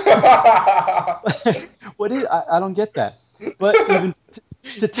 What is? I don't get that. But even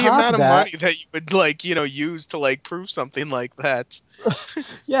to top The amount of that, money that you would use to prove something like that.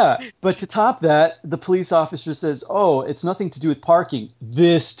 yeah. But to top that, the police officer says, "Oh, it's nothing to do with parking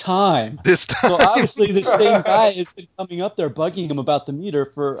this time." This time. So obviously, the same guy has been coming up there bugging him about the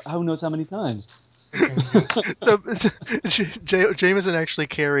meter for who knows how many times. So Jameson actually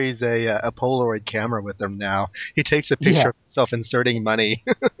carries a Polaroid camera with him now. He takes a picture of himself inserting money.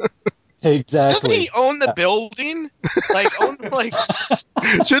 Exactly. Doesn't he own the building?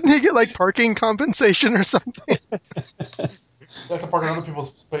 Shouldn't he get parking compensation or something? That's a park in other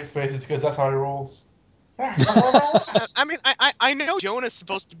people's spaces because that's how he rolls. I mean, I know Jonah's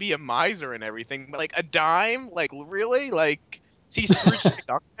supposed to be a miser and everything, but a dime, really, is he Scrooge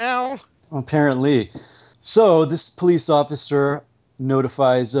McDuck now? Apparently. So this police officer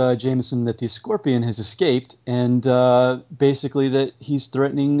notifies Jameson that the Scorpion has escaped and basically that he's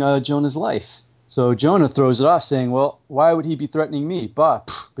threatening Jonah's life. So Jonah throws it off saying, well, why would he be threatening me?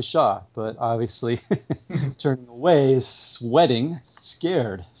 Bashaw. But obviously turning away, sweating,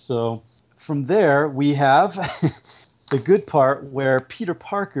 scared. So from there, we have the good part where Peter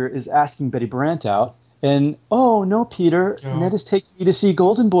Parker is asking Betty Brant out. And, oh, no, Peter, Ned is taking me to see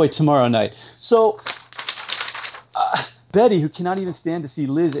Golden Boy tomorrow night. So Betty, who cannot even stand to see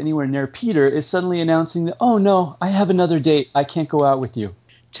Liz anywhere near Peter, is suddenly announcing that, oh no, I have another date. I can't go out with you. Huh?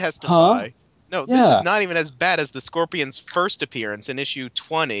 Testify. No, this is Yeah. not even as bad as the Scorpion's first appearance in issue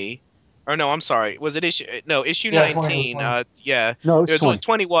 20. Or no, I'm sorry. Was it issue no, issue Yeah, 20 was 19. 20. Yeah. No, it was 20.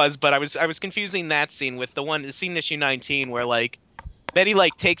 20 was, but I was confusing that scene with the scene in issue 19 where like Betty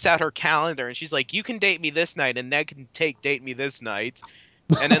like takes out her calendar and she's like, "You can date me this night and Ned can date me this night."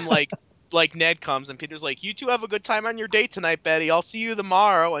 And then like Ned comes and Peter's like, "You two have a good time on your date tonight, Betty. I'll see you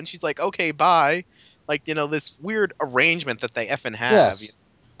tomorrow." And she's like, "Okay, bye." Like, this weird arrangement that they effing have. Yes.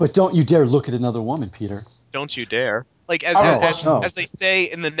 But don't you dare look at another woman, Peter. Don't you dare. Like I have a No, question. no. as they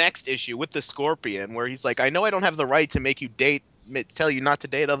say in the next issue with the Scorpion, where he's like, "I know I don't have the right to make you tell you not to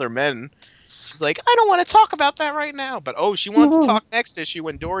date other men." She's like, "I don't want to talk about that right now." But oh, she wanted to talk next issue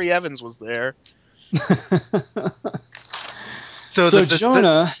when Dory Evans was there. So So the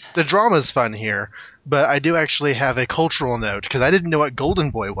Jonah, the drama's fun here, but I do actually have a cultural note because I didn't know what Golden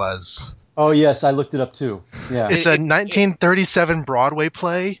Boy was. oh yes, I looked it up too. Yeah. It's a It's 1937 Broadway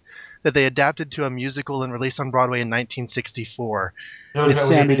play that they adapted to a musical and released on Broadway in 1964. With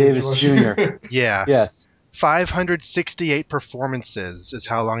Sammy Davis Jr. Yeah. Yes. 568 performances is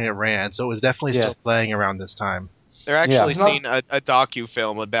how long it ran, so it was definitely still Yes. playing around this time. They're Yeah. actually It's not. seeing a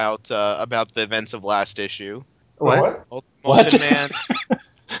docu-film about the events of last issue. Oh, What? what? What?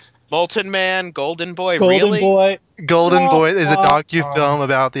 Molten Man, Golden Boy, Golden really? Boy. Golden Wah, Boy is a wah. docu-film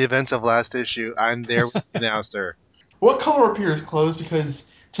about the events of last issue. I'm there with you now, sir. What color are Peter's clothes?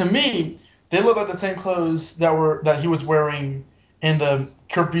 Because to me, they look like the same clothes that he was wearing in the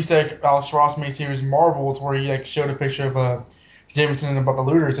Kurt Busiek, Alex Ross miniseries Marvels, where he like showed a picture of Jameson about the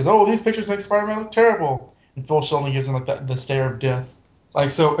looters. Says, "Oh, these pictures make Spider-Man look terrible," and Phil Sheldon gives him like the stare of death.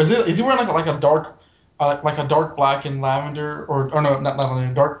 Like, so is he wearing like a dark black and lavender, or no, not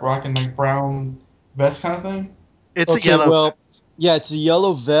lavender, dark black and like brown vest kind of thing? It's a Okay, yellow well, vest. yeah, it's a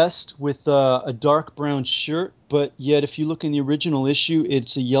yellow vest with a dark brown shirt, but yet if you look in the original issue,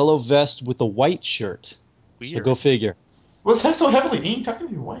 it's a yellow vest with a white shirt. So Weird. go figure. Well, it's so heavily inked. How can it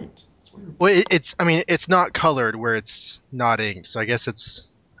be white? It's weird. Well, I mean, it's not colored where it's not inked, so I guess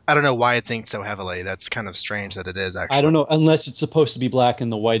I don't know why it's inked so heavily. That's kind of strange that it is, I actually. don't know, unless it's supposed to be black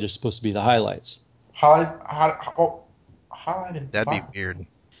and the white is supposed to be the highlights. Highlighted. That'd be Fine. weird.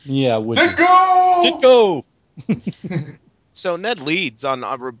 Yeah, it would be. Dicko! Ditko! So Ned leads on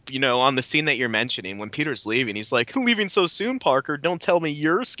the scene that you're mentioning when Peter's leaving. He's like, "Leaving so soon, Parker? Don't tell me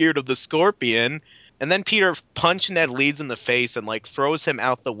you're scared of the Scorpion." And then Peter punches Ned Leeds in the face and like throws him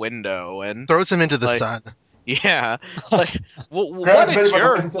out the window. And Throws him into the like, sun. yeah, like what Grabs a Betty by the waist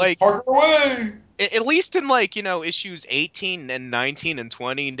jerk! and says, Like "Parker away!" at least in like issues 18 and 19 and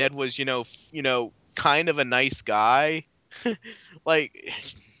 20, Ned was kind of a nice guy. Like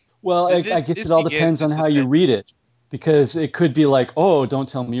Well, I guess this it all begins depends on his how you descent. read it. Because it could be like, oh, don't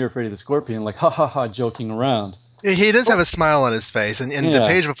tell me you're afraid of the scorpion, like, ha ha ha, joking around. He does have a smile on his face, and the Yeah.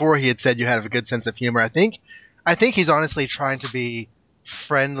 page before he had said you have a good sense of humor. I think he's honestly trying to be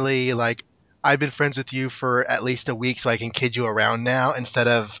friendly. Like, I've been friends with you for at least a week, so I can kid you around now, instead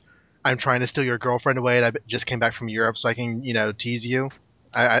of I'm trying to steal your girlfriend away, and I just came back from Europe, so I can tease you.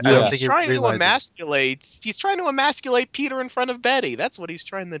 I Oh, don't Yeah. think he's he trying to realizes. emasculate. He's trying to emasculate Peter in front of Betty. That's what he's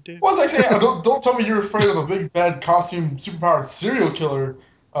trying to do. What was I saying? Oh, don't tell me you're afraid of a big bad costume superpowered serial killer,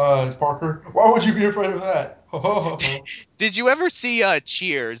 Parker. Why would you be afraid of that? Did you ever see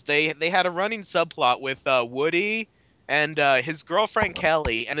Cheers? They had a running subplot with Woody and his girlfriend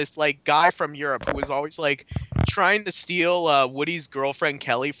Kelly and this like guy from Europe who was always like trying to steal Woody's girlfriend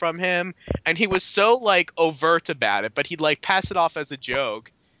Kelly from him, and he was so like overt about it, but he'd like pass it off as a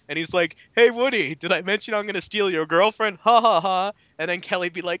joke. And he's like, "Hey Woody, did I mention I'm gonna steal your girlfriend? Ha ha ha!" And then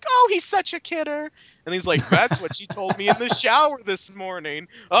Kelly'd be like, "Oh, he's such a kidder." And he's like, "That's what she told me in the shower this morning."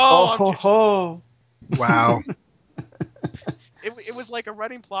 Oh Oh, I'm ho just ho. Wow. it was like a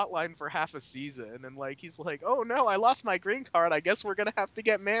running plot line for half a season, and like he's like, "Oh no, I lost my green card. I guess we're gonna have to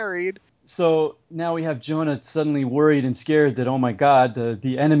get married." So now we have Jonah suddenly worried and scared that, oh my God,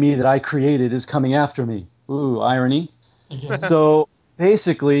 the enemy that I created is coming after me. Ooh, irony. Again. So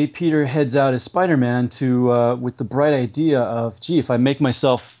basically, Peter heads out as Spider-Man with the bright idea of, gee, if I make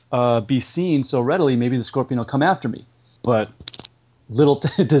myself be seen so readily, maybe the Scorpion will come after me. But little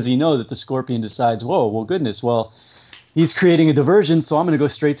does he know that the Scorpion decides, whoa, well, goodness, well, he's creating a diversion, so I'm going to go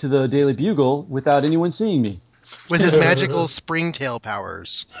straight to the Daily Bugle without anyone seeing me. With his magical springtail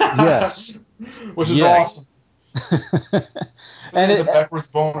powers. Yes. Which is Yes. awesome. This And is a backwards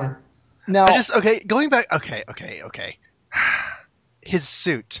boner. now, Going back. Okay. His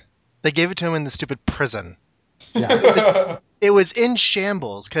suit. They gave it to him in the stupid prison. Yeah. It was in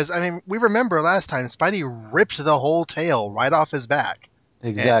shambles because I mean we remember last time Spidey ripped the whole tail right off his back.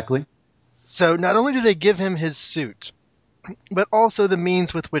 Exactly. So not only did they give him his suit, but also the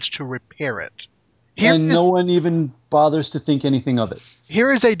means with which to repair it. And no one even bothers to think anything of it.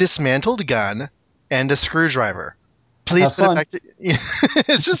 Here is a dismantled gun and a screwdriver. Please Have put fun. it back to.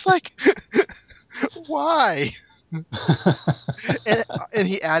 It's just like, why? And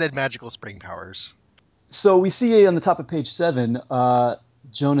he added magical spring powers. So we see on the top of page 7,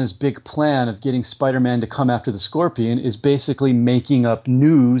 Jonah's big plan of getting Spider-Man to come after the Scorpion is basically making up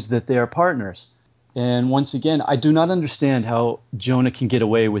news that they are partners. And once again, I do not understand how Jonah can get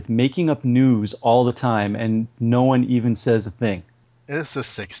away with making up news all the time and no one even says a thing. It's the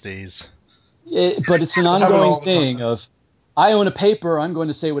 60s. But it's an It happens ongoing all the thing time. of, I own a paper, I'm going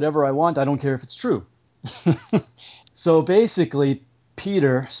to say whatever I want, I don't care if it's true. So basically,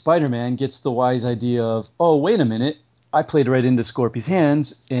 Peter, Spider-Man, gets the wise idea of, oh, wait a minute, I played right into Scorpy's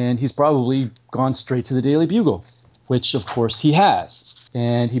hands, and he's probably gone straight to the Daily Bugle, which, of course, he has.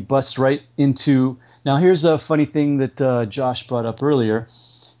 And he busts right into... Now, here's a funny thing that Josh brought up earlier.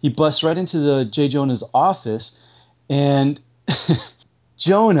 He busts right into the J. Jonah's office, and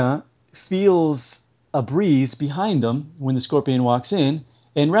Jonah feels a breeze behind him when the Scorpion walks in,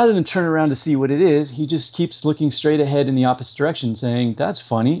 and rather than turn around to see what it is, he just keeps looking straight ahead in the opposite direction, saying, "That's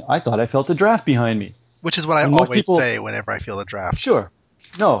funny. I thought I felt a draft behind me." Which is what I And most always people, say whenever I feel a draft. sure,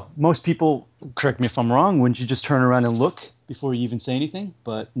 no, most people, correct me if I'm wrong, wouldn't you just turn around and look before you even say anything?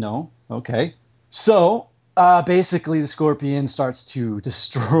 But no, okay. So basically, the Scorpion starts to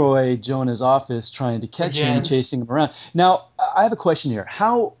destroy Jonah's office, trying to catch him, Again. chasing him around. Now, I have a question here.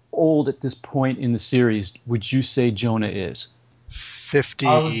 How old at this point in the series would you say Jonah is?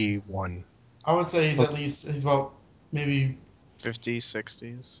 51. I would say Okay. he's about maybe. 50s,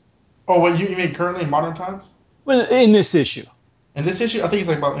 60s. Oh, wait, you mean currently in modern times? Well, in this issue. In this issue, I think he's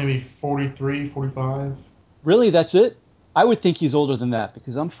like about maybe 43, 45. Really, that's it? I would think he's older than that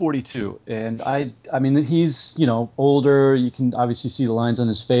because I'm 42, and I mean, he's older. You can obviously see the lines on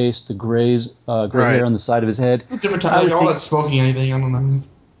his face, the gray hair Right. on the side of his head. It's a different I time. Like would all think. that smoking, anything. I don't know.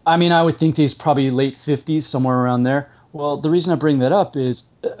 I mean, I would think he's probably late 50s, somewhere around there. Well, the reason I bring that up is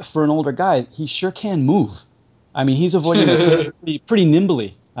for an older guy, he sure can move. I mean, he's avoiding the tail pretty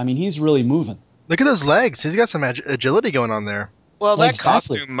nimbly. I mean, he's really moving. Look at those legs. He's got some agility going on there. Well, that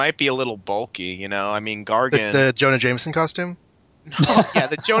Exactly. costume might be a little bulky. I mean, The Gargan. Jonah Jameson costume. No, yeah,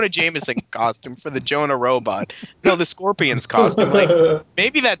 the Jonah Jameson costume for the Jonah robot. No, the Scorpion's costume. Like,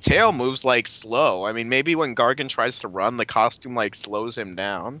 maybe that tail moves like slow. I mean, maybe when Gargan tries to run, the costume like slows him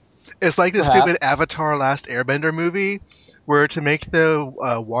down. It's like the stupid Perhaps. Avatar Last Airbender movie, where to make the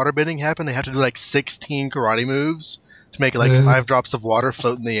water bending happen, they have to do like 16 karate moves to make like 5 drops of water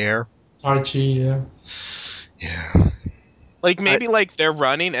float in the air. Tai Chi, yeah. Yeah. Like maybe like they're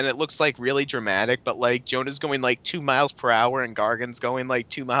running and it looks like really dramatic, but like Jonah's going like 2 miles per hour and Gargan's going like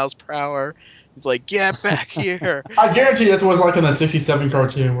 2 miles per hour. He's like, get back here. I guarantee that's what it's like in the '67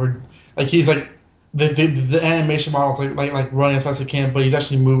 cartoon, where like he's like the animation model's like running as fast as he can, but he's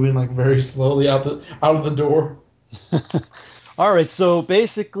actually moving like very slowly out of the door. All right, so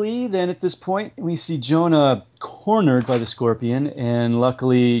basically, then at this point, we see Jonah cornered by the Scorpion, and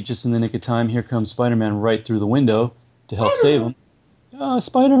luckily, just in the nick of time, here comes Spider-Man right through the window to help save him. Oh,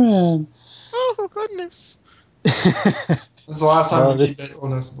 Spider-Man! Oh goodness. This is the last time Oh, we see Betty. Oh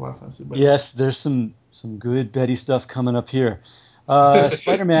no, this is the last time we see Betty. yes, there's some good Betty stuff coming up here.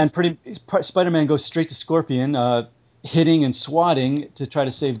 Spider-Man goes straight to Scorpion, hitting and swatting to try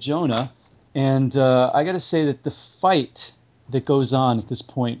to save Jonah, and I got to say that the fight that goes on at this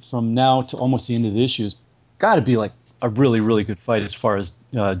point, from now to almost the end of the issue, has got to be like a really really good fight as far as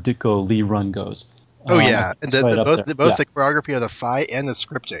Ditko Lee run goes. Oh I yeah, think and it's right up there. both Yeah, the choreography of the fight and the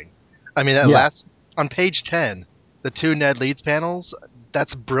scripting. I mean, that yeah. last on page 10, the two Ned Leeds panels.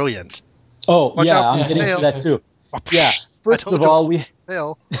 That's brilliant. Oh Watch yeah, out for I'm his getting to tail. that too. Oh, Yeah. I First told of you all, watch his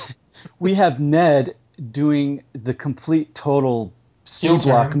tail. we have Ned doing the complete total C Heel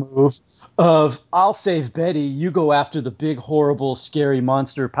block turn. move of "I'll save Betty, you go after the big, horrible, scary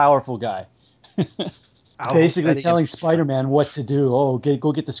monster, powerful guy." I'll hold Basically Betty in telling front. Spider-Man what to do. Oh,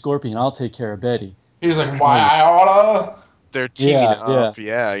 go get the Scorpion. I'll take care of Betty. He was like, "Why Oh, I oughta?" They're teaming yeah, up.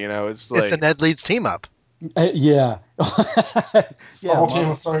 yeah, It's It's the like Ned Leeds team up. yeah, yeah. Marvel team. I'm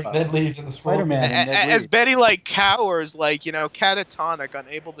Marvel sorry, Ned Leeds and the Scorpion. Spider-Man and Ned as Leeds. Betty like cowers, like catatonic,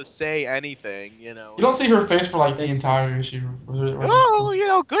 unable to say anything. You don't see her face for like the It's entire issue.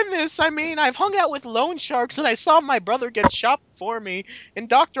 Oh, goodness. I mean, I've hung out with loan sharks and I saw my brother get shot for me, and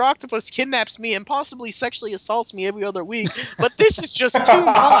Dr. Octopus kidnaps me and possibly sexually assaults me every other week, but this is just too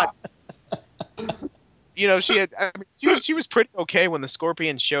much. You know, I mean, she was pretty okay when the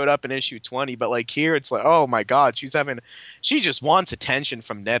Scorpion showed up in issue 20, but like here it's like, oh my God, she just wants attention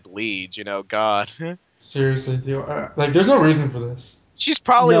from Ned Leeds, you know, God. Seriously, dude. Like, there's no reason for this. She's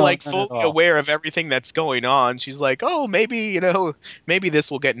probably No, like none at fully all. aware of everything that's going on. She's like, oh, maybe, maybe this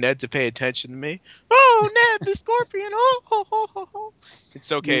will get Ned to pay attention to me. Oh, Ned, the Scorpion. Oh, ho, ho, ho, ho.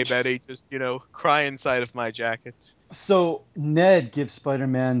 It's okay, Betty. Just, cry inside of my jacket. So Ned gives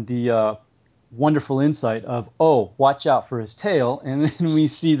Spider-Man the wonderful insight of, oh, watch out for his tail, and then we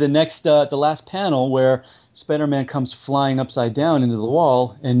see the last panel where Spider-Man comes flying upside down into the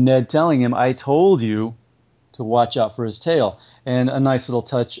wall, and Ned telling him, "I told you to watch out for his tail," and a nice little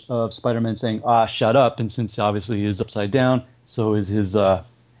touch of Spider-Man saying, "Ah, shut up," and since obviously he is upside down, so is his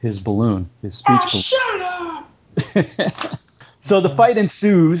balloon, his Oh, speech shut up! balloon. So the fight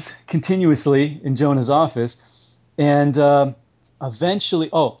ensues continuously in Jonah's office, and eventually,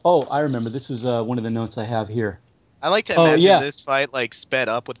 I remember. This is one of the notes I have here. I like to Oh imagine yeah, this fight like sped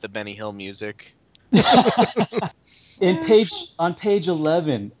up with the Benny Hill music. on page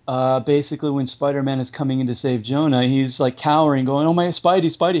 11, basically when Spider-Man is coming in to save Jonah, he's like cowering, going, "Oh my,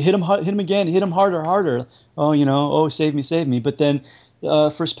 Spidey, hit him again, hit him harder, harder." Oh, oh, save me. But then,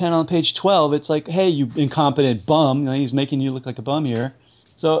 first panel on page 12, it's like, "Hey, you incompetent bum!" He's making you look like a bum here.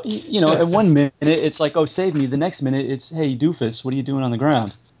 So, at one minute it's like, "Oh, save me." The next minute it's, "Hey, doofus, what are you doing on the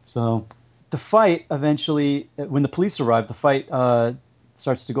ground?" So, the fight eventually, when the police arrive, the fight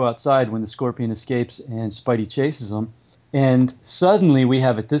starts to go outside when the Scorpion escapes and Spidey chases him. And suddenly we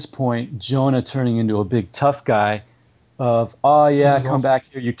have at this point Jonah turning into a big tough guy of, "Oh This yeah, is come awesome. back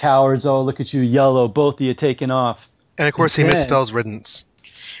here, you cowards. Oh, look at you, yellow, both of you taking off." And of And course, he then, misspells riddance.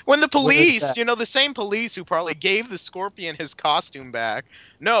 When the where's police, that? the same police who probably gave the Scorpion his costume back,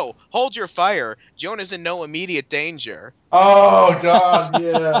 no, hold your fire. Jonah's in no immediate danger. Oh, God,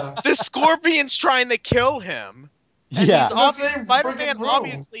 yeah. The Scorpion's trying to kill him. And Yeah. In the same Spider-Man freaking room.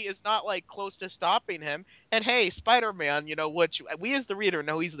 obviously is not like close to stopping him. And hey, Spider-Man, we as the reader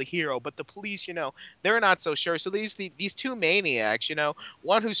know he's the hero, but the police, they're not so sure. So these two maniacs,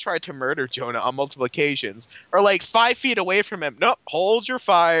 one who's tried to murder Jonah on multiple occasions, are like 5 feet away from him. Nope, hold your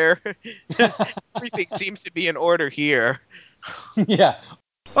fire. Everything seems to be in order here. Yeah.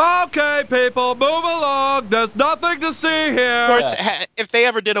 Okay, people, move along. There's nothing to see Of here. course, Yeah. if they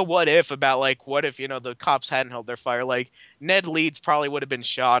ever did a what if about like what if the cops hadn't held their fire, like Ned Leeds probably would have been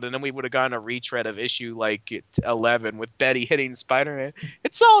shot, and then we would have gotten a retread of issue like 11 with Betty hitting Spider-Man.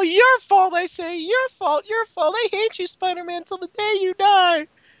 It's all your fault, I say, your fault, your fault. I hate you, Spider-Man, till the day you die.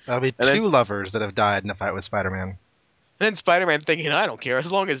 That'll be And then two lovers that have died in a fight with Spider-Man. Spider-Man thinking, I don't care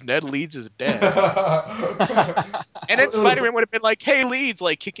as long as Ned Leeds is dead. And then With Spider-Man would have been like, "Hey, Leeds,"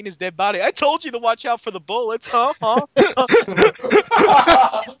 like kicking his dead body. I told you to watch out for the bullets, huh? Huh?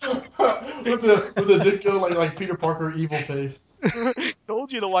 the Ditko like Peter Parker evil face.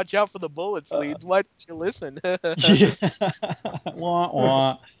 Told you to watch out for the bullets, Leeds. Why didn't you listen? Yeah. Wah,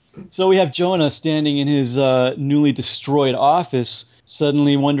 wah. So we have Jonah standing in his newly destroyed office,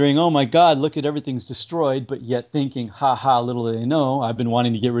 suddenly wondering, "Oh my God, look at everything's destroyed," but yet thinking, "Ha ha, little do they know, I've been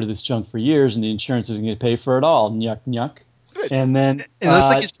wanting to get rid of this junk for years, and the insurance isn't going to pay for it all." Nyuk nyuk. And then, It looks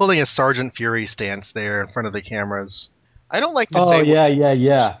like he's pulling a Sergeant Fury stance there in front of the cameras. I don't like to oh say what yeah, a yeah, douche,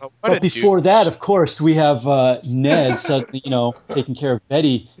 yeah. but what a But before that, douche. of course, we have Ned suddenly, taking care of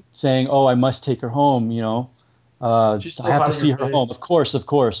Betty, saying, "Oh, I must take her home. She's I so have to hot in your see her home." Of face. course, of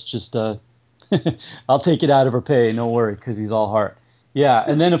course. Just I'll take it out of her pay. No worry, because he's all heart. Yeah,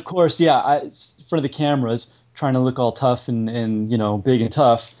 and then of course, yeah, in front of the cameras, trying to look all tough and big and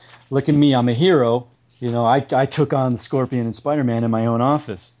tough. Look at me, I'm a hero. I took on the Scorpion and Spider-Man in my own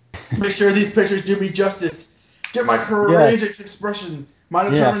office. Make sure these pictures do me justice. Get my Yes. courageous expression, my Yeah,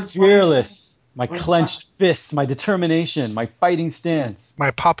 determined fighting fearless. stance. My My clenched fists, my determination, my fighting stance.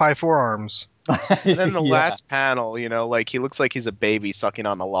 My Popeye forearms. And then the Yeah. last panel, like he looks like he's a baby sucking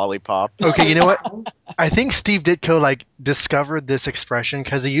on a lollipop. Okay, you know what? I think Steve Ditko discovered this expression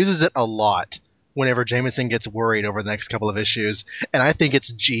because he uses it a lot whenever Jameson gets worried over the next couple of issues, and I think it's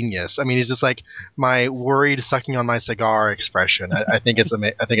genius. I mean, he's just like my worried sucking on my cigar expression. I think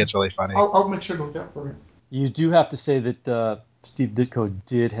I think it's really funny. I'll make sure to look out for it. You do have to say that Steve Ditko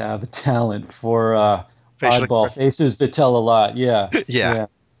did have a talent for Facial oddball expression. faces that tell a lot. Yeah, Yeah. yeah.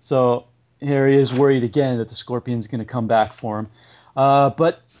 So here he is worried again that the Scorpion's going to come back for him.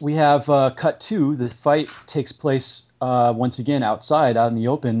 But we have cut two. The fight takes place once again outside, out in the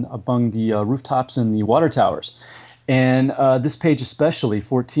open, among the rooftops and the water towers. And this page, especially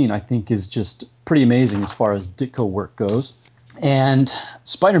 14, I think is just pretty amazing as far as Ditko work goes. And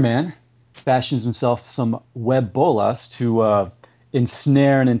Spider-Man fashions himself some web bolas to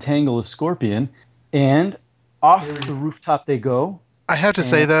ensnare and entangle a scorpion. And off Here we the go. rooftop they go. I have to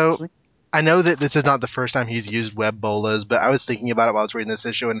say and though, actually- I know that this is not the first time he's used web bolas, but I was thinking about it while I was reading this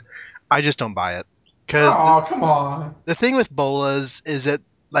issue, and I just don't buy it. Because Oh, come on. the thing with bolas is that,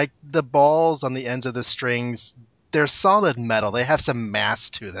 like, the balls on the ends of the strings, they're solid metal. They have some mass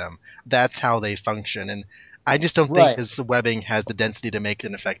to them. That's how they function, and I just don't think Right. this webbing has the density to make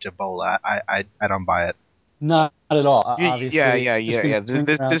an effective bola. I don't buy it. Not at all. Obviously, Yeah. it's just gonna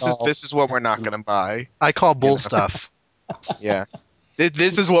swing around all- This is what we're not going to buy. I call bull You know. stuff. Yeah,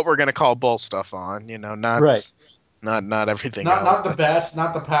 this is what we're going to call bull stuff on. You know, not Right. not everything Not else. the bats,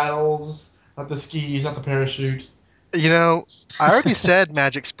 not the paddles, not the skis, not the parachute. You know, I already said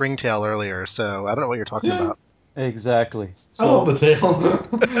magic springtail earlier, so I don't know what you're talking about. Exactly. I love So the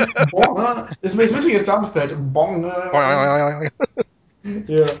tail. Bong, it's missing a sound effect. Bong.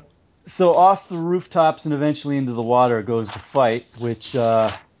 Yeah. so off the rooftops and eventually into the water goes the fight, which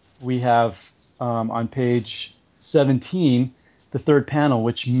we have on page 17, the third panel,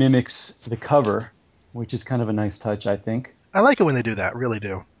 which mimics the cover, which is kind of a nice touch, I think. I like it when they do that, really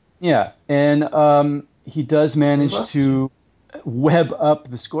do. Yeah, and he does manage Sebastian. to web up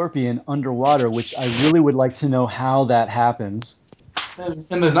the scorpion underwater, which I really would like to know how that happens.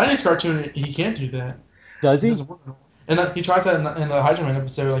 In the '90s cartoon, he can't do that. Does It he? doesn't work. And he tries that in the Hydro Man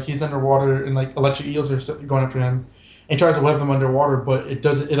episode. Like he's underwater and like electric eels are going after him. And he tries to web them underwater, but it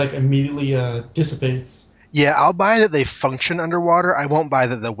doesn't. It like immediately dissipates. Yeah, I'll buy that they function underwater. I won't buy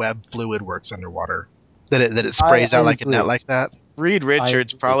that the web fluid works underwater. That it sprays I out like a net agree. like that. Reed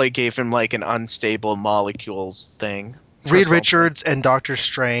Richards agree. probably gave him like an unstable molecules thing. or Reed something. Richards and Doctor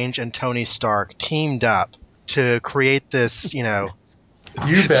Strange and Tony Stark teamed up to create this, You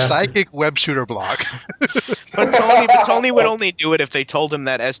bastard. psychic web shooter block. But Tony would only do it if they told him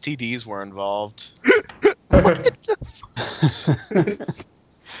that STDs were involved.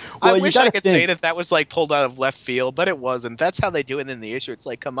 I Well, you wish I gotta could think. say that was like pulled out of left field, but it wasn't. That's how they do it in the issue. It's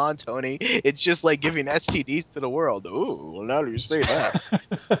like, come on, Tony. It's just like giving STDs to the world. Ooh, well, now that you say that.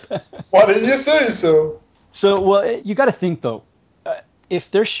 Why didn't you say so? So, well, you got to think though. If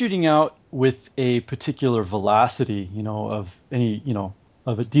they're shooting out with a particular velocity, of any,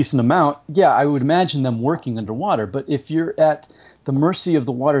 of a decent amount, yeah, I would imagine them working underwater. But if you're at the mercy of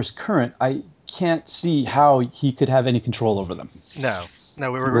the water's current, I can't see how he could have any control over them. No,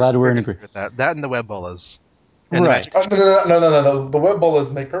 I'm glad we're in gonna agreement. agree with that. That and the web bolas and the Right, magic No. The web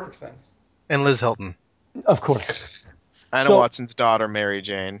bolas make perfect sense. and Liz Hilton. of course. Anna So- Watson's daughter, Mary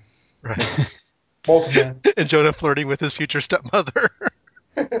Jane. Right. Multiman. And Jonah flirting with his future stepmother.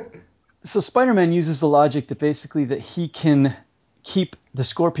 So Spider-Man uses the logic that basically that he can keep the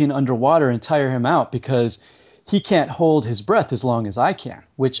scorpion underwater and tire him out because he can't hold his breath as long as I can.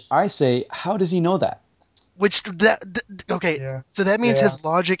 Which I say, how does he know that? Okay, Yeah. so that means Yeah. his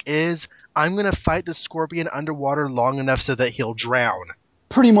logic is I'm gonna fight the scorpion underwater long enough so that he'll drown.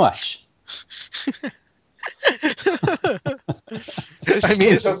 Pretty much. I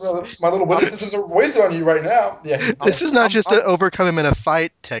mean, My little winning systems are wasted on you right now. Yeah. this is not just to overcome him in a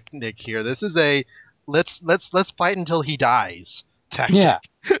fight technique here. This is a let's fight until he dies tactic. Yeah.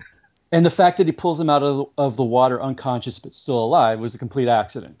 And the fact that he pulls him out of the water unconscious but still alive was a complete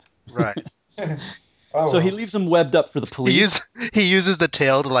accident. Right. Oh, So he well. leaves him webbed up for the police. He uses the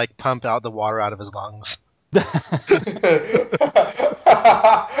tail to like pump out the water out of his lungs.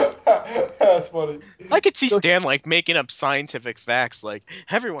 That's funny. I could see Stan like making up scientific facts like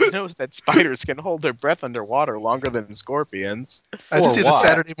everyone knows that spiders can hold their breath underwater longer than scorpions. I Or just see the what?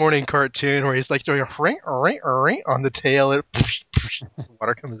 Saturday morning cartoon where he's like doing a ring on the tail and the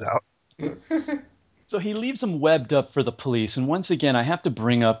water comes out. So he leaves him webbed up for the police. And once again, I have to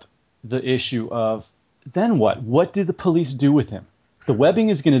bring up the issue of then what? What do the police do with him? The webbing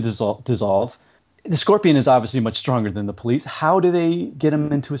is going to dissolve. The scorpion is obviously much stronger than the police. How do they get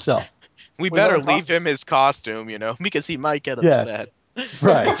him into a cell? We Well, better he's leave him unconscious. his costume, because he might get Yes. upset.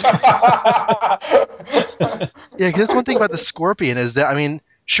 Right. Yeah, because that's one thing about the scorpion is that, I mean,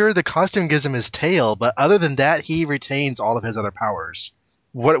 sure, the costume gives him his tail, but other than that, he retains all of his other powers.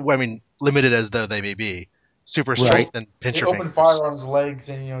 Limited as though they may be. Super Right. strength and They pincher open fingers. fire on his legs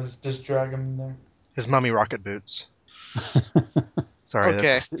and just drag him in there. His mummy rocket boots. Sorry,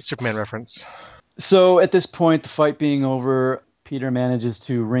 Okay. that's Superman reference. So at this point, the fight being over, Peter manages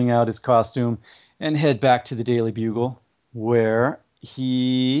to wring out his costume and head back to the Daily Bugle, where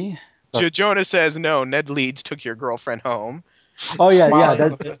he. Jonah says no. Ned Leeds took your girlfriend home. Oh yeah, Smiling yeah,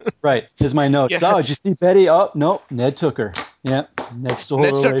 in the that's right. Here's my notes. Yeah. Oh, did you see Betty? Oh no, Ned took her. Yeah, Ned stole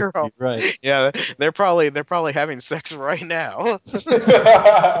Ned her took away. her From home. me. Right. Yeah, they're probably having sex right now. he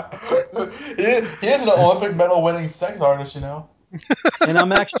is an Olympic medal winning sex artist, And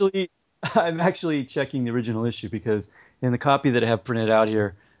I'm actually I'm actually checking the original issue because in the copy that I have printed out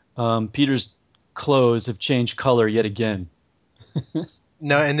here, Peter's clothes have changed color yet again.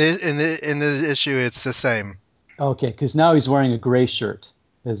 No, in the issue, it's the same. Okay, because now he's wearing a gray shirt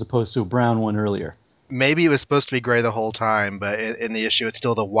as opposed to a brown one earlier. Maybe it was supposed to be gray the whole time, but in the issue, it's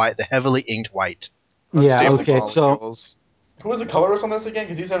still the white, the heavily inked white. Yeah, Unstable okay, so molecules. Who was the colorist on this again?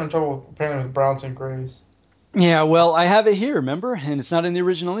 Because he's having trouble apparently with browns and grays. yeah, well, I have it here, remember? And it's not in the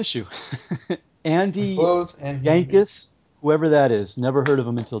original issue. And Andy clothes and human beings. Yankus, whoever that is, never heard of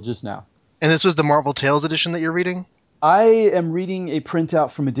him until just now. And this was the Marvel Tales edition that you're reading? I am reading a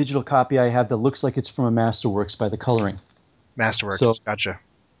printout from a digital copy I have that looks like it's from a Masterworks by the coloring. So, Masterworks, gotcha.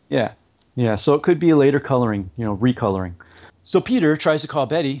 yeah. Yeah, so it could be a later coloring, recoloring. So Peter tries to call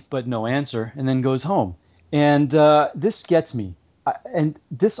Betty, but no answer, and then goes home. And this gets me. And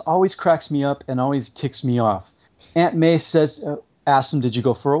this always cracks me up and always ticks me off. Aunt May asks him, "Did you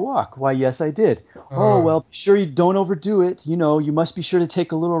go for a walk?" "Why, yes, I did." "Oh, well, be sure you don't overdo it. You must be sure to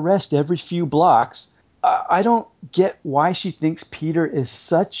take a little rest every few blocks." I don't get why she thinks Peter is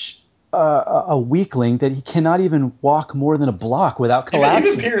such a weakling that he cannot even walk more than a block without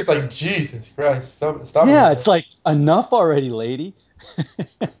collapsing. Even Peter's like, Jesus Christ, stop Yeah, it. it's like, enough already, lady.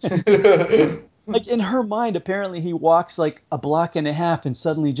 Like in her mind, apparently he walks like a block and a half and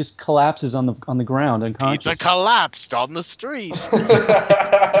suddenly just collapses on the ground unconscious. Pizza collapsed on the street.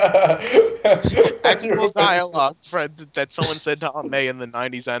 Actual dialogue that someone said to Aunt May in the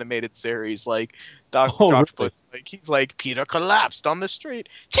 '90s animated series, like Doc Oh, really? Octopus, like he's like Peter collapsed on the street.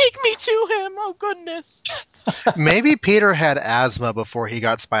 Take me to him. Oh goodness. Maybe Peter had asthma before he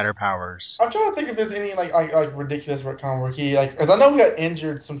got spider powers. I'm trying to think if there's any like ridiculous retcon where he because I know he got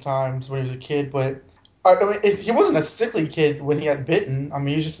injured sometimes when he was a kid, but I mean he wasn't a sickly kid when he got bitten. I mean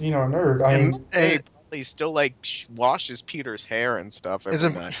he was just a nerd. I And, mean Hey, probably still like washes Peter's hair and stuff it's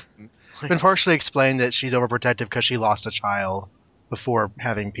every night. been partially explained that she's overprotective because she lost a child before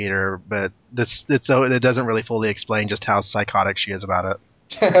having Peter, but it doesn't really fully explain just how psychotic she is about it.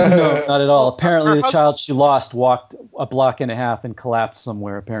 No, not at all. Well, Apparently, her the husband. child she lost walked a block and a half and collapsed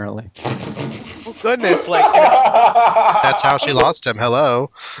somewhere, apparently. Oh goodness, like That's how she lost him.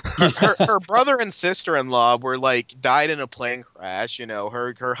 Hello. her brother and sister-in-law were like died in a plane crash.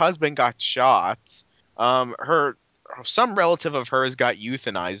 Her husband got shot. Her Some relative of hers got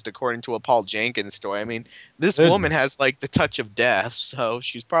euthanized, according to a Paul Jenkins story. I mean, this woman Goodness. has like the touch of death, so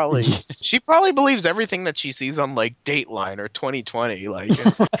she probably believes everything that she sees on like Dateline or 2020. Like,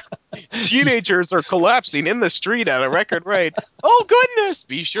 teenagers are collapsing in the street at a record rate. Oh goodness!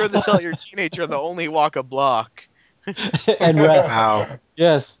 Be sure to tell your teenager they'll only walk a block. And rest. Wow.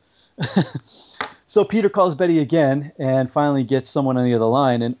 Yes. So Peter calls Betty again and finally gets someone on the other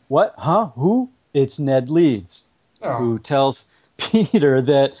line. And what? Huh? Who? It's Ned Leeds, No. who tells Peter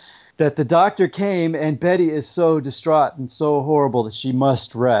that the doctor came and Betty is so distraught and so horrible that she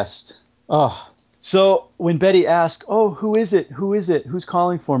must rest. Oh. So when Betty asks, "Oh, who is it? Who is it? Who's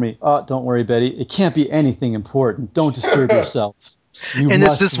calling for me?" "Oh, don't worry, Betty. It can't be anything important. Don't disturb yourself. You And it's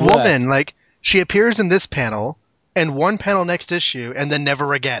must this woman, rest." like, she appears in this panel, and one panel next issue, and then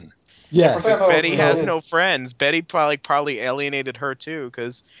never again. Yeah, for a second Because I thought it Betty was has Liz. no friends. Betty probably alienated her too.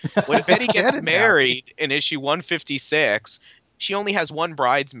 Because when Betty gets Get it now. married in issue 156, she only has one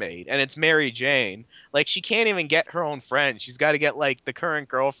bridesmaid, and it's Mary Jane. Like, she can't even get her own friend. She's got to get like the current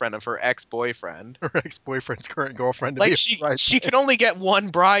girlfriend of her ex-boyfriend. Her ex-boyfriend's current girlfriend to be Like, a she bridesmaid. can only get one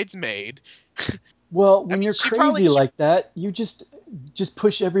bridesmaid. Well, I when mean, you're she probably crazy like that, you just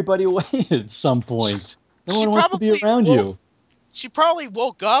push everybody away at some point. No she one wants to be probably around woke you. she probably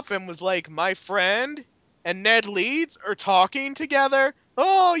woke up and was like, my friend and Ned Leeds are talking together.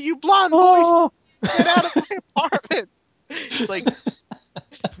 Oh, you blonde boy, Oh, get out of my apartment. It's like,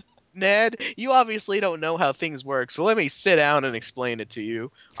 Ned, you obviously don't know how things work, so let me sit down and explain it to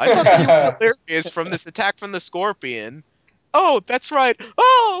you. I thought that you were delirious from this attack from the scorpion. Oh, that's right.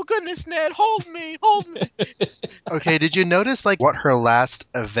 Oh, goodness, Ned, hold me. Okay, did you notice, like, what her last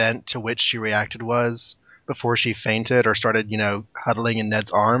event to which she reacted was before she fainted or started, huddling in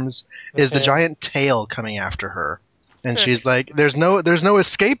Ned's arms? The Is the tail. giant tail coming after her. And she's like, there's no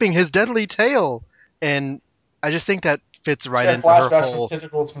escaping his deadly tail. And I just think that fits She right had into her flashbacks from whole,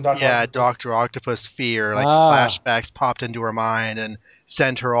 tentacles from Dr. yeah, Octopus. Dr. Octopus fear. Like, ah. flashbacks popped into her mind and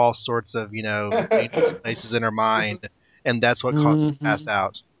sent her all sorts of, dangerous places in her This is mind. And that's what caused her to pass Mhm.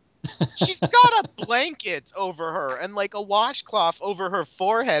 out. She's got a blanket over her and like a washcloth over her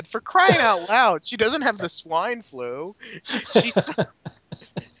forehead, for crying out loud. She doesn't have the swine flu. She's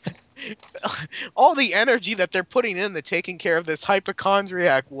all the energy that they're putting into taking care of this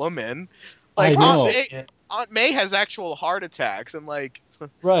hypochondriac woman. I Like Great know. fit. Yeah. Aunt May has actual heart attacks and like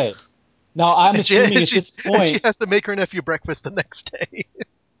Right. Now, I'm And assuming at this she point, has to make her nephew breakfast the next day.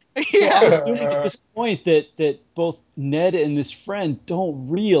 so I'm Yeah. assuming at this point that both Ned and this friend don't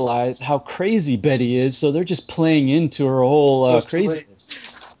realize how crazy Betty is, so they're just playing into her whole So it's too late. craziness.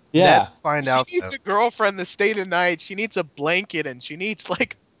 Ned Yeah. find She out needs though. a girlfriend to stay the night. She needs a blanket, and she needs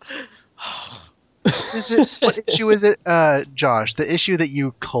like. What issue is it, Josh? The issue that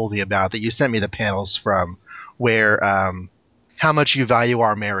you told me about, that you sent me the panels from, where how much you value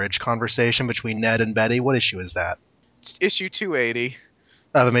our marriage conversation between Ned and Betty. What issue is that? Issue 280.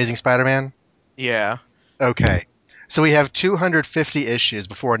 Of Amazing Spider-Man? Yeah. Okay. So we have 250 issues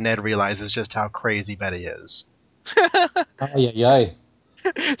before Ned realizes just how crazy Betty is. Ay, ay, ay.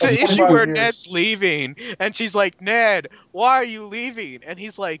 The That's issue 25 where years. Ned's leaving, and she's like, Ned, why are you leaving? And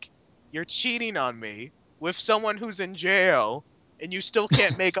he's like, you're cheating on me with someone who's in jail, and you still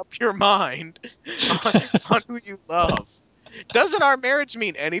can't make up your mind on, on who you love. Doesn't our marriage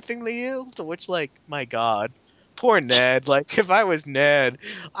mean anything to you? To which, like, my God, poor Ned. Like, if I was Ned,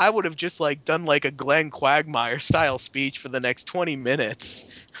 I would have just like done like a Glenn Quagmire style speech for the next 20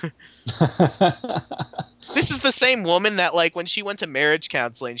 minutes. This is the same woman that, like, when she went to marriage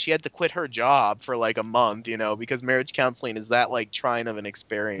counseling, she had to quit her job for like a month, because marriage counseling is that like trying of an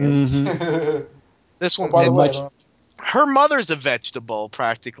experience. Mhm. This Oh, one, by the way, I Much. don't- her mother's a vegetable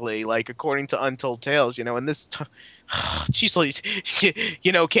practically, like according to Untold Tales, and this, she's like,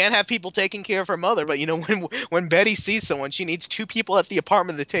 can't have people taking care of her mother, but when Betty sees someone, she needs two people at the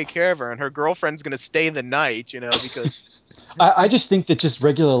apartment to take care of her, and her girlfriend's gonna stay the night, because. I just think that just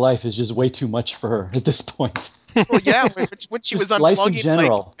regular life is just way too much for her at this point. Well, yeah, when she was Just life in unplugging like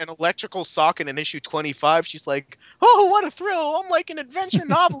general. an electrical socket in issue 25, she's like, "Oh, what a thrill! I'm like an adventure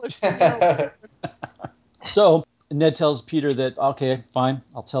novelist." So Ned tells Peter that, okay, fine,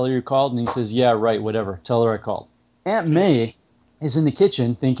 I'll tell her you called. And he says, yeah, right, whatever. Tell her I called. Aunt May is in the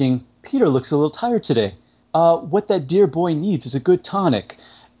kitchen thinking, Peter looks a little tired today. What that dear boy needs is a good tonic.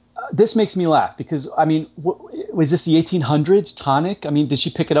 This makes me laugh because, I mean, was this the 1800s tonic? I mean, did she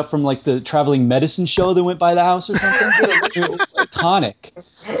pick it up from like the traveling medicine show that went by the house or something? Tonic.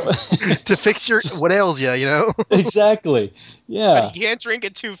 To fix your what ails you. Exactly. But Yeah. he can't drink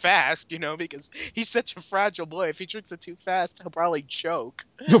it too fast, because he's such a fragile boy. If he drinks it too fast, he'll probably choke.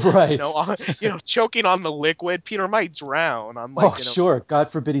 Right. Choking on the liquid, Peter might drown. I'm Oh, like, sure.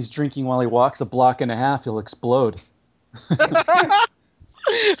 God forbid he's drinking while he walks a block and a half. He'll explode.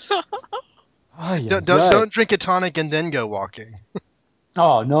 Ay, Don't ay, ay. don't drink a tonic and then go walking.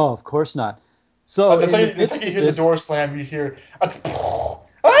 Oh, no, of course not. So, the in the second midst you of hear the this, door slam, you hear, I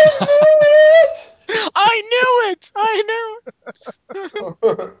knew I knew it. I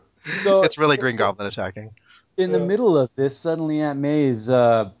it! so It's really Green Goblin attacking. in the Yeah. middle of this, suddenly Aunt May's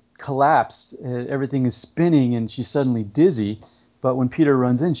collapse. Everything is spinning and she's suddenly dizzy. But when Peter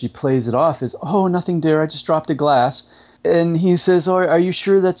runs in, she plays it off as, oh, nothing, dear. I just dropped a glass. And he says, oh, are you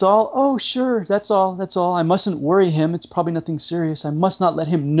sure that's all? Oh, sure, that's all. That's all. I mustn't worry him. It's probably nothing serious. I must not let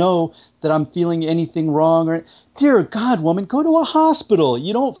him know that I'm feeling anything wrong. Or, dear God, woman, go to a hospital.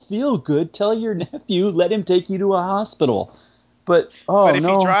 You don't feel good. Tell your nephew, let him take you to a hospital. But, But oh, if he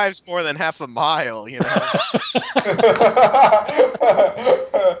no. drives more than half a mile.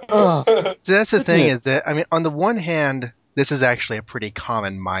 Oh, So that's the thing is goodness. that, I mean, on the one hand, this is actually a pretty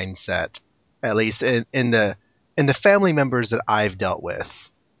common mindset, at least in the family members that I've dealt with.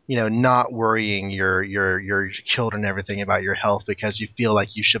 Not worrying your children and everything about your health because you feel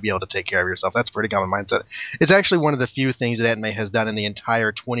like you should be able to take care of yourself. That's a pretty common mindset. It's actually one of the few things that Aunt May has done in the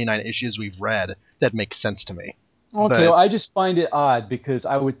entire 29 issues we've read that makes sense to me. Okay, But well, I just find it odd because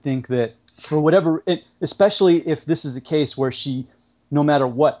I would think that for whatever, especially if this is the case where she, no matter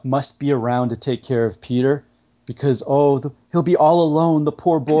what, must be around to take care of Peter, because he'll be all alone. The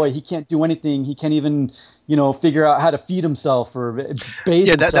poor boy, he can't do anything. He can't even, figure out how to feed himself or bathe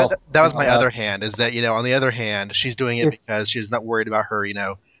yeah, that, that himself. that was my other hand. Is that on the other hand, she's doing it If because she's not worried about her.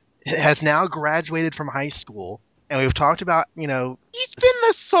 Has now graduated from high school, and we've talked about He's been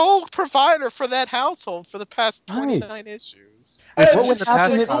the sole provider for that household for the past right, 29 issues. we've And what talked would in the just she's past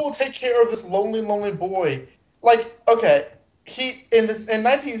happen like, if about who will take care of this lonely, lonely boy? Like, okay, he in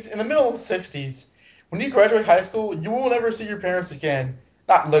the middle of the '60s, when you graduate high school, you will never see your parents again.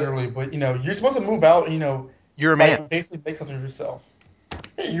 Not literally, but you're supposed to move out and you're a man. like basically make something of yourself.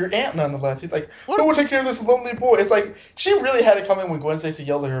 Hey, your aunt nonetheless. He's like, What? who will take care of this lonely boy? It's like she really had it coming when Gwen Stacy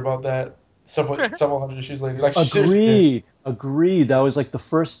yelled at her about that several hundred issues later. Like she seriously did. agreed. That was like the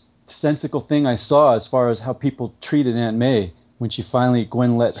first sensical thing I saw as far as how people treated Aunt May when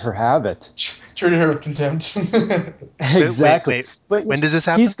Gwen let her have it. Treated her with contempt. Wait, wait, Exactly. wait. But When does this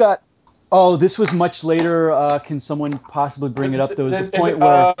happen? he's got Oh, this was much later. Can someone possibly bring it up? There was a point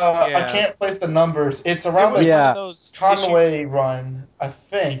where I Yeah. can't place the numbers. It's It around was the one Yeah. of those Conway run, I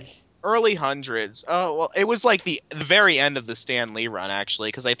think. early hundreds. Oh well, it was like the very end of the Stan Lee run actually,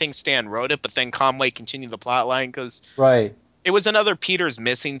 because I think Stan wrote it, but then Conway continued the plot line because right. it was another Peter's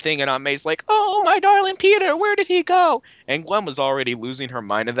missing thing, and Aunt May's like, "Oh, my darling Peter, where did he go?" And Gwen was already losing her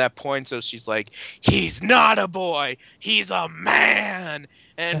mind at that point, so she's like, "He's not a boy, he's a man,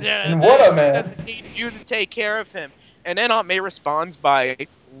 and And what a he man. doesn't need you to take care of him." And then Aunt May responds by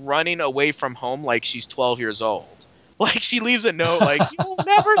running away from home like she's 12 years old. Like she leaves a note like, "You'll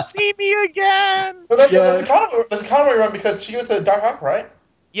never see me again." But Yeah. that's a Conway run because she goes to Doc Ock, right?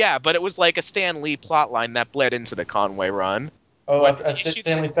 Yeah, but it was like a Stan Lee plotline that bled into the Conway run. Oh, But that's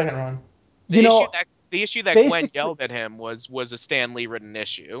Stanley's second run. You know, the issue that Gwen basically, yelled at him was a Stan Lee written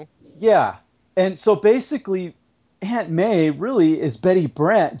issue. yeah. And so basically, Aunt May really is Betty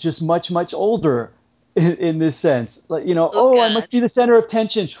Brant, just much, much older in this sense. Like, Oh oh, I God! must be the center of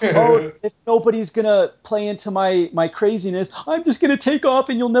attention. Oh, if nobody's gonna play into my craziness, I'm just gonna take off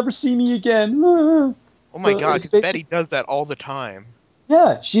and you'll never see me again. Oh my So God! it's Because basically, Betty does that all the time.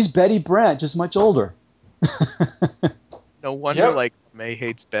 yeah, she's Betty Brant, just much older. No wonder Yep. like May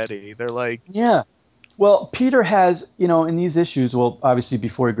hates Betty. They're like, Yeah. Well, Peter has, in these issues, well, obviously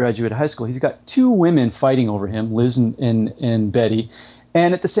before he graduated high school, he's got two women fighting over him, Liz and Betty.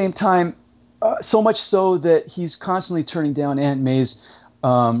 And at the same time, so much so that he's constantly turning down Aunt May's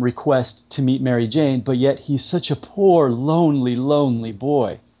request to meet Mary Jane, but yet he's such a poor, lonely, lonely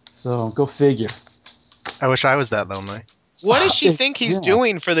boy. So go figure. I wish I was that lonely. what does she think he's Yeah.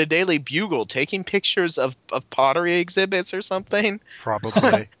 doing for the Daily Bugle? Taking pictures of pottery exhibits or something?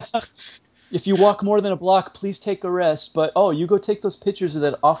 Probably. If you walk more than a block, please take a rest. But, oh, you go take those pictures of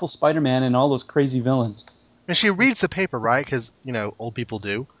that awful Spider-Man and all those crazy villains. And she reads the paper, right? Because, old people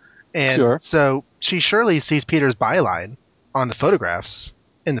do. And Sure. so she surely sees Peter's byline on the photographs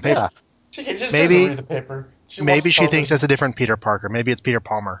in the Yeah. paper. She just doesn't Maybe read the paper. She maybe watches she thinks television. that's a different Peter Parker. Maybe it's Peter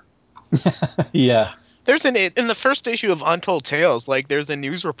Palmer. Yeah. There's in the first issue of Untold Tales, like there's a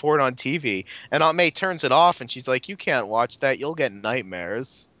news report on TV, and Aunt May turns it off, and she's like, "You can't watch that. You'll get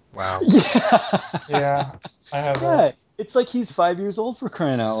nightmares." Wow. Yeah, I have that. Yeah. It's like he's 5 years old for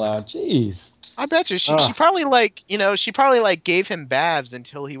crying out loud. Jeez. I bet you she Ah, probably like she probably like gave him babs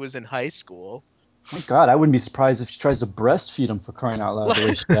until he was in high school. my God, I wouldn't be surprised if she tries to breastfeed him for crying out loud the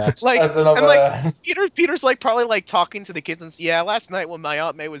way she acts. Like That's enough and of like that. Peter's like probably like talking to the kids and yeah, last night when my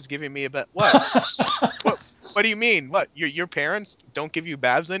Aunt May was giving me a what what do you mean? What your parents don't give you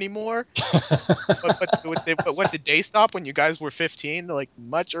babs anymore? What did they stop when you guys were 15? Like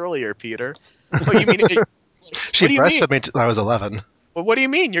much earlier, Peter. What you mean? She What do you mean? breastfed me till I was 11. Well, what do you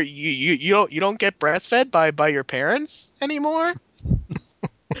mean? You don't get breastfed by your parents anymore?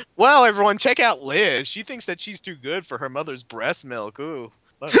 Well, everyone, check out Liz. She thinks that she's too good for her mother's breast milk. Ooh.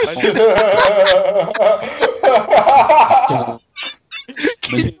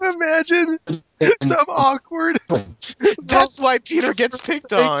 Can you imagine? Some awkward That's why Peter gets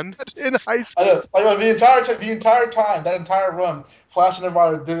picked on. in high I school. know, like the entire time, that entire run, Flash and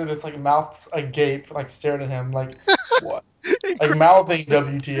everybody did this like mouths agape, like staring at him, like what, And like mouthing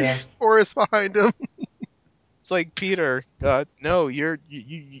WTF. Forrest behind him. It's like Peter, no,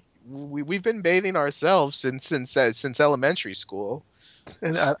 we've been bathing ourselves since elementary school.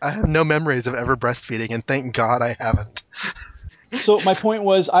 And I have no memories of ever breastfeeding, and thank God I haven't. So my point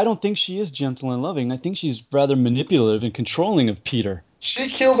was, I don't think she is gentle and loving. I think she's rather manipulative and controlling of Peter. She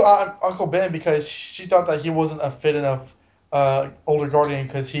killed Uncle Ben because she thought that he wasn't a fit enough older guardian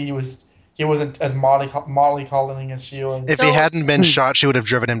because he wasn't as mollycoddling as she was. If he No, hadn't been shot, she would have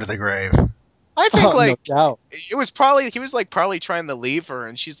driven him to the grave. I think Oh, no like doubt. it was probably he was like probably trying to leave her,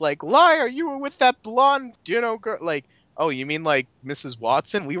 and she's like, "Liar, you were with that blonde, girl." Like, oh, you mean like Mrs.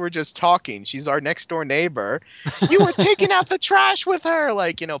 Watson? We were just talking. She's our next door neighbor. You were taking out the trash with her,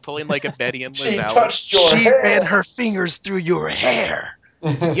 like pulling like a Betty and Liz She Allen. touched your She ran hair. her fingers through your hair.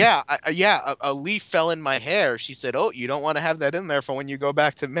 Yeah, a leaf fell in my hair. She said, "Oh, you don't want to have that in there for when you go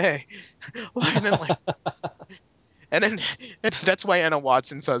back to May." And then and then and that's why Anna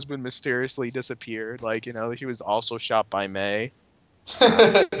Watson's husband mysteriously disappeared. Like, he was also shot by May.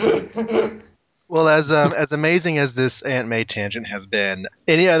 Well, as amazing as this Aunt May tangent has been,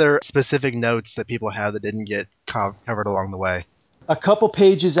 any other specific notes that people have that didn't get covered along the way? A couple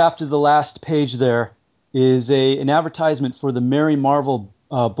pages after the last page there is an advertisement for the Mary Marvel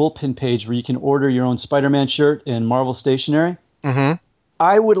bullpen page where you can order your own Spider-Man shirt and Marvel stationery. Mm-hmm.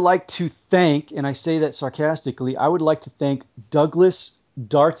 I would like to thank, and I say that sarcastically, I would like to thank Douglas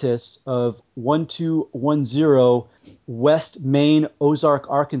Dartis of 1210 West Main, Ozark,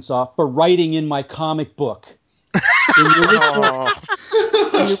 Arkansas, for writing in my comic book. In the original,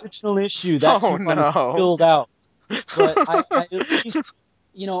 Oh, in the original issue, that oh coupon is no. filled out. But I at least,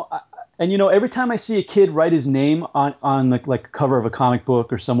 every time I see a kid write his name on like a cover of a comic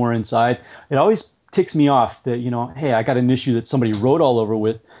book or somewhere inside, it always ticks me off that, hey, I got an issue that somebody wrote all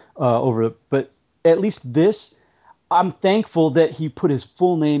over it. But at least this, I'm thankful that he put his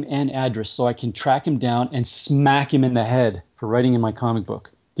full name and address so I can track him down and smack him in the head for writing in my comic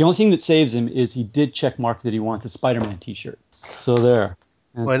book. The only thing that saves him is he did check mark that he wants a Spider-Man T-shirt. So there.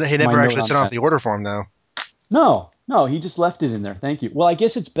 Well, That's he my never note actually on sent off that. the order form, though. No, he just left it in there. Thank you. Well, I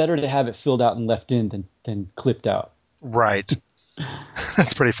guess it's better to have it filled out and left in than clipped out. Right.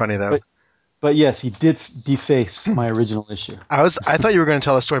 That's pretty funny, though. But yes, he did deface my original issue. I thought you were going to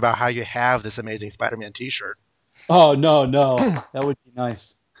tell a story about how you have this amazing Spider-Man T-shirt. Oh, no, that would be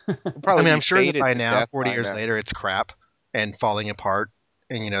nice. Probably I'm be sure that faded by to now, death 40 by years now. later, it's crap and falling apart,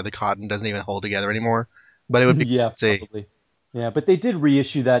 and the cotton doesn't even hold together anymore. But it would be cool Yeah, to see. probably. Yeah, but they did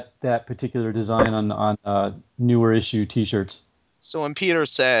reissue that particular design on newer issue T-shirts. So when Peter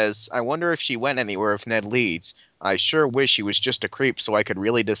says, I wonder if she went anywhere if Ned leads, I sure wish he was just a creep so I could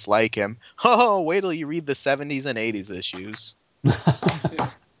really dislike him. Oh, wait till you read the 70s and 80s issues.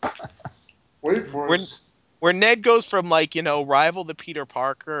 Wait for Where, it. where Ned goes from, rival to Peter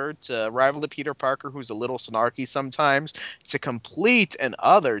Parker to rival to Peter Parker who's a little snarky sometimes to complete and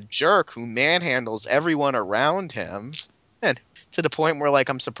utter jerk who manhandles everyone around him. And to the point where,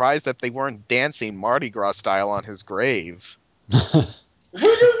 I'm surprised that they weren't dancing Mardi Gras style on his grave. What are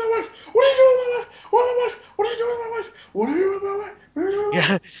you doing with my wife? What are you doing with my wife? What are my wife? What are you doing with my wife? What are you doing with my wife? What are you doing with my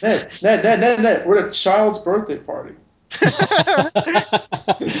wife? Yeah. Ned. We're at a child's birthday party.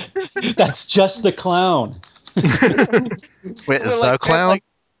 That's just the clown. Wait, Where the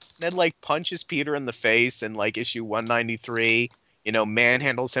Ned clown? punches Peter in the face in issue 193,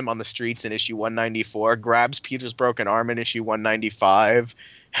 manhandles him on the streets in issue 194, grabs Peter's broken arm in issue 195,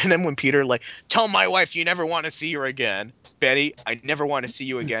 and then when Peter tell my wife you never want to see her again. Betty, I never want to see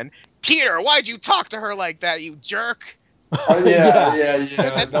you again. Peter, why'd you talk to her like that, you jerk? Oh Yeah.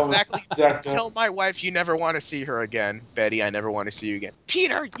 That's That was exactly. jacked up. Tell my wife you never want to see her again. Betty, I never want to see you again.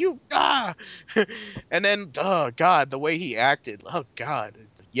 Peter, you and then oh god, the way he acted. Oh god,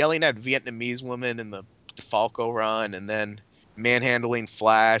 yelling at Vietnamese woman in the Falco run, and then manhandling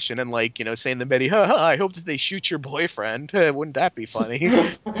Flash, and then saying to Betty, I hope that they shoot your boyfriend. Wouldn't that be funny?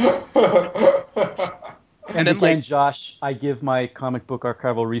 And And then again, Josh, I give my comic book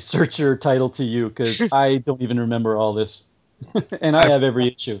archival researcher title to you because I don't even remember all this. And I I, have every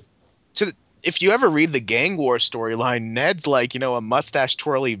issue. if you ever read the Gang War storyline, Ned's a mustache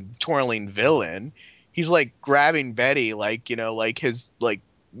twirling villain. He's grabbing Betty his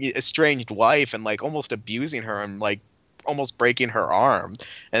estranged wife and almost abusing her and almost breaking her arm.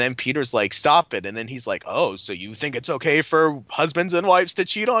 And then Peter's like, stop it. And then he's like, oh, so you think it's okay for husbands and wives to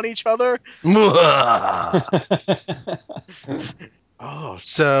cheat on each other? Oh,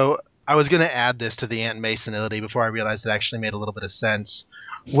 so I was going to add this to the Aunt Masonility before I realized it actually made a little bit of sense.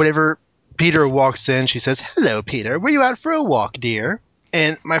 Whenever Peter walks in, she says, "Hello, Peter. Were you out for a walk, dear?"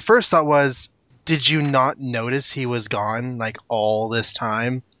 And my first thought was, did you not notice he was gone all this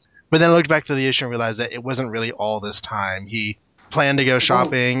time? But then I looked back to the issue and realized that it wasn't really all this time. He planned to go It's only,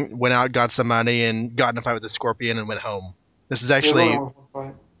 shopping, went out, got some money, and got in a fight with the Scorpion and went home. This is there's only actually, one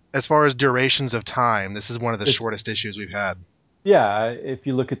fight. as far as durations of time, this is one of the It's shortest issues we've had. Yeah, if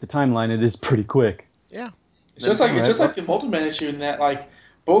you look at the timeline, it is pretty quick. yeah. It's Then just like All right, well, the Multiman issue in that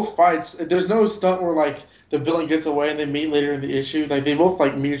both fights. There's no stunt where the villain gets away and they meet later in the issue. They both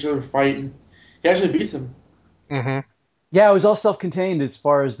meet each other, fight, and he actually beats him. Mm-hmm. yeah, it was all self-contained as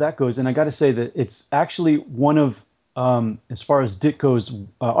far as that goes, and I got to say that it's actually one of, as far as Ditko's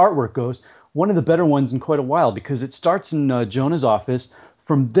artwork goes, one of the better ones in quite a while because it starts in Jonah's office.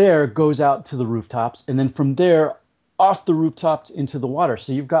 From there, goes out to the rooftops, and then from there, off the rooftops into the water.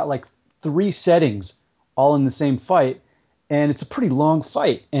 So you've got three settings all in the same fight, and it's a pretty long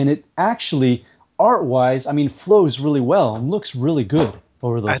fight. And it actually, art-wise, I mean, flows really well and looks really good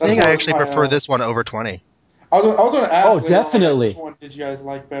over I those That's think I pages. where actually my prefer this one over 20. I was going to Oh, ask later on which definitely. one did you guys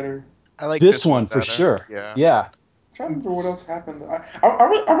like better? I like This this one one for better. sure. Yeah. Yeah. I'm trying to remember what else happened. I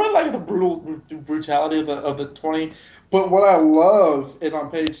really like the brutality of the 20, but what I love is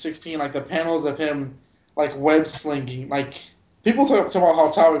on page 16, the panels of him web slinging. People talk about how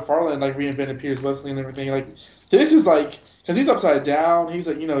Todd McFarlane reinvented Peter's web slinging and everything. This is because he's upside down. He's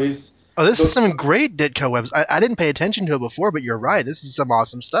he's Oh, this is the some great Ditko webs. I didn't pay attention to it before, but you're right. This is some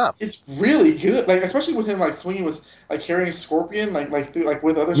awesome stuff. it's really good. Especially with him swinging with carrying Scorpion through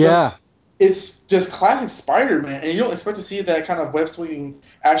with other stuff. Yeah. it's just classic Spider-Man, and you don't expect to see that kind of web swinging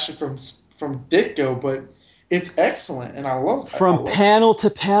action from Ditko, but it's excellent, and I From love this. panel to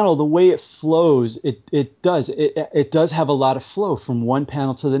panel, the way it flows, it does have a lot of flow from one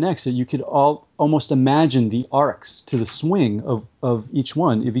panel to the next. So you could almost imagine the arcs to the swing of each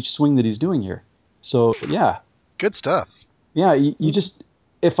one, of each swing that he's doing here. So yeah, Good stuff. yeah, you just,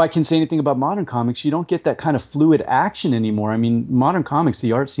 if I can say anything about modern comics, you don't get that kind of fluid action anymore. I mean, modern comics,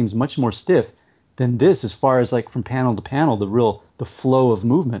 the art seems much more stiff than this, as far as like from panel to panel, the flow of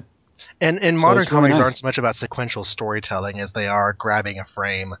movement. And So modern it's really comics nice. aren't so much about sequential storytelling as they are grabbing a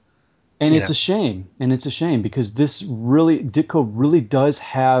frame. And You it's know. a shame. And it's a shame because Ditko really does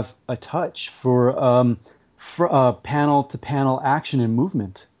have a touch for panel to panel action and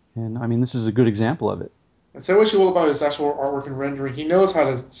movement. And I mean, this is a good example of it. And say what you will about his actual artwork and rendering, he knows how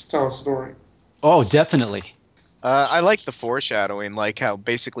to tell a story. Oh, definitely. I like the foreshadowing, like how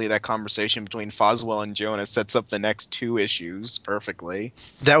basically that conversation between Foswell and Jonah sets up the next two issues perfectly.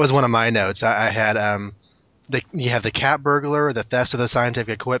 That was one of my notes. I had you have the cat burglar, the theft of the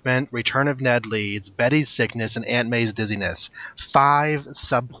scientific equipment, return of Ned Leeds, Betty's sickness, and Aunt May's dizziness. 5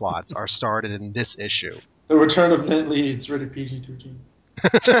 subplots are started in this issue. The return of Ned Leeds, rated PG-13.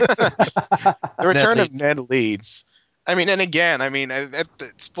 The Ned return of Leeds. Ned Leeds. I mean, and again, I mean,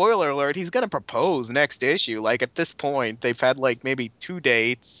 spoiler alert, he's gonna propose next issue. Like at this point, they've had like maybe 2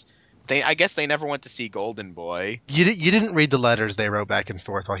 dates. I guess they never went to see Golden Boy. You didn't read the letters they wrote back and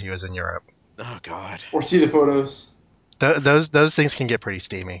forth while he was in Europe. Oh God. Or see the photos. Those things can get pretty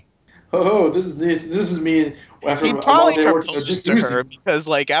steamy. Oh, this is me after He a long probably day working a proposed to her jacuzzi. because,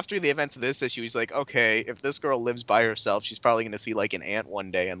 like, after the events of this issue, he's like, okay, if this girl lives by herself, she's probably going to see, like, an ant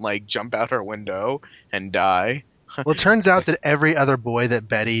one day and, like, jump out her window and die. Well, it turns out that every other boy that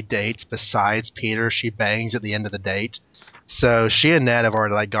Betty dates besides Peter, she bangs at the end of the date. So she and Ned have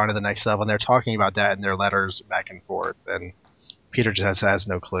already like gone to the next level, and they're talking about that in their letters back and forth. And Peter just has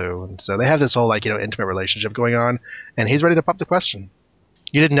no clue, and so they have this whole like intimate relationship going on, and he's ready to pop the question.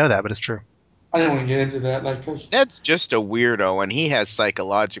 You didn't know that, but it's true. I didn't want to get into that. Like, Ned's just a weirdo, and he has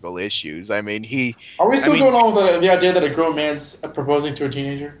psychological issues. I mean, are we I still mean, going on with the idea that a grown man's proposing to a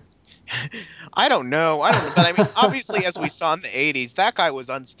teenager? I don't know, but I mean, obviously, as we saw in the '80s, that guy was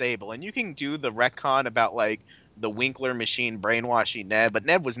unstable, and you can do the retcon about like the Winkler machine brainwashing Ned, but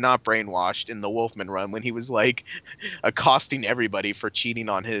Ned was not brainwashed in the Wolfman run when he was like accosting everybody for cheating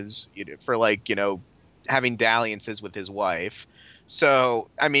on his, for like having dalliances with his wife. So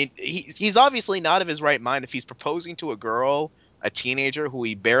I mean, he's obviously not of his right mind if he's proposing to a girl, a teenager who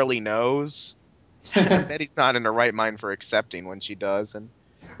he barely knows. I bet he's not in the right mind for accepting when she does, and.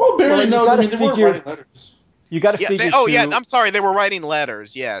 Well, Well, barely and knows. I mean, they weren't writing letters. you got to Yeah. figure Oh, yeah. too. I'm sorry. They were writing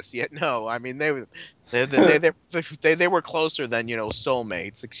letters. Yes. Yeah. No. I mean, they were closer than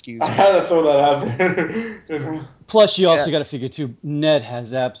soulmates. I Excuse had me. to throw that out there. Plus, you Yeah. also got to figure too. Ned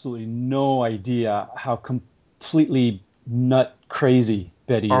has absolutely no idea how completely nut crazy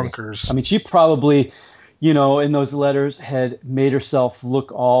Betty is. I Bonkers. mean, she probably, in those letters had made herself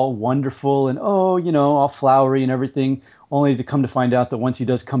look all wonderful and all flowery and everything, only to come to find out that once he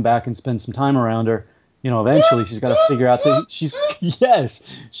does come back and spend some time around her, eventually she's got to figure out that she's yes,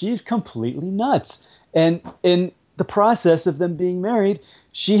 she's completely nuts. And in the process of them being married,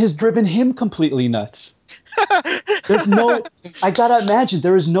 she has driven him completely nuts. There's no, I gotta imagine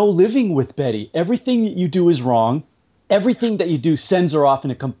there is no living with Betty. Everything that you do is wrong. Everything that you do sends her off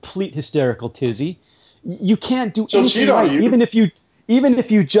in a complete hysterical tizzy. You can't do She'll cheat anything on right, you. even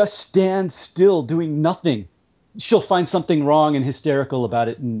if you just stand still doing nothing. She'll find something wrong and hysterical about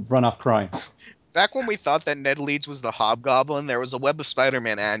it and run off crying. Back when we thought that Ned Leeds was the Hobgoblin, there was a Web of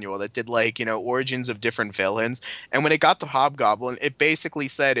Spider-Man annual that did like origins of different villains, and when it got to Hobgoblin, it basically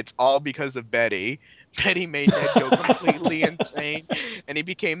said it's all because of Betty. Betty made Ned go completely insane, and he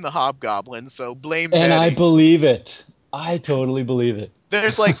became the Hobgoblin. So blame And I Betty. believe it. I totally believe it.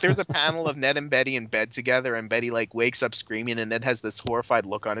 There's a panel of Ned and Betty in bed together, and Betty like wakes up screaming, and Ned has this horrified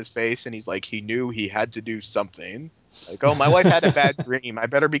look on his face, and he's like, he knew he had to do something. Like, oh, my wife had a bad dream. I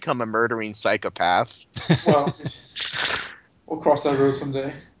better become a murdering psychopath. Well, we'll cross that road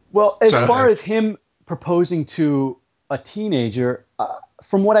someday. Well, as So far as him proposing to a teenager,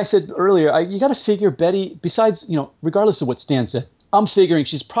 from what I said earlier, you got to figure Betty, besides, regardless of what Stan said, I'm figuring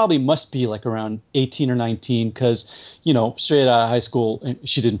she's probably must be like around 18 or 19 because, straight out of high school, and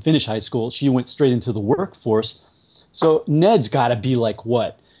she didn't finish high school. She went straight into the workforce. So Ned's got to be like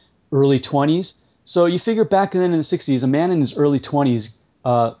what, early 20s? So you figure back then in the 60s, a man in his early 20s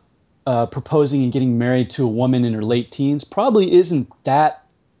proposing and getting married to a woman in her late teens probably isn't that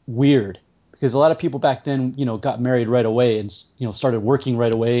weird. because a lot of people back then, got married right away and, started working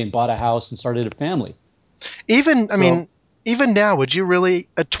right away and bought a house and started a family. Even now, would you really,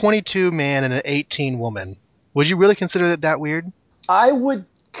 a 22 man and an 18 woman, would you really consider that weird? I wouldn't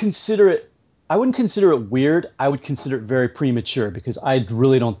consider it weird. I would consider it very premature because I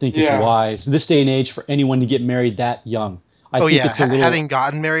really don't think it's wise this day and age for anyone to get married that young. I think it's a little... Having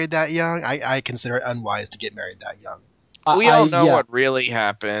gotten married that young, I consider it unwise to get married that young. We don't know what really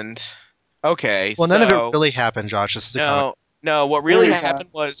happened. Okay, well, none of it really happened, Josh. This is No, what really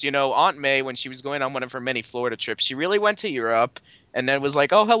happened was, Aunt May, when she was going on one of her many Florida trips, she really went to Europe and then was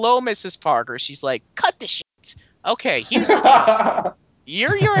like, oh, hello, Mrs. Parker. She's like, cut the shit. Okay, here's the deal.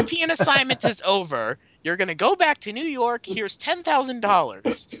 Your European assignment is over. You're going to go back to New York. Here's $10,000.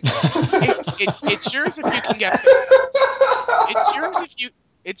 It's yours if you can get...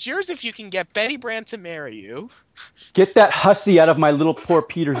 It's yours if you can get Betty Brant to marry you. Get that hussy out of my little poor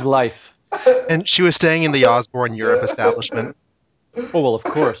Peter's life. And she was staying in the Osborne Europe establishment. Oh, well, of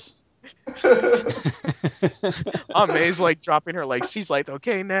course. Aunt May's like dropping her like, she's like,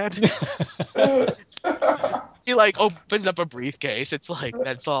 okay, Ned. She like opens up a briefcase. It's like,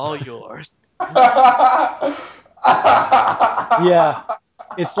 that's all yours. Yeah.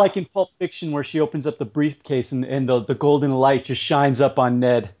 It's like in Pulp Fiction where she opens up the briefcase and the golden light just shines up on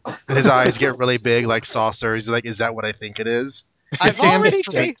Ned. His eyes get really big like saucers. He's like, is that what I think it is?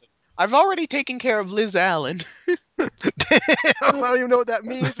 I've already taken care of Liz Allen. Damn, I don't even know what that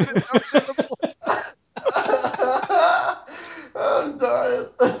means, but it sounds terrible. I'm dying.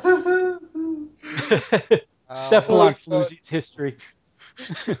 Step on Floozy's history.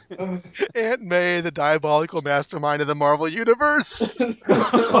 Aunt May, the diabolical mastermind of the Marvel Universe.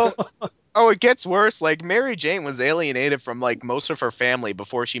 Oh, it gets worse. Like, Mary Jane was alienated from, like, most of her family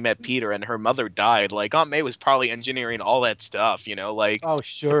before she met Peter, and her mother died. Like, Aunt May was probably engineering all that stuff, like... Oh,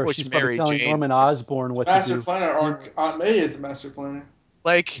 sure. Push She's Mary probably telling Jane. Norman Osborn what to do. Master planner, or Aunt May is the master planner.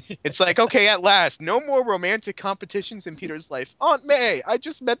 Like, it's like, okay, at last, no more romantic competitions in Peter's life. Aunt May, I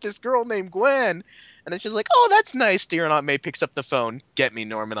just met this girl named Gwen. And then she's like, oh, that's nice, dear. And Aunt May picks up the phone. Get me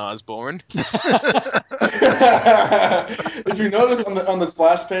Norman Osborn. If you notice on the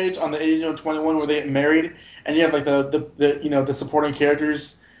splash page on the 8121 where they get married, and you have like the supporting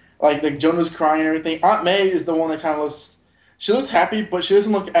characters, like Jonah's crying and everything. Aunt May is the one that kind of looks. She looks happy, but she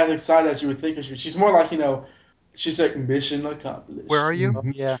doesn't look as excited as you would think. She's more like she's like mission accomplished. Where are you?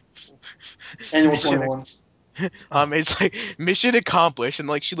 Yeah. Annual 21. It's like mission accomplished, and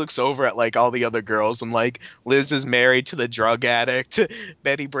like she looks over at like all the other girls, and like Liz is married to the drug addict.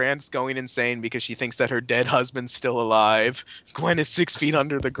 Betty Brant's going insane because she thinks that her dead husband's still alive. Gwen is 6 feet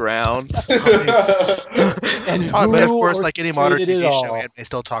under the ground. And but of course, like any modern orchestrated it TV show, all? Aunt May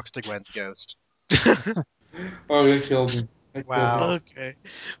still talks to Gwen's ghost. Oh, it killed me. Wow. Okay.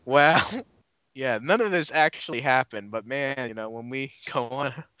 Wow. Yeah, none of this actually happened, but man, when we go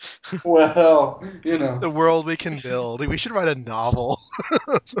on... Well, The world we can build. We should write a novel.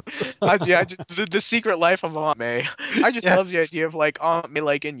 The Secret Life of Aunt May. I just love the idea of like Aunt May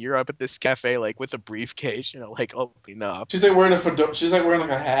like in Europe at this cafe like with a briefcase, like opening up. She's like wearing a fedora. She's like wearing like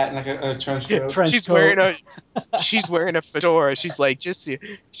a hat and like a trench coat. She's wearing a fedora. She's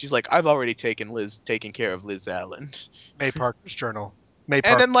like I've already taken care of Liz Allen. May Parker's Journal. And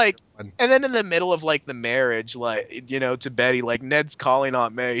then in the middle of like the marriage, like to Betty, like Ned's calling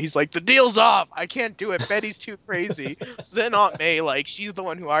Aunt May. He's like, the deal's off. I can't do it. Betty's too crazy. So then Aunt May, like, she's the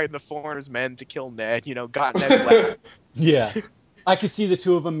one who hired the foreigners men to kill Ned. Got Ned black. Yeah. I could see the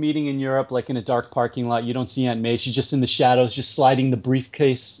two of them meeting in Europe, like in a dark parking lot. You don't see Aunt May. She's just in the shadows, just sliding the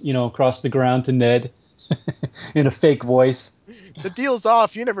briefcase, across the ground to Ned in a fake voice. The deal's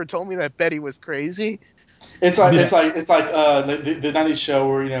off. You never told me that Betty was crazy. It's like the 90s show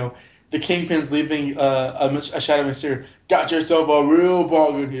where the Kingpin's leaving a shadow mystery. Got yourself a real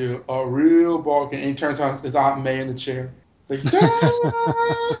bargain here, a real bargain. And he turns around, it's Aunt May in the chair. It's like,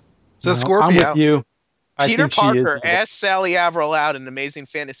 so Scorpio. I'm with you. Peter Parker asked Sally Averill out in Amazing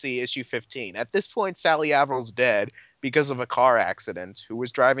Fantasy issue 15. At this point, Sally Averill's dead because of a car accident. Who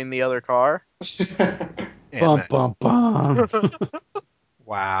was driving the other car? Bum, bum, bum.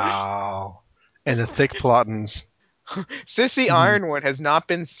 Wow. And the thick plottins. Sissy Ironwood has not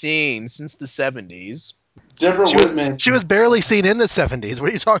been seen since the 70s. Deborah Whitman. She was barely seen in the 70s. What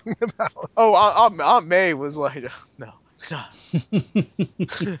are you talking about? Oh, Aunt May was like, no.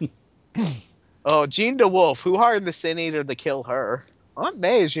 Oh, Jean DeWolf, who hired the Sin Eater to kill her? Aunt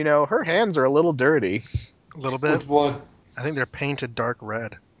May's, her hands are a little dirty. A little bit. With blood. I think they're painted dark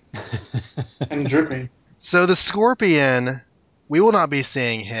red. And dripping. So the Scorpion we will not be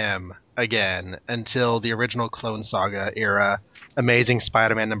seeing him again until the original Clone Saga era, Amazing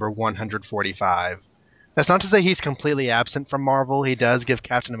Spider-Man number 145. That's not to say he's completely absent from Marvel. He does give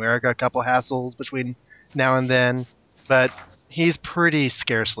Captain America a couple hassles between now and then, but he's pretty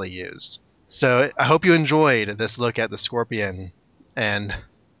scarcely used. So I hope you enjoyed this look at the Scorpion and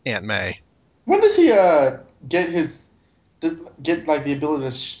Aunt May. When does he get like the ability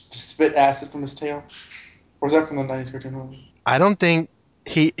to spit acid from his tail? Or is that from the 90s cartoon movie? I don't think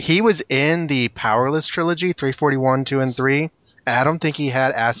he was in the Powerless trilogy, 341, 2, and 3. And I don't think he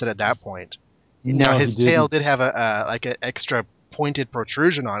had acid at that point. Now No, his he tail didn't. did have a like an extra pointed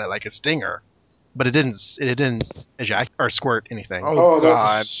protrusion on it, like a stinger, but it didn't ejaculate or squirt anything. Oh,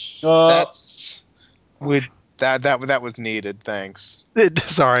 God, That's... that's that was needed. Thanks.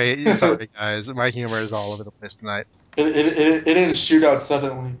 Sorry guys, my humor is all over the place tonight. It didn't shoot out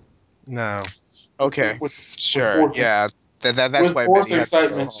suddenly. No, Okay, With sure, force, yeah. That's with why force Betty had to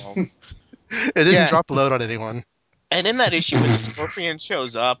go excitement. home. it didn't Yeah, drop load on anyone. and in that issue when the Scorpion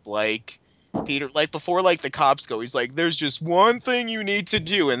shows up, like Peter, like before, like the cops go, he's like, "There's just one thing you need to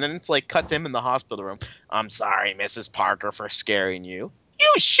do," and then it's like cut to him in the hospital room. "I'm sorry, Mrs. Parker, for scaring you.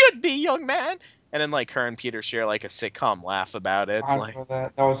 You should be, young man." And then like her and Peter share like a sitcom laugh about it. I Like know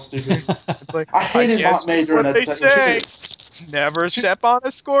that. That was stupid. it's like I I hated guess Aunt May just during what they that. When say. Never step on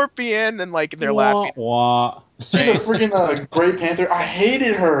a scorpion, and like they're Wah, laughing. wah. she's a Right? freaking Grey Panther. I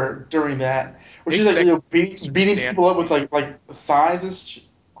hated her during that. Where she's like beating people up with like signs and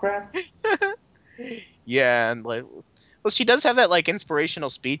crap. Yeah, and like, well, she does have that like inspirational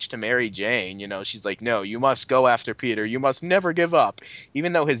speech to Mary Jane. You know, she's like, "No, you must go after Peter. You must never give up,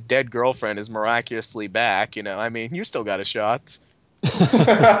 even though his dead girlfriend is miraculously back. You know, I mean, you still got a shot."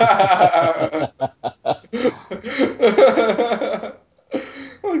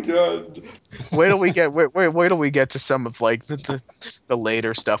 Oh god. Wait till we get to some of like the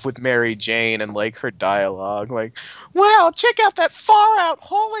later stuff with Mary Jane and like her dialogue. Like, "Wow, check out that far out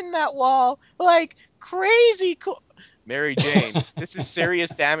hole in that wall. Like crazy cool." Mary Jane, "This is serious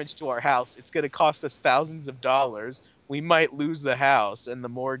damage to our house. It's going to cost us thousands of dollars. We might lose the house and the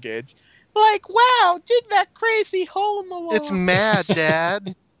mortgage." Like, "Wow, dig that crazy hole in the It's wall. mad,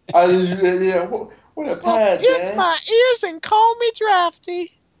 Dad. Yeah, what a Well, pad, pierce Dad. my ears and call me drafty."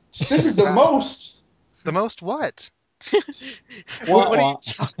 This is the most. The most what? Wah, What are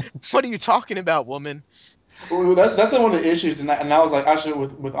wah. what are you talking about, woman? Well, that's one of the issues, and I was like, actually,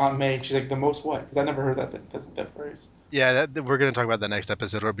 with Aunt May, she's like the most what? Because I never heard that phrase. Yeah, we're going to talk about the next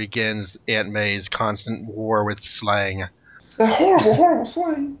episode where it begins Aunt May's constant war with slang. That horrible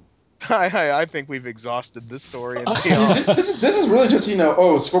slang. I think we've exhausted this story and Dude, beyond. this is really just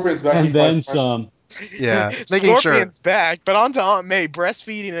Scorpion's back. He And then fights. some. Yeah, making sure. Scorpion's back, but on to Aunt May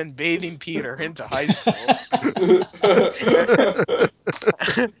breastfeeding and bathing Peter into high school.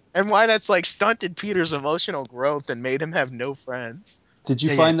 And why that's like stunted Peter's emotional growth and made him have no friends. Did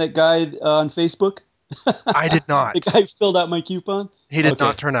you Yeah. find that guy on Facebook? I did The not. guy who filled out my coupon? He did Okay.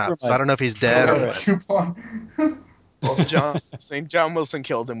 not turn up, Never so I mind. don't know if he's Fill dead or All out a right. what. coupon. John Wilson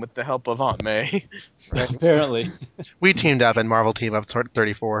killed him with the help of Aunt May. Right? Apparently. We teamed up in Marvel Team Up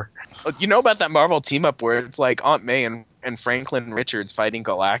 34. You know about that Marvel team up where it's like Aunt May and Franklin Richards fighting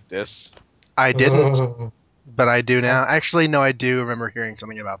Galactus? I didn't, but I do I- now. Actually, no, I do remember hearing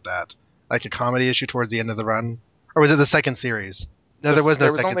something about that. Like a comedy issue towards the end of the run. Or was it the second series? No, there was no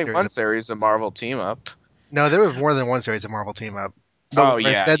There was second only series. one series of Marvel team up. No, there was more than one series of Marvel Team Up. But Oh when I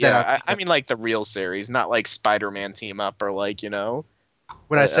yeah, said that, yeah. I mean like the real series, not like Spider-Man team up or like when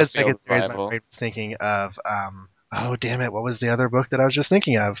I a said second failed series, my rival. brain was thinking of oh damn it, what was the other book that I was just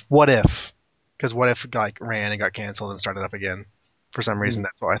thinking of? What If? Because What If like ran and got canceled and started up again. For some reason,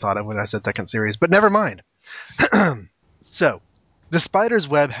 that's what I thought of when I said second series. But never mind. So, the Spider's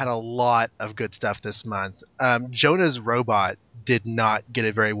Web had a lot of good stuff this month. Jonah's Robot did not get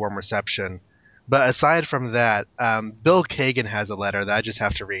a very warm reception. But aside from that, Bill Kagan has a letter that I just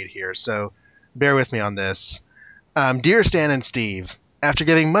have to read here, so bear with me on this. Dear Stan and Steve, after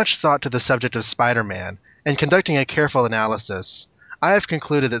giving much thought to the subject of Spider-Man and conducting a careful analysis, I have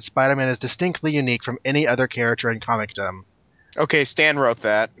concluded that Spider-Man is distinctly unique from any other character in comicdom. Okay, Stan wrote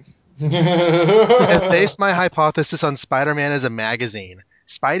that. I have based my hypothesis on Spider-Man as a magazine.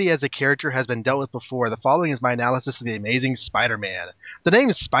 Spidey as a character has been dealt with before. The following is my analysis of the Amazing Spider-Man. The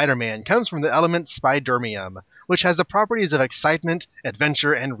name Spider-Man comes from the element spidermium, which has the properties of excitement,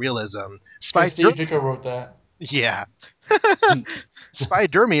 adventure, and realism. Steve Ditko wrote that. Yeah.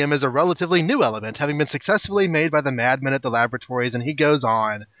 Spidermium is a relatively new element, having been successfully made by the madmen at the laboratories, and he goes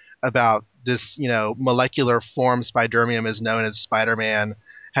on about this, molecular form Spidermium is known as Spider-Man,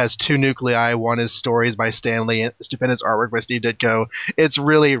 has 2 nuclei. One is stories by Stan Lee and stupendous artwork by Steve Ditko. It's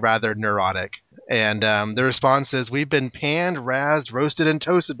really rather neurotic. And the response is, we've been panned, razzed, roasted, and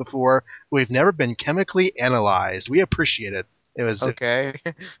toasted before. We've never been chemically analyzed. We appreciate it. It was Okay.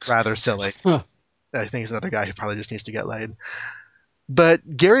 rather silly. Huh. I think he's another guy who probably just needs to get laid.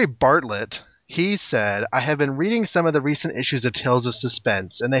 But Gary Bartlett, he said, I have been reading some of the recent issues of Tales of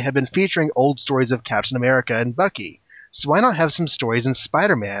Suspense, and they have been featuring old stories of Captain America and Bucky. So why not have some stories in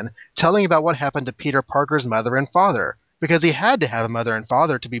Spider-Man telling about what happened to Peter Parker's mother and father? Because he had to have a mother and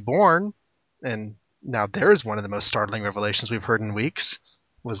father to be born. And now there's one of the most startling revelations we've heard in weeks,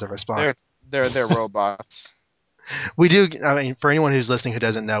 was the response. They're robots. We do, I mean, for anyone who's listening who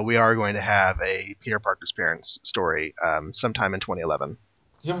doesn't know, we are going to have a Peter Parker's parents story sometime in 2011.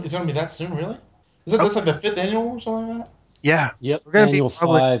 It's gonna be that soon, really? Is it that's like the 5th annual or something like that? Yeah. Yep. We're gonna Annual be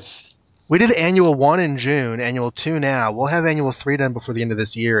probably, 5. we did annual 1 in June, annual 2 now. We'll have annual 3 done before the end of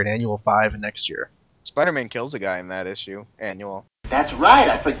this year, and annual 5 next year. Spider-Man kills a guy in that issue, annual. That's right,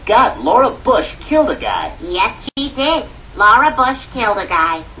 I forgot. Laura Bush killed a guy. Yes, she did. Laura Bush killed a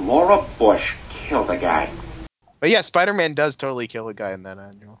guy. Laura Bush killed a guy. But yeah, Spider-Man does totally kill a guy in that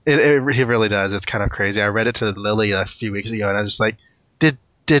annual. He really does. It's kind of crazy. I read it to Lily a few weeks ago, and I was just like,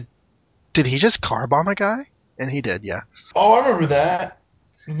 did he just car bomb a guy? And he did, yeah. Oh, I remember that.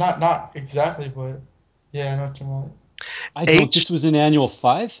 Not exactly, but yeah, not too much. I don't. This was in Annual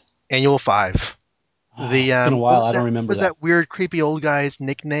 5? Annual 5. It's been a while. I don't remember what was that weird, creepy old guy's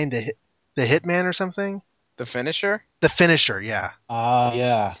nickname? The Hitman or something? The Finisher? The Finisher, yeah.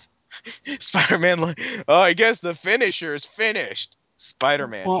 Yeah. Spider-Man, like, oh, I guess the Finisher's finished.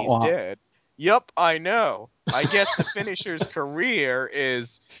 Spider-Man, he's dead. Yup, I know. I guess the Finisher's career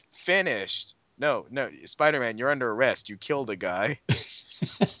is finished. No, Spider-Man, you're under arrest. You killed a guy.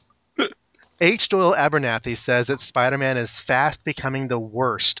 H. Doyle Abernathy says that Spider-Man is fast becoming the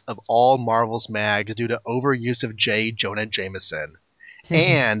worst of all Marvel's mags due to overuse of J. Jonah Jameson.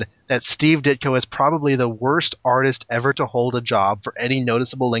 And that Steve Ditko is probably the worst artist ever to hold a job for any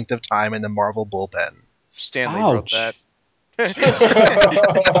noticeable length of time in the Marvel bullpen. Stanley wrote that.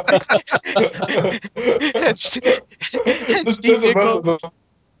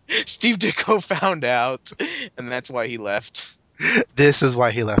 Steve Ditko found out, and that's why he left. This is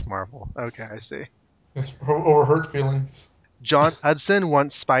why he left Marvel. Okay, I see. It's over hurt feelings. John Hudson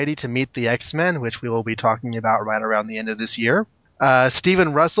wants Spidey to meet the X-Men, which we will be talking about right around the end of this year.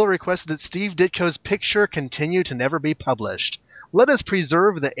 Stephen Russell requested that Steve Ditko's picture continue to never be published. Let us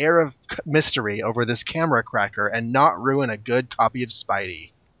preserve the air of mystery over this camera cracker and not ruin a good copy of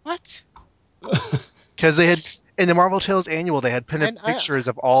Spidey. What? Because they had, in the Marvel Tales Annual, they had pinned pictures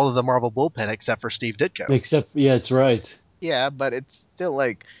of all of the Marvel bullpen except for Steve Ditko. Yeah, it's right. Yeah, but it's still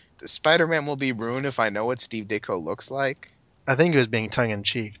like, Spider-Man will be ruined if I know what Steve Ditko looks like. I think it was being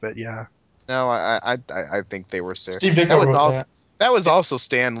tongue-in-cheek, but yeah. No, I think they were serious. Steve Ditko wrote that. That was also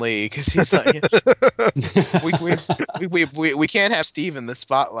Stan Lee, because he's like, we can't have Steve in the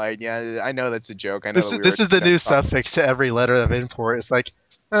spotlight. Yeah, I know that's a joke. I know this is the new suffix to every letter of import. It's like,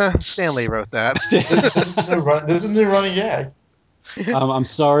 Stan Lee wrote that. This is the new running gag. I'm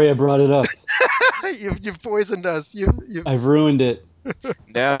sorry I brought it up. You've poisoned us. I've ruined it.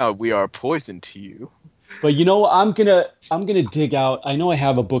 Now we are poison to you. But you know, I'm gonna dig out. I know I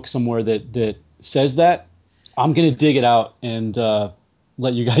have a book somewhere that says that. I'm gonna dig it out and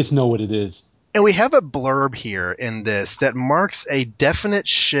let you guys know what it is. And we have a blurb here in this that marks a definite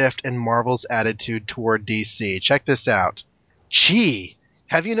shift in Marvel's attitude toward DC. Check this out. Gee,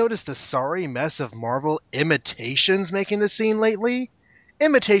 have you noticed the sorry mess of Marvel imitations making the scene lately?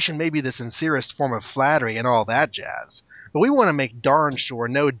 Imitation may be the sincerest form of flattery and all that jazz, but we want to make darn sure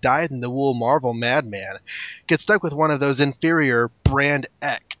no dyed-in-the-wool Marvel madman gets stuck with one of those inferior Brand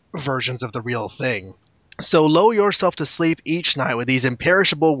X versions of the real thing. So lull yourself to sleep each night with these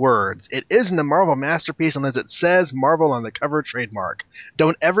imperishable words. It isn't a Marvel masterpiece unless it says Marvel on the cover trademark.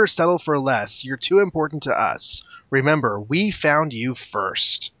 Don't ever settle for less. You're too important to us. Remember, we found you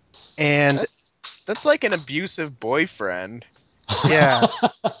first. And that's like an abusive boyfriend. Yeah.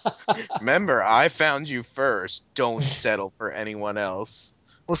 Remember, I found you first. Don't settle for anyone else.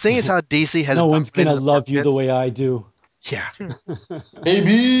 Well, seeing as how DC has no one's gonna love you the way I do. Yeah.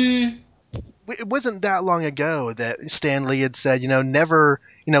 Maybe. It wasn't that long ago that Stan Lee had said, never,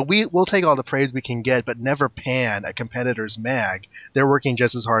 we'll take all the praise we can get, but never pan a competitor's mag. They're working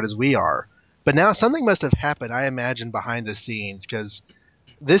just as hard as we are. But now something must have happened, I imagine, behind the scenes, because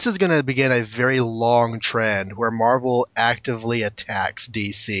this is going to begin a very long trend where Marvel actively attacks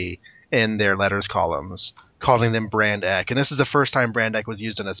DC in their letters columns, calling them Brand X. And this is the first time Brand X was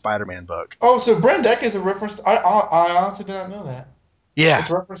used in a Spider-Man book. Oh, so Brand X is a reference to, I honestly did not know that. Yeah, It's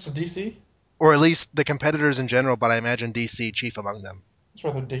a reference to DC. or at least the competitors in general, but I imagine DC chief among them. It's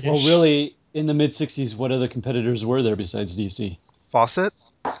rather dickish. Well, really, in the mid '60s, what other competitors were there besides DC? Fawcett?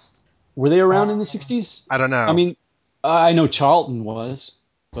 Were they around in the '60s? I don't know. I mean, I know Charlton was,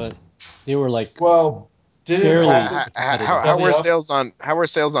 but they were like Well, didn't barely Fawcett competitive. How were Belly up? sales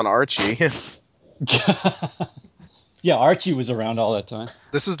on Archie? Yeah, Archie was around all that time.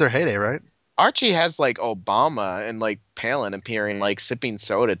 This was their heyday, right? Archie has like Obama and like Palin appearing like sipping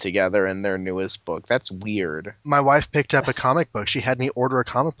soda together in their newest book. That's weird. My wife picked up a comic book. She had me order a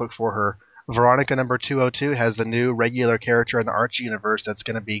comic book for her. Veronica number 202 has the new regular character in the Archie universe that's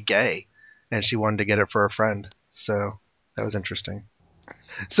going to be gay, and she wanted to get it for a friend. So that was interesting.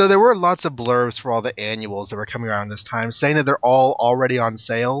 So there were lots of blurbs for all the annuals that were coming around this time, saying that they're all already on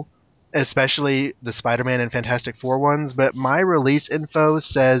sale, especially the Spider-Man and Fantastic Four ones, but my release info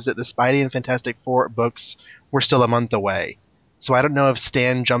says that the Spidey and Fantastic Four books were still a month away. So I don't know if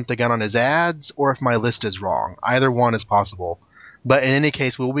Stan jumped the gun on his ads or if my list is wrong. Either one is possible. But in any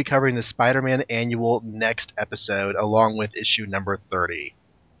case, we will be covering the Spider-Man annual next episode along with issue number 30.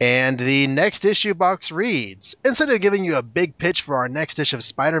 And the next issue box reads, instead of giving you a big pitch for our next issue of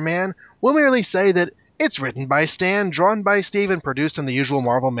Spider-Man, we'll merely say that it's written by Stan, drawn by Steve, and produced in the usual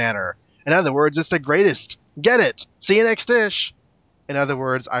Marvel manner. In other words, it's the greatest. Get it! See you next ish! In other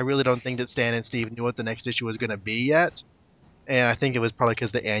words, I really don't think that Stan and Steve knew what the next issue was going to be yet. And I think it was probably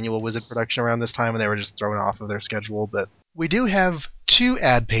because the annual was in production around this time and they were just thrown off of their schedule. But we do have 2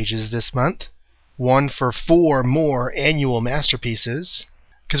 ad pages this month. One for 4 more annual masterpieces,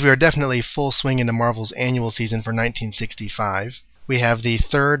 because we are definitely full swing into Marvel's annual season for 1965. We have the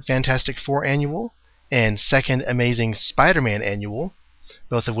 3rd Fantastic Four annual and 2nd Amazing Spider-Man annual,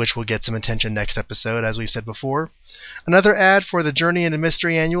 both of which will get some attention next episode, as we've said before. Another ad for the Journey into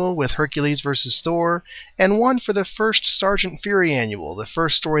Mystery annual with Hercules vs. Thor, and one for the first Sergeant Fury annual, the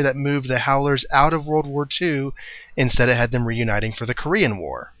first story that moved the Howlers out of World War II, instead it had them reuniting for the Korean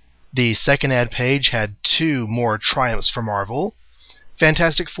War. The second ad page had 2 more triumphs for Marvel.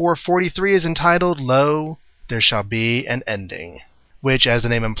 Fantastic Four 43 is entitled, Lo, There Shall Be an Ending, which, as the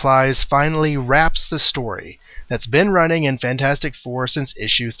name implies, finally wraps the story that's been running in Fantastic Four since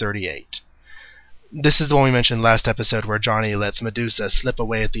issue 38. This is the one we mentioned last episode where Johnny lets Medusa slip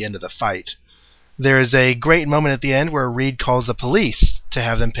away at the end of the fight. There is a great moment at the end where Reed calls the police to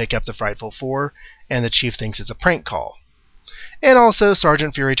have them pick up the Frightful Four, and the chief thinks it's a prank call. And also,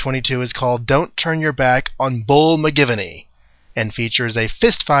 Sergeant Fury 22 is called Don't Turn Your Back on Bull McGivney, and features a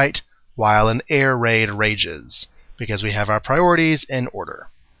fist fight while an air raid rages, because we have our priorities in order.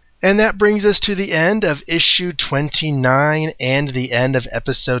 And that brings us to the end of issue 29 and the end of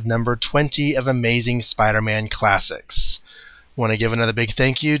episode number 20 of Amazing Spider-Man Classics. I want to give another big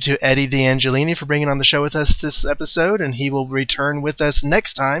thank you to Eddie D'Angelini for bringing on the show with us this episode, and he will return with us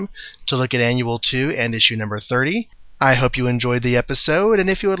next time to look at Annual 2 and issue number 30. I hope you enjoyed the episode, and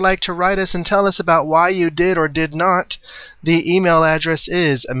if you would like to write us and tell us about why you did or did not, the email address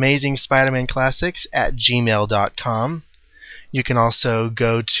is amazingspidermanclassics@gmail.com. You can also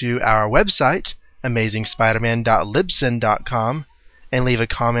go to our website, amazingspiderman.libsyn.com, and leave a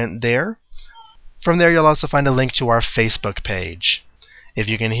comment there. From there, you'll also find a link to our Facebook page. If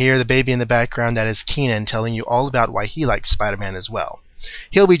you can hear the baby in the background, that is Keenan telling you all about why he likes Spider-Man as well.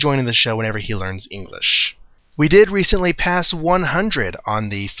 He'll be joining the show whenever he learns English. We did recently pass 100 on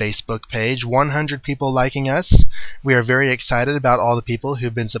the Facebook page, 100 people liking us. We are very excited about all the people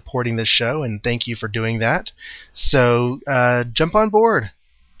who've been supporting this show, and thank you for doing that. So jump on board.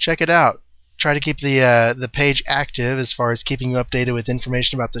 Check it out. Try to keep the page active as far as keeping you updated with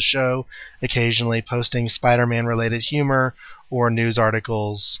information about the show, occasionally posting Spider-Man related humor or news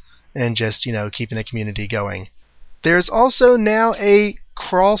articles, and just, keeping the community going. There's also now a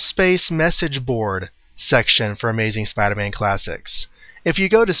crawl space message board section for Amazing Spider-Man Classics. If you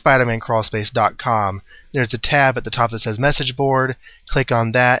go to SpidermanCrawlspace.com, there's a tab at the top that says Message Board. Click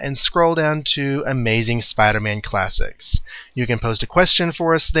on that and scroll down to Amazing Spider-Man Classics. You can post a question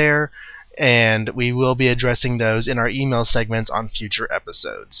for us there, and we will be addressing those in our email segments on future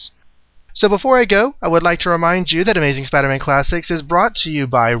episodes. So before I go, I would like to remind you that Amazing Spider-Man Classics is brought to you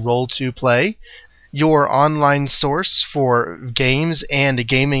by Roll2Play, your online source for games and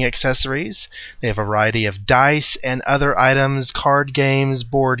gaming accessories. They have a variety of dice and other items, card games,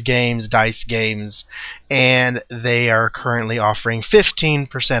 board games, dice games, and they are currently offering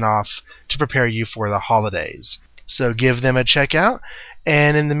 15% off to prepare you for the holidays. So give them a check out.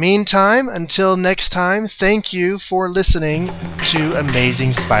 And in the meantime, until next time, thank you for listening to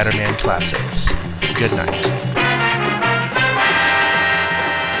Amazing Spider-Man Classics. Good night.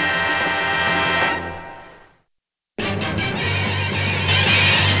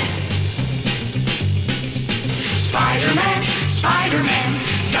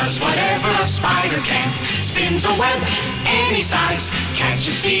 spider can. Spins a web any size,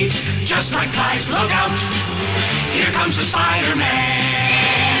 catches thieves just like flies. Look out, here comes the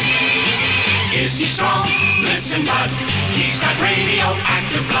Spider-Man. Is he strong? Listen, bud. He's got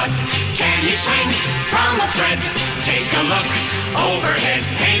radioactive blood. Can he swing from a thread? Take a look overhead.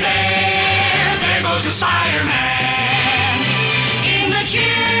 Hey there goes the Spider-Man. In the chill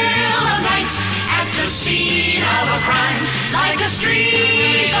of night, at the scene of a crime, like a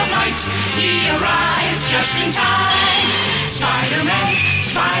streak of light, he arrives just in time. Spider-Man,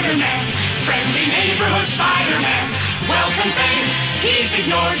 Spider-Man, friendly neighborhood Spider-Man. Wealth and fame, he's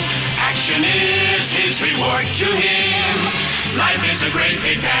ignored. Action is his reward to him. Life is a great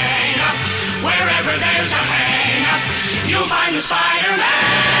big bang up. Wherever there's a hang up, you'll find the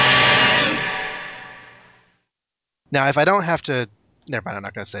Spider-Man. Now, if I don't have to... Never mind, I'm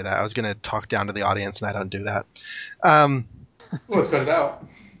not going to say that. I was going to talk down to the audience, and I don't do that. Let's cut it out.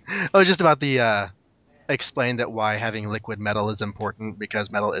 Oh, just about the... explain that why having liquid metal is important,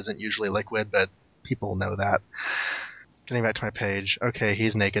 because metal isn't usually liquid, but people know that. Getting back to my page. Okay,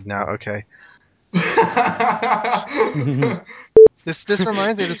 he's naked now. Okay. This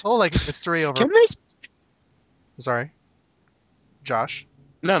reminds me of this whole like history over... Can they... Sorry? Josh?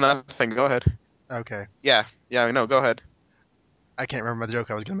 No, nothing. Go ahead. Okay. Yeah, no, go ahead. I can't remember the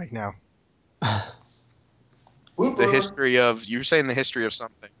joke I was going to make now. The history of... You were saying the history of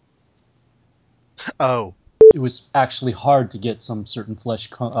something. Oh. It was actually hard to get some certain flesh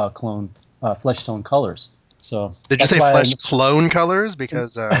tone colors. So did you say flesh clone colors?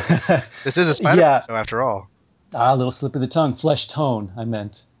 Because this is a Spider-Man show after all. A little slip of the tongue. Flesh tone, I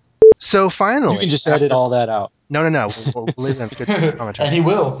meant. So finally... You can just edit all that out. No. We'll leave it. It's good commentary. And he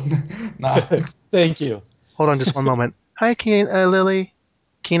will. Nah. Thank you. Hold on just one moment. Hi, Lily.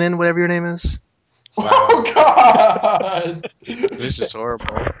 Keenan, whatever your name is. Wow. Oh, God! This is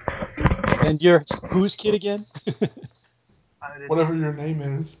horrible. And you're whose kid again? Whatever your name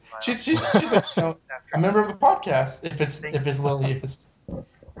is. She's a member of the podcast. If it's Lily, if it's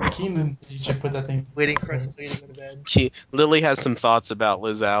Keenan, you should put that thing. Waiting for us to go to bed. Lily has some thoughts about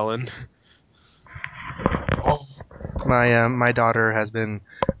Liz Allen. Oh. My daughter has been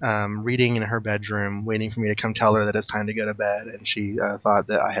reading in her bedroom, waiting for me to come tell her that it's time to go to bed, and she thought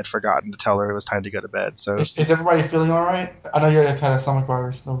that I had forgotten to tell her it was time to go to bed. So is everybody feeling all right? I know you guys had a stomach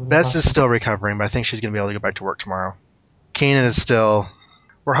virus. Bess is still recovering, but I think she's going to be able to go back to work tomorrow. Keenan is still...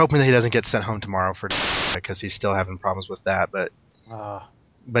 We're hoping that he doesn't get sent home tomorrow because he's still having problems with that, but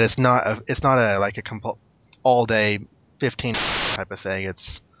it's not a all day 15 type of thing.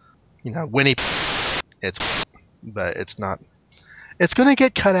 It's Winnie. But it's not. It's gonna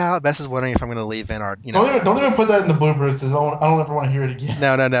get cut out. Bess is wondering if I'm gonna leave in our. Don't even put that in the bloopers. I don't ever want to hear it again.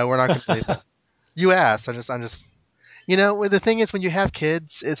 No, we're not gonna leave it. You asked. I'm just. The thing is, when you have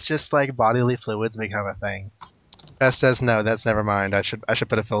kids, it's just like bodily fluids become a thing. Bess says no. That's never mind. I should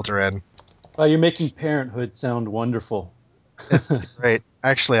put a filter in. Well, you're making parenthood sound wonderful. It's great.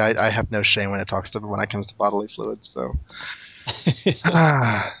 Actually, I have no shame when it comes to bodily fluids. So.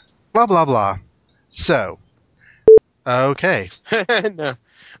 Blah blah blah. So. Okay. No. John,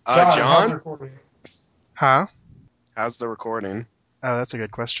 how's the John? recording? Huh? How's the recording? Oh, that's a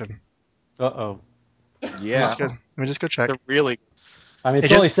good question. Uh-oh. Yeah. Let me just go check. It's really... I mean,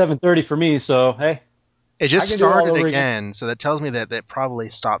 it's only 7:30 for me, so hey. It just started again, so that tells me that it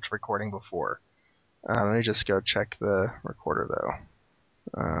probably stopped recording before. Let me just go check the recorder,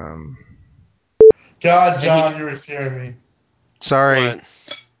 though. God, John, you were scaring me. Sorry.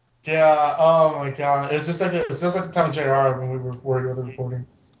 What? Yeah. Oh my God. It's just like the time of JR when we were worried about the recording.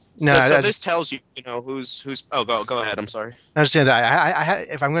 No, so this tells you, who's. Oh, go ahead. I'm sorry. I understand that.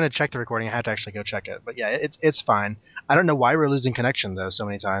 If I'm going to check the recording, I have to actually go check it. But yeah, it's fine. I don't know why we're losing connection though so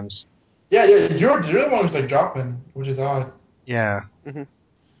many times. Yeah. You're the one who's like dropping, which is odd. Yeah.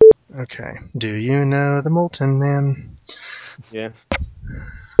 Mm-hmm. Okay. Do you know the Molten Man? Yeah.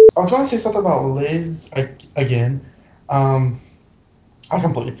 I was going to say something about Liz again. I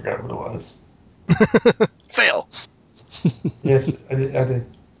completely forgot what it was. Fail. Yes, I did.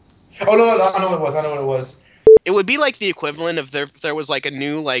 Oh no, I know what it was. It would be like the equivalent of if there was like a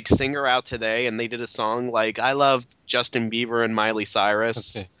new like singer out today and they did a song like I love Justin Bieber and Miley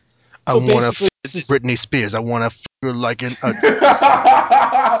Cyrus. Okay. I So want to basically, Britney Spears. I want to her like an. Well,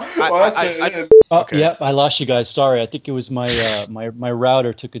 that's it. Okay. Yep, I lost you guys. Sorry, I think it was my my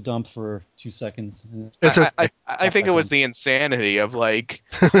router took a dump for 2 seconds. It's okay. I think it was the insanity of like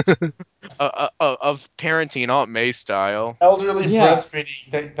of parenting Aunt May style. Elderly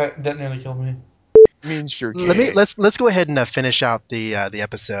breastfeeding that nearly killed me. Means you're gay. Let's go ahead and finish out the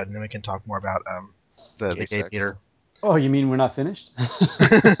episode, and then we can talk more about the gay sex. theater. Oh, you mean we're not finished?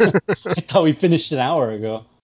 I thought we finished an hour ago.